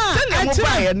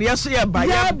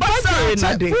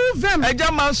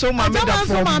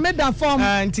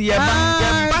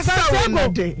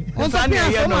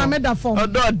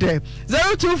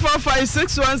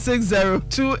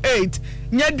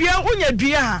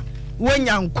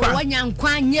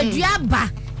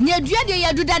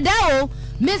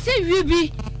Mese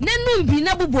wibi ne numbi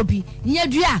na bubobi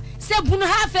nyadua se bunu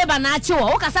ha fe ba na ache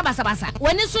wo kasa basa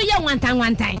woni so ye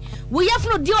wantan wo ye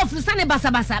funu di ofrusa ne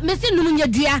basa mese num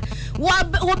nyadua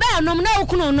wo ba nom na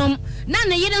okuno nom na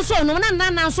ne yire so nom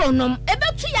na so nom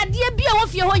ebetu yade bia wo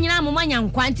fie ho nyina amoma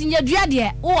nyankwa nti nyadua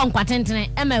de wo nkwatentene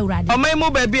ema urade omai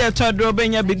mu ba bia todo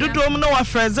obenya bi dudom no wa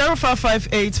fra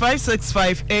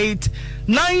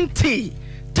 0558565890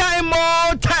 time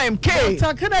K.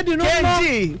 Kennedy no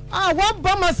one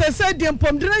bomber said the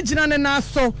Pomdre Jinan and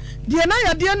Aso. The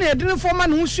Anaya Diana didn't form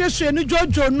an Hushie no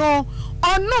Jojo no.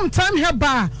 On no time her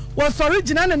bar was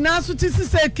original and Nasu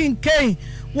say King K.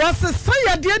 Was a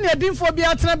say Diana didn't for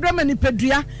Beatra Bremen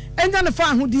Pedria and then the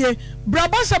fan who dear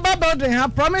Brabasha Baba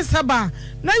have promised her bar.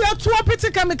 Now you're 2 petty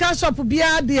chemical shop be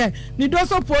a dear.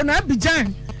 Nidoso Pona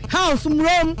Bijan House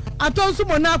Rome at also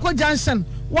Monaco Junction.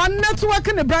 One network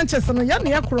in the branches and a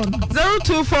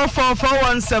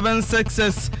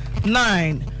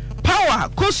 0244417669. Power,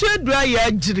 Koshe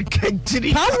Dryer Jiri.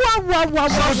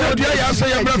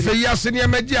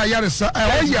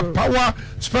 Power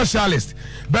specialist.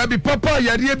 Baby Papa,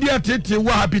 Yadia Titi,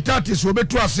 Hepatitis,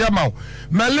 Roberto Asiamau,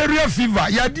 malaria fever,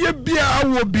 Yadia Bia,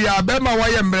 will be a Bema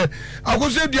Wayembe, I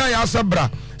was a Dia Sabra,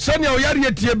 Sanya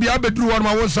Yadia Bia Bedru on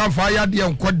my own fire,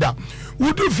 Dian Koda.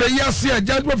 Udu fe yasi a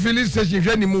judgment filling station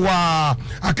hwe ni mu wa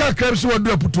aka crabs wo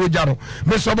do aputo jaro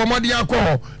me so bomodi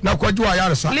akọ na kwaju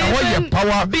ayaresa e wo ye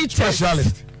power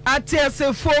specialist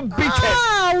atiase fo bitter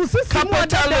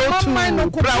capital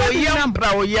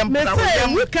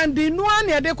brawoyem we can do no an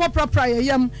e de ko prapra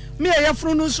yem me ye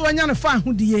fru no so anya ne fa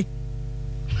ahodie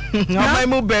my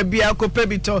mu baby akope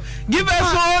bito give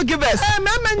us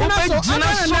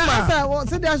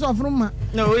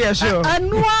no yeah sure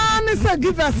and one say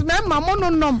give us mama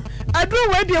mononom adu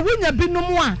we de wunya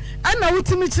binum a ana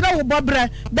wutimi kire wo bobre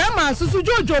be ma susu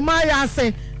jojo ma ya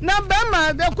ase na be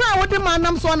ma de kwa wo de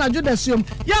manam so na judasium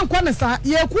yankwa ne sa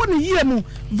ye ku ne yie mu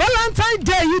Valentine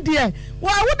Day you there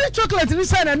wa wo de chocolate ni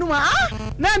say na numa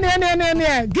na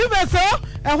ne give us e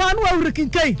ho anu awuri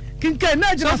kinkai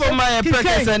na jira for my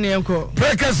prekese ne enko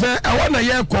prekese e wona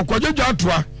ye kokojojo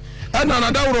atoa ana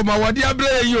na dawro ma wadi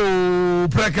abre yo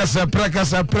prekese wo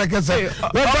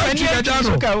fa chi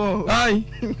edano ai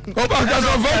o ba ka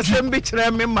so fa chi mbi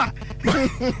kire me ma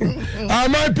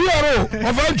my PRO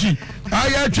o fa chi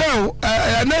aya twel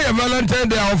na ye Valentine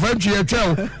Day o fa chi ye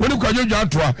twel woni kojojo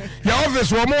atoa ya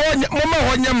office wo mo ma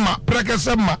ho nyema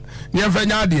prekese ma ne fa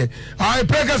nya ade ai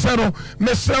prekese no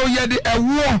mesrew ye de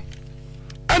ewo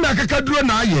ana kakaduro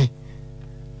na aye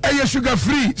eye sugar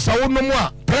free sawonom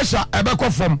a pressure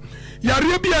ebekọ fom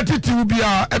yare bi atiti wo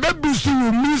bia ebe boost wo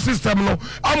immune system no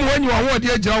amwanyi wo ho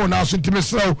de agira wo na so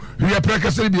timesrew hwe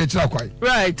prekese bi akira kwai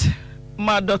right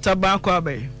ma Dr. Banko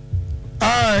abe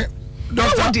ai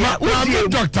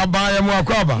Dr. Baye mo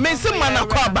akwaba me se ma na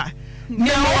kwaba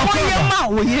ne ma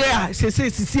wo yire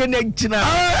sisi na gina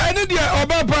ene de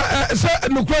obapa se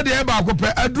nukro de e ba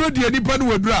akopɛ aduro de nipa no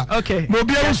wadura mo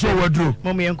bia wo so waduro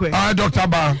mo me enko Dr.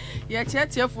 Ba ye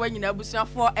tietefo nyina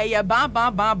abusuafo eye ba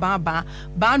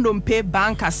nompe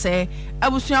bankase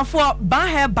abusuafo ba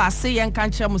he ba se ye nka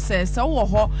nkyerem se wo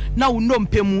ho na wo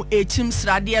nompe mu echim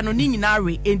srade no ni nyina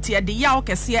re enti ye de ya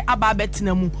okese aba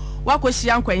betina mu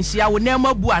wakohia nkwanhia wo na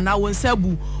mabu ana wo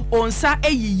nsabu onsa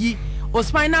eyiyi o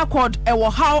spinal cord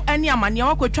ewo how any amane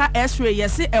wakotwa x-ray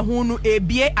yesi ehun no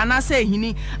ebie anase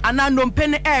ehini ana nompe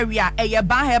ne area eye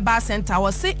ban herbal center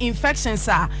wo se infections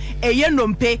a eye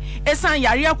nompe esan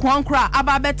yare kwankra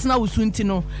aba betena usunti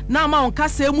no na ma won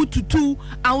kasa emu tutu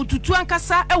awututu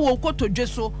ankasa ewo kotodwe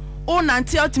so o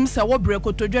nanti ultim se wo bre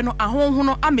kotodwe no ahonho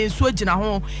no amensu agina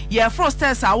ho ye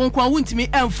frosters a wonkwa wuntimi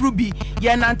emfru bi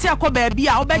ye nanti akoba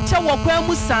bia obeche wo kwa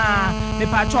mu saa me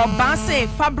pacho ban se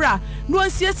fabra no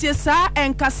ansiesie saa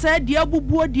enkasa de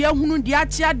abubuo de ahunu de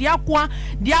achia de akoa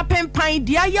de apempan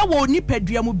de aye wo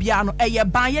nipadua mu bia no eye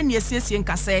ban ye ne asiesie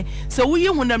nkasa se wo yi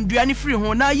honam dua ne firi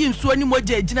ho na yi nsuo ni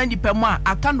moja agina nipa mu a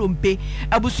aka nompe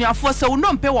abusuafo se wo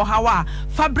nompe wo hawa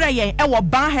fabre yen e wo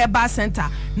ban herbal center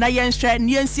na yen hwe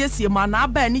ne ansiesie ma na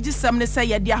aba ni gisem ne se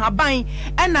ye de haban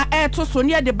e na e to so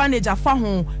ne de manager fa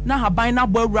ho na haban na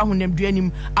bo awura honam dua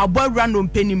nim abo awura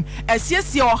nompe nim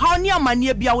asiesie o ha ne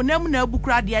amane bia wo nam na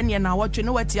abukura de ne na wotwe ne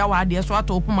watia wa de so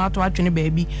ato opuma ato atwe ne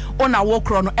baabi ona wo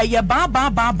kro no eye ba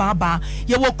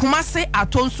ye wo kumase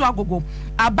atonso agogo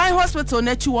Abai hospital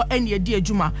na chi wo ene edi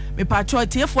adwuma me pa cho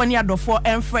tiefo ne adofo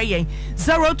enfre yen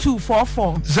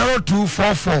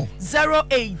 0244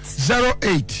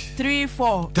 08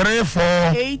 34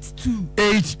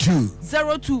 82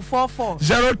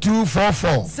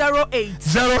 0244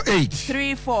 08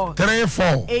 34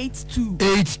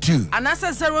 82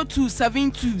 anasa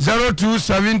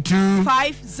 0272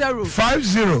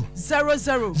 50 00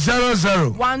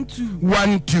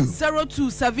 12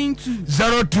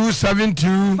 0272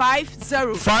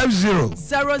 50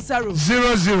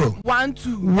 00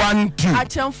 12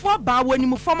 Achemfo ba woni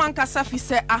mu foma nkasa fi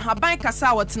se ahaban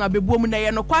kasa wotena bebuom na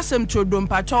ye no kwasem trodom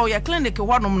pacho ye clinic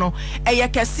honom no eye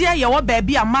kese ye wo ba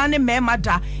bi ama ne mema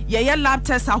da ye lab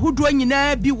test ahodo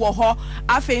nyina bi wo ho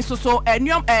afen so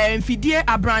eniom mfidie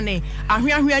abrane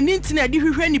ahweahwe ni ntina di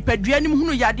hwehwe nipadua nim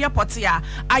hunu yade potea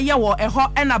aye wo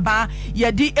eho enaba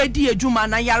ye di edi adwuma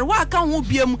na yarwa aka ho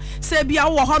biem se bia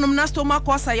wo honom na stomach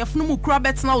ulcer ye funu mu kura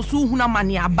betina osu huna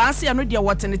mane abase ya no de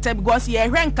wotene te because ye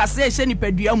hwe nkase ehye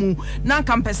nipadua mu na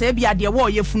kampese bia de wo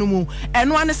ye funu mu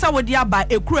eno ane sa wodi aba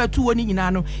ekura tu woni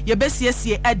nyina no ye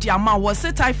besiesie edi ama wo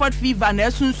se typhoid fever na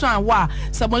esunsu anwa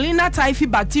Salmonella typhi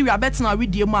bacteria betina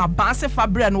widie mu abase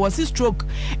fabre no was stroke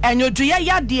enyoduye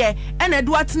yade ena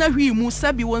edu atena hwi mu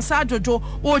sabi wonsa adwojo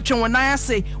wo twe wonan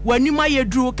ase wanima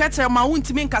yedru ketere ma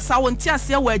wontimi nkasa wonti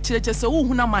ase wa achireche se wo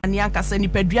huna mane ankasa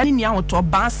nipadua ni ahoto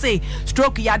base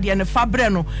stroke yade ne fabre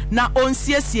no na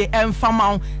onsiesie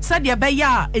emfama sade be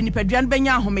ya enipadua no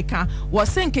benya ahomeka wo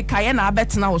senkekaye na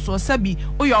abetena wo so sabi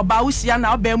uyo oba wusia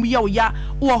na oba mu ye wo ya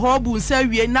wo ho bu nsa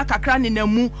wie na kakra ne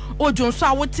namu ojonso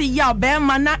a wote ya oba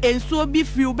ma na ensuo bi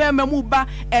firi oba ma mu ba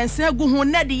ensa gu ho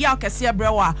na de ya kese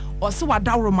brewa ose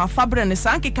wadawro ma fabre ne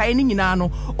sankekaye ni nyina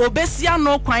no obesia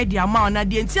no kwan de ama na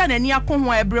de ntia na ni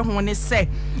akoho ebre ho ne se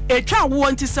etwa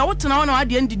wo nti se wotena na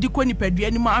ade ndidi ko nipadua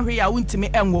ni ma ahwe ya wontimi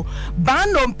enwo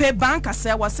ban no mpe ban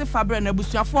kase wase fabre na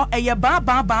busuafo eye ba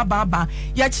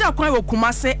ya kira kwan wo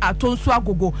kumase atonso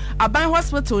agogo aban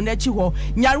hospital na chi ho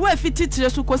nyarwa afititire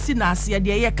su kosi na ase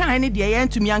de ye kan ne de ye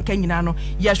ntumi anka nyina no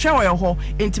ye hwe wo ho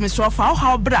ntimi strofa ho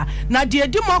ha bra na de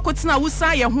edi mo akotena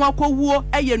wusa ye ho akowuo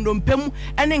eye ndompem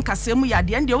ene nkase mu ya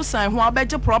de ende wusa ho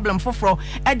abeje problem foforo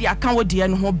e de aka wo de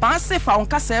no ho ban se fa won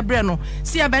kase ebre no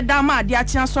se ye beda ma de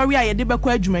akia sorry a ye de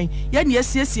bekọ adwuman ye ne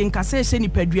asiesie nkase ehye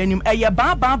nipadua nim eye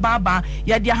ba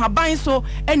ye de haban so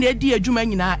ene edi adwuman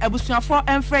nyina abusuafo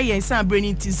enfre ye san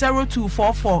breni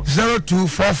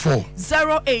 0244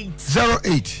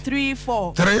 08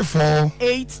 34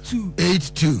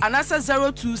 82 anasa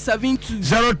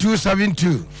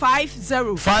 0272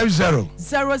 50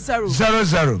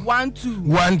 00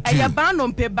 12 eye ba no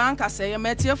mpe banka se ye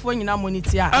metiefo nyina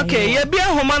monitia okay ye bia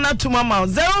homa na tuma ma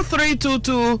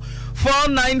 0322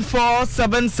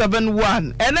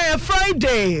 494-771 and a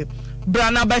Friday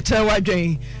Brana better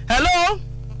wadwin. Hello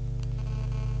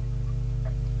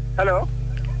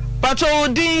Pacho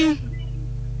Di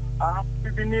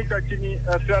bibini kachini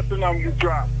fiatu na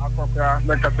mgujwa akoka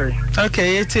mekate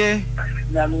okay ete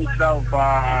na minister of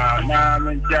na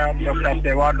mentia Dr.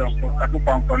 Tewado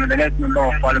Kakupanko the next member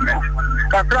of parliament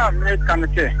kakra me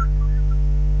kanke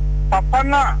papa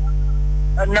na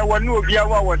wanu obia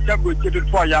wa watago chetu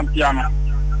to ayampiano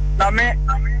na me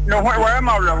no wa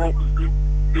ma rewo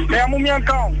me amumian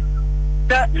kan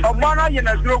te obana ye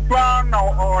na duro kwa na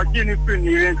ojini free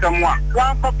ni rentamwa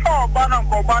wa papa obana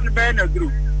ko obana be na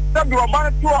duro sabi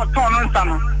obana to oton no nsa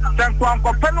no ten kwa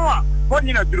ko penu a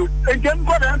woni na duro ejem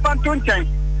ko den panto nchen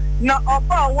na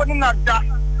oba woni na da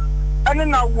ene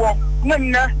na wo ne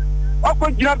ne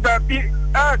akojina ba bi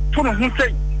to no hu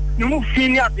sei ni mu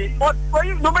fini abi o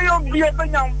yi do be yo bi e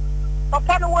banyam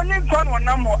papa no woni kwa no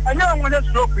na mo anya won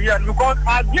stroke here because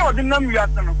adi odinam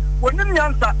wiase no woni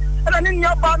nyansa ana ni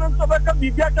nya ba no so be ka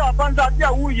bibia ta abanza adi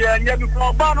a wu ye nya bi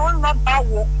ko ba no na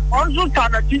tawo on zu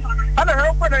tanati ana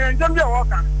he ko na njam bi wo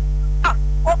kan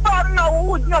o ba na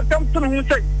wu na tam tun hu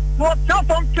sei no ta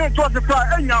tam tun to se pra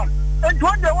enya e do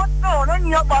de wo no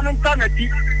nya ba no tanati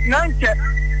na nke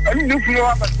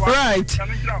right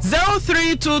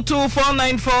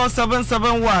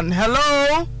 0322494771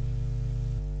 hello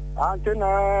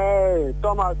Antina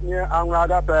Thomas near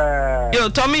Angrada. Yo,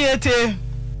 Tommy Ete.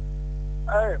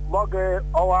 Hey, Bogge,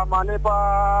 our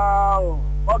Manipa,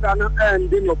 Bogan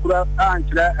and Dimokura,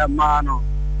 and Mano.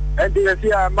 And the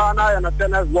Sia Mana and a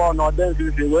tennis one or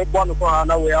density, we born for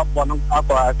an away up on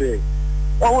Aqua.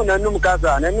 Oh,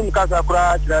 Numkaza, and Numkaza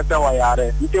crash, that's how I are.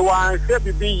 If you want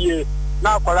to be ye,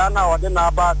 now for an hour, then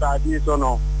about this or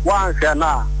no. One can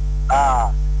now.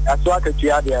 That's what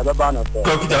you are the banner.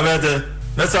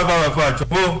 Let's have our part.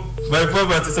 Oh, my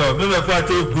father, so never fight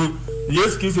to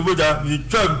yes, kiss you with a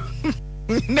chum.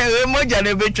 Never more than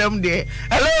a bit chum there.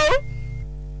 Hello?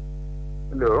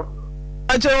 Hello?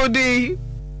 I told you.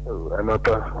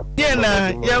 Another. Yeah,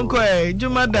 young boy,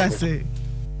 Juma Dancy.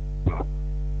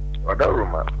 Other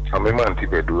room, I'm a man to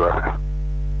be doer.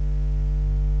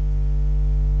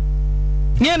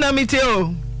 Yeah,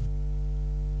 Namiteo.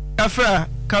 Kafra,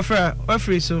 what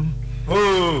free so?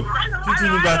 Oh,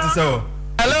 you got to so.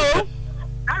 Hello?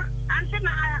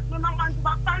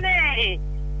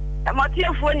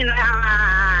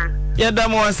 Yeah, that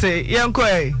one say, young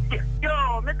boy.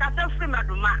 Yo, make us free,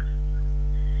 Maduma.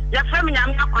 Your family,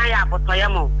 I'm not quiet, but I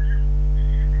am.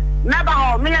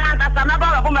 Never, me and I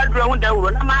never go my drone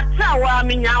down. I'm not sure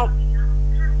me now.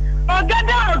 Oh,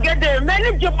 get there,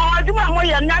 many jobs, you are more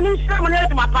than any sermon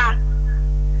to my pa.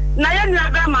 Now, you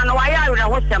never man, why I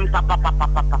was some papa.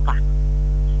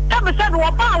 Ever said,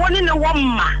 what one in a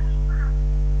woman?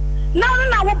 No,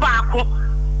 back.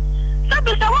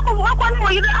 Sabi sa wako one mo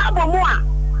yun abo mo ah.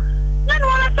 Yan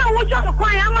wala sa wajah ko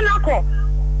kaya man ako.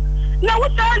 Na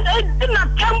wasa din na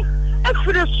kam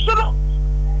expression.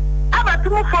 Aba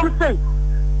tumo from say.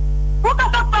 Waka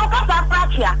sa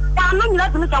prakia. Paano nila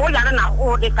tumi sa wajah na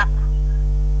o de ka.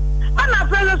 Ana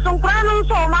pele so krano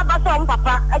so ma ba so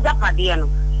papa aja pade no.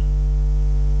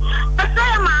 Asa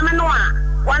ya mama no a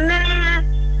wone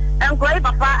enkoi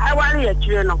papa awari ya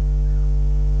tue no.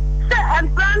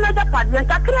 And plan the pageant,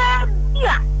 a crab,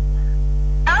 yeah.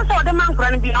 Also, the man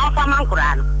can be off a man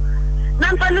crown.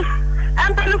 Nampany,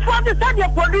 and the 40 said your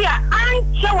Korea,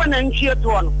 I'm showing and cheer to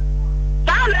one.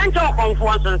 Town and talk on for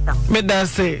one. May that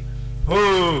say,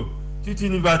 oh,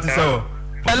 teaching about so.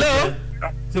 Hello?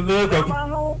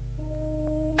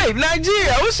 Hey,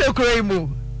 Nigeria, who's a cremo?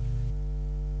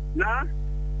 Nah,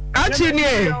 actually,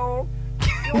 hey,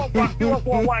 quite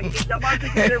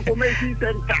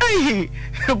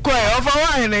over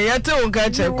one, and yet don't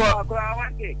catch a quack.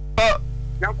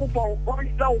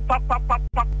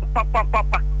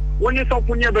 Papa. When you saw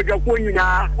Punya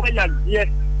Bagapuna, well, yes,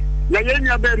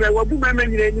 Nayana Bella, what women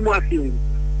in Muafi.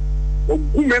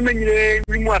 Women in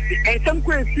Muafi, and some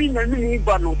queen and mini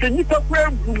bundle. Can you talk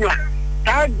well?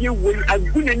 Tag you will as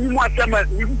good as you want some when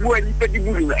you do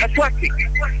a traffic.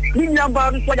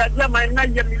 Number for that Yama,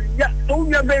 so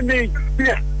you may make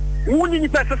clear. Wouldn't you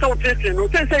pass us out? Say,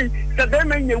 the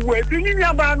them in your way, bringing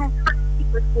your ban.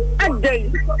 And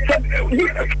they said, you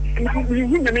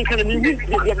mention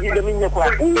the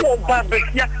car. Oh, Barbara,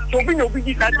 so we know we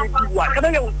decided to do what. I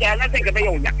think about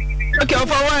okay,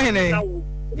 for one,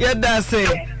 yeah, that's it.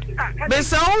 But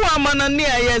someone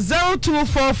near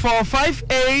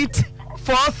 024458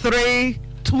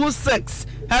 4326.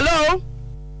 Hello?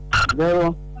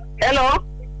 Hello?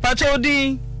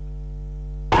 Pachodi.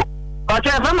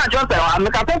 Pacho, I'm Joseph. I'm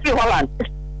a cafe for Holland.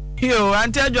 Yo,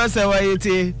 Auntie Joseph, why you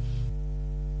tea?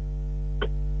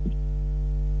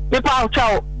 People,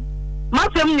 chow.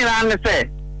 Maxim, you say.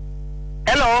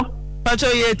 Hello? Pacho,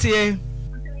 yeti.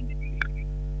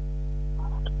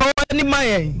 Oh, any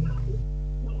my.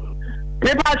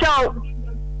 People, chow.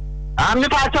 I'm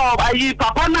Pacho, I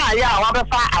papa na ya, what the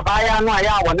fire, Abaya, no,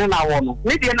 I want in our woman.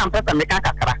 Maybe I'm better make a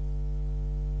cacra.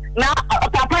 Now,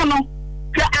 papa, no.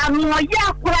 I'm not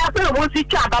yet, but won't see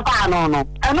Chababa, no.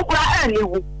 I look like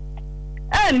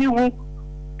any me won't.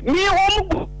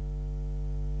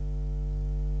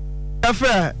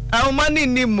 Afra, our money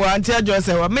ni mo Auntie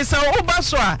Joseph. Miss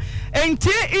Obaswa, and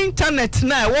internet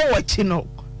now, what watching no.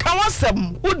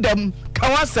 Kawasem, who them,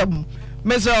 Kawasem,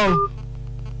 Miss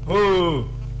Oh,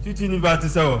 teaching about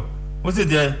this hour. What's it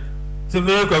there? So,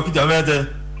 very quick,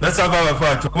 let's have our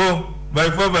part. Oh, my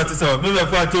father to so, maybe a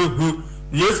part to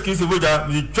yes, kiss with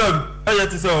the chum. I had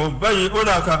to so, by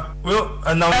Onaka. Well,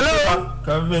 and now, hello,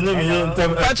 come in.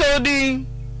 Pachodi.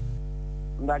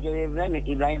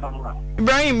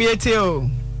 Ibrahim Yetio.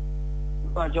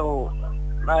 Pacho,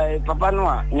 my papa no,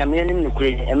 Yamian in the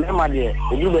crane, and my dear,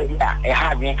 you were a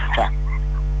hard man.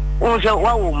 Also,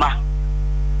 one woman.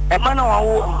 A man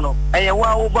of a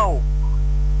wow bow.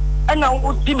 And I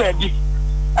would be baby.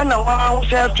 And I want to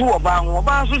say two about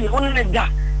only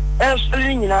that. As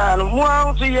Lina, and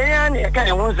one to Yan, I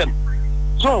can't want them.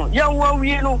 so young one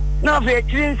we know now the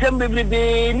clean some baby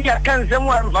near can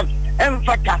someone and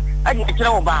factor I get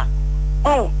over.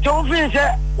 Oh, so finish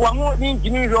one more thing to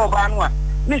me over one.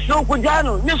 Miss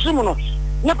Okujano, Miss Sumuno,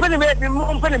 no penny baby,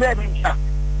 more penny baby.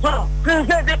 So, since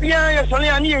that the young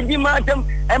Soliani and Dimatum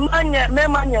and Mania,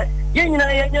 Memania, Yen,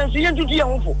 you to the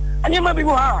awful. And you might be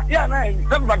more, yeah,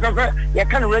 some backer, you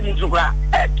can't ready to grab.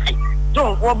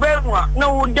 So, or better,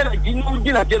 no dinner,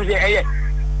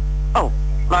 oh,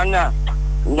 man.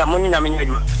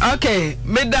 Okay,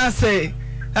 Meda say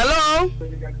hello.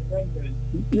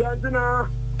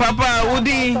 Papa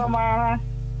Woody.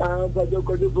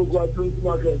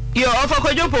 Yo, offer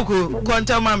Kojopoku,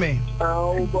 Quanta Mame.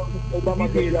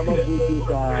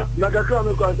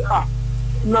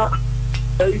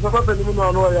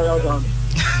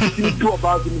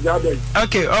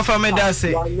 Okay, offer Meda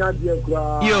say. Yo,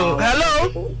 hello.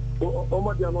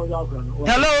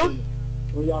 Hello.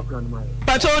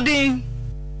 Patodi.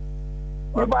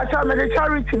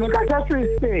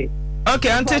 Okay,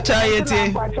 Auntie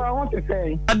Chayeti.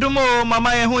 Adumo, Mama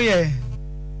Yehuye.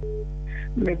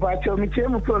 Me pacho me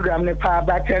chemu program ne pa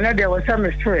but there was a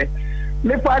mystery.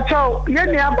 Me pacho ye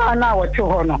ni aba na wo che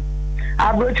ho no.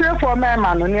 Abrochire for me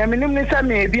ma no ne minim ni se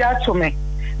me bi ato me.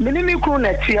 Minim ku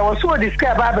na tie wo so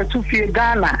describe aba to fie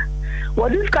Ghana. Wo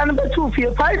this kan be to fie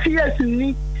 5 years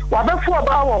ni. Wa be fo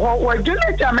ba wo ho wo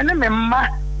jule jame ne me mma.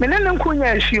 Me ne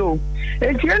nkunya ahio.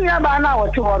 Etie ni aba na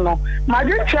wo che ho no. Ma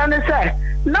je chia ne se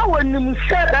na wonim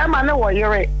se be ma ne wo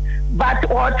yere. But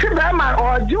or ti be ma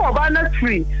or ji oba na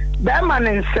free. Bema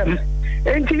nsem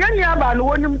enti yeni aba no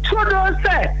wonim todo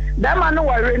se bema no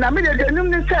ware na me de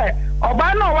nim ni se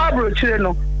oba na wa brochire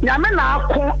no nyame na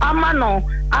ako ama no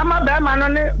ama bema no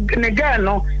ne girl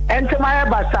no enti ma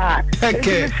basa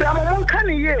okay mo kan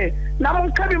ye na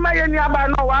mo kan bi ma yeni aba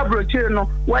no wa brochire no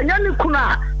wanya ni kunu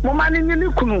a mo ma ni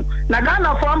kunu na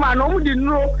Ghana for ma no mu di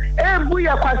nuro ebu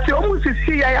ya kwase o mu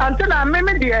sisi ya ante na me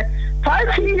de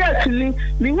 5 years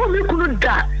ni wo mi kunu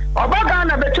da Obaga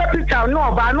na better picture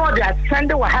no oba no dey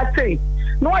send wa ha say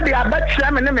no dey abetire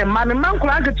me ne me ma me man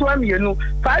kura nketo am yenu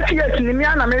 5 years ni me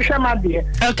na me hwe ma de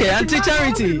okay Auntie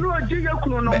Charity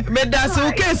me da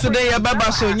so case dey ya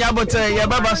baba so nyabote ya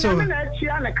baba so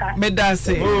me da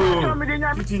say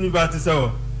titi ni ba ti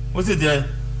so o se dey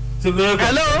se be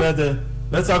hello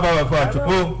let's have our part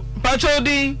oh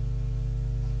Pachodi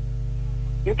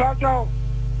Ipacho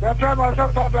the friend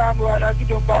of Abraham was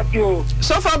to party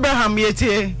so for Abraham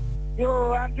yetie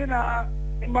yo antina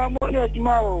mamu ya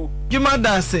Juma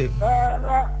dance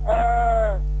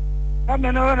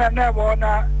ameno na nebo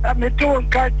na ametu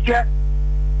nkache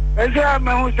eze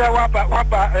amehu se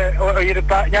waba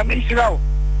oyiripa nyame israel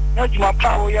na Juma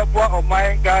pa wo ye bo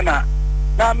omai Ghana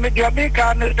na media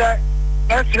bika ne de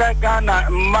esra Ghana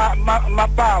ma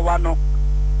ba wa no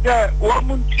ye wo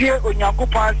muntie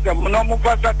onyankopon asem no mo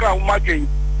fasaka wo madwen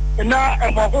na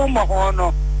emoho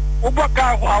no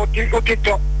ubaka ho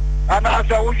okito ana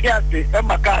asa wufiate e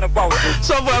makana kwa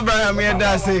so for Abraham ye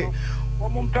da say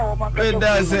we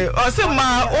da say o se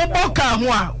ma uboka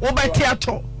ho a wo beti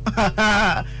ato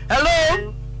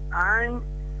hello I'm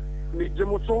me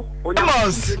jemuso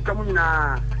Amos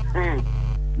kamuna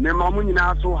me mamu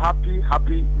nyina so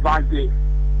happy birthday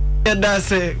ye da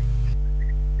say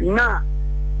na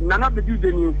nana bedi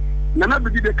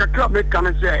de kakra me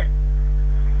kan say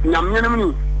nyamnyenam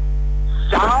ni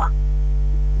sa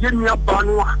yenya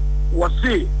banwa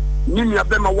wose nyenya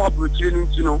be ma wa brochire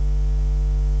nti no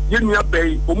yenya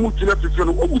be omutuna fefo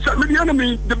no obusa me dia na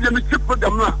me de me tip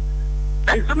dam na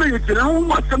ense me yekire no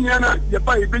wasam ya na ye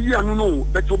ba e be yi anu no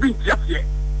be to bi ntiafe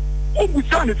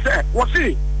obusa ne se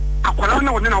wose akwara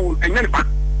na wona na wo enye ne ba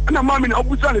na mama na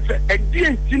obusa ne se edie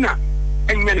ntina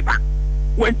enye ne ba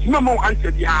wantima mo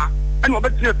anse dia ana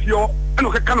obetia fio ana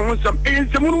okeka no nsam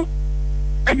ensemu no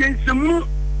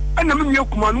ana me nye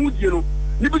kuma no die no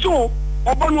ni bi so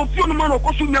oba no fio no ma no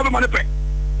koso nya be ma ne pe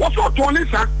wo so to ne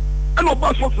sa ana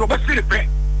oba so so be sire pe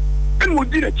en wo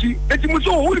di rechi eti mu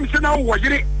so wo ni se na wo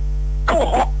yire e wo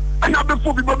ho ana be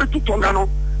fo bi ba be tutonga no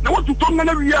na wo tutonga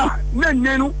na wi a na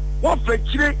nye no wo fa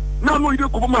kire na no ide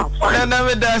ko ma fa na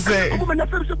me da say ko me na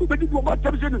fe se be di wo ba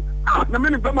tabi se na me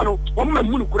ni be ma no wo ma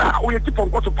mu no kura o ye ti pon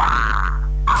ko so pa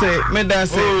say me da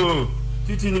say oh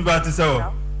titi ni ba ti se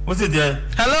o o se dey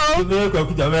hello me ko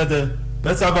ku jamete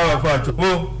let's have our part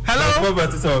oh hello ba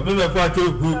ti se o me part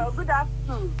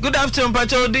good afternoon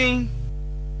Pachodi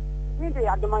me dey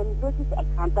adoma university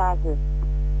accountant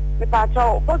me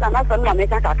pacho ko na so na me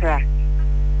ka kakra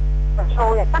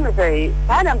so ya kan say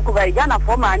na ko ga Ghana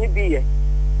for ma ni bi ye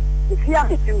if you are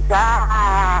tim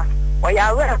sa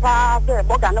oya we fa se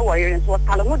boga no wo yin so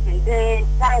tale mu dinde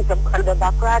sai se boga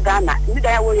da kra Ghana ni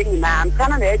da wo yin na am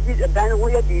kana na eji dan wo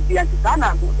ye bibi anti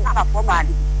sana na formal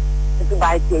to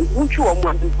buy things unchu o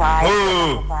mo fa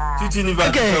titi ni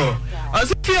ba so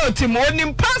osi fi otimo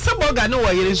ni pasa boga no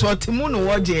wo yin so otimo no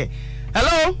wo je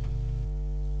hello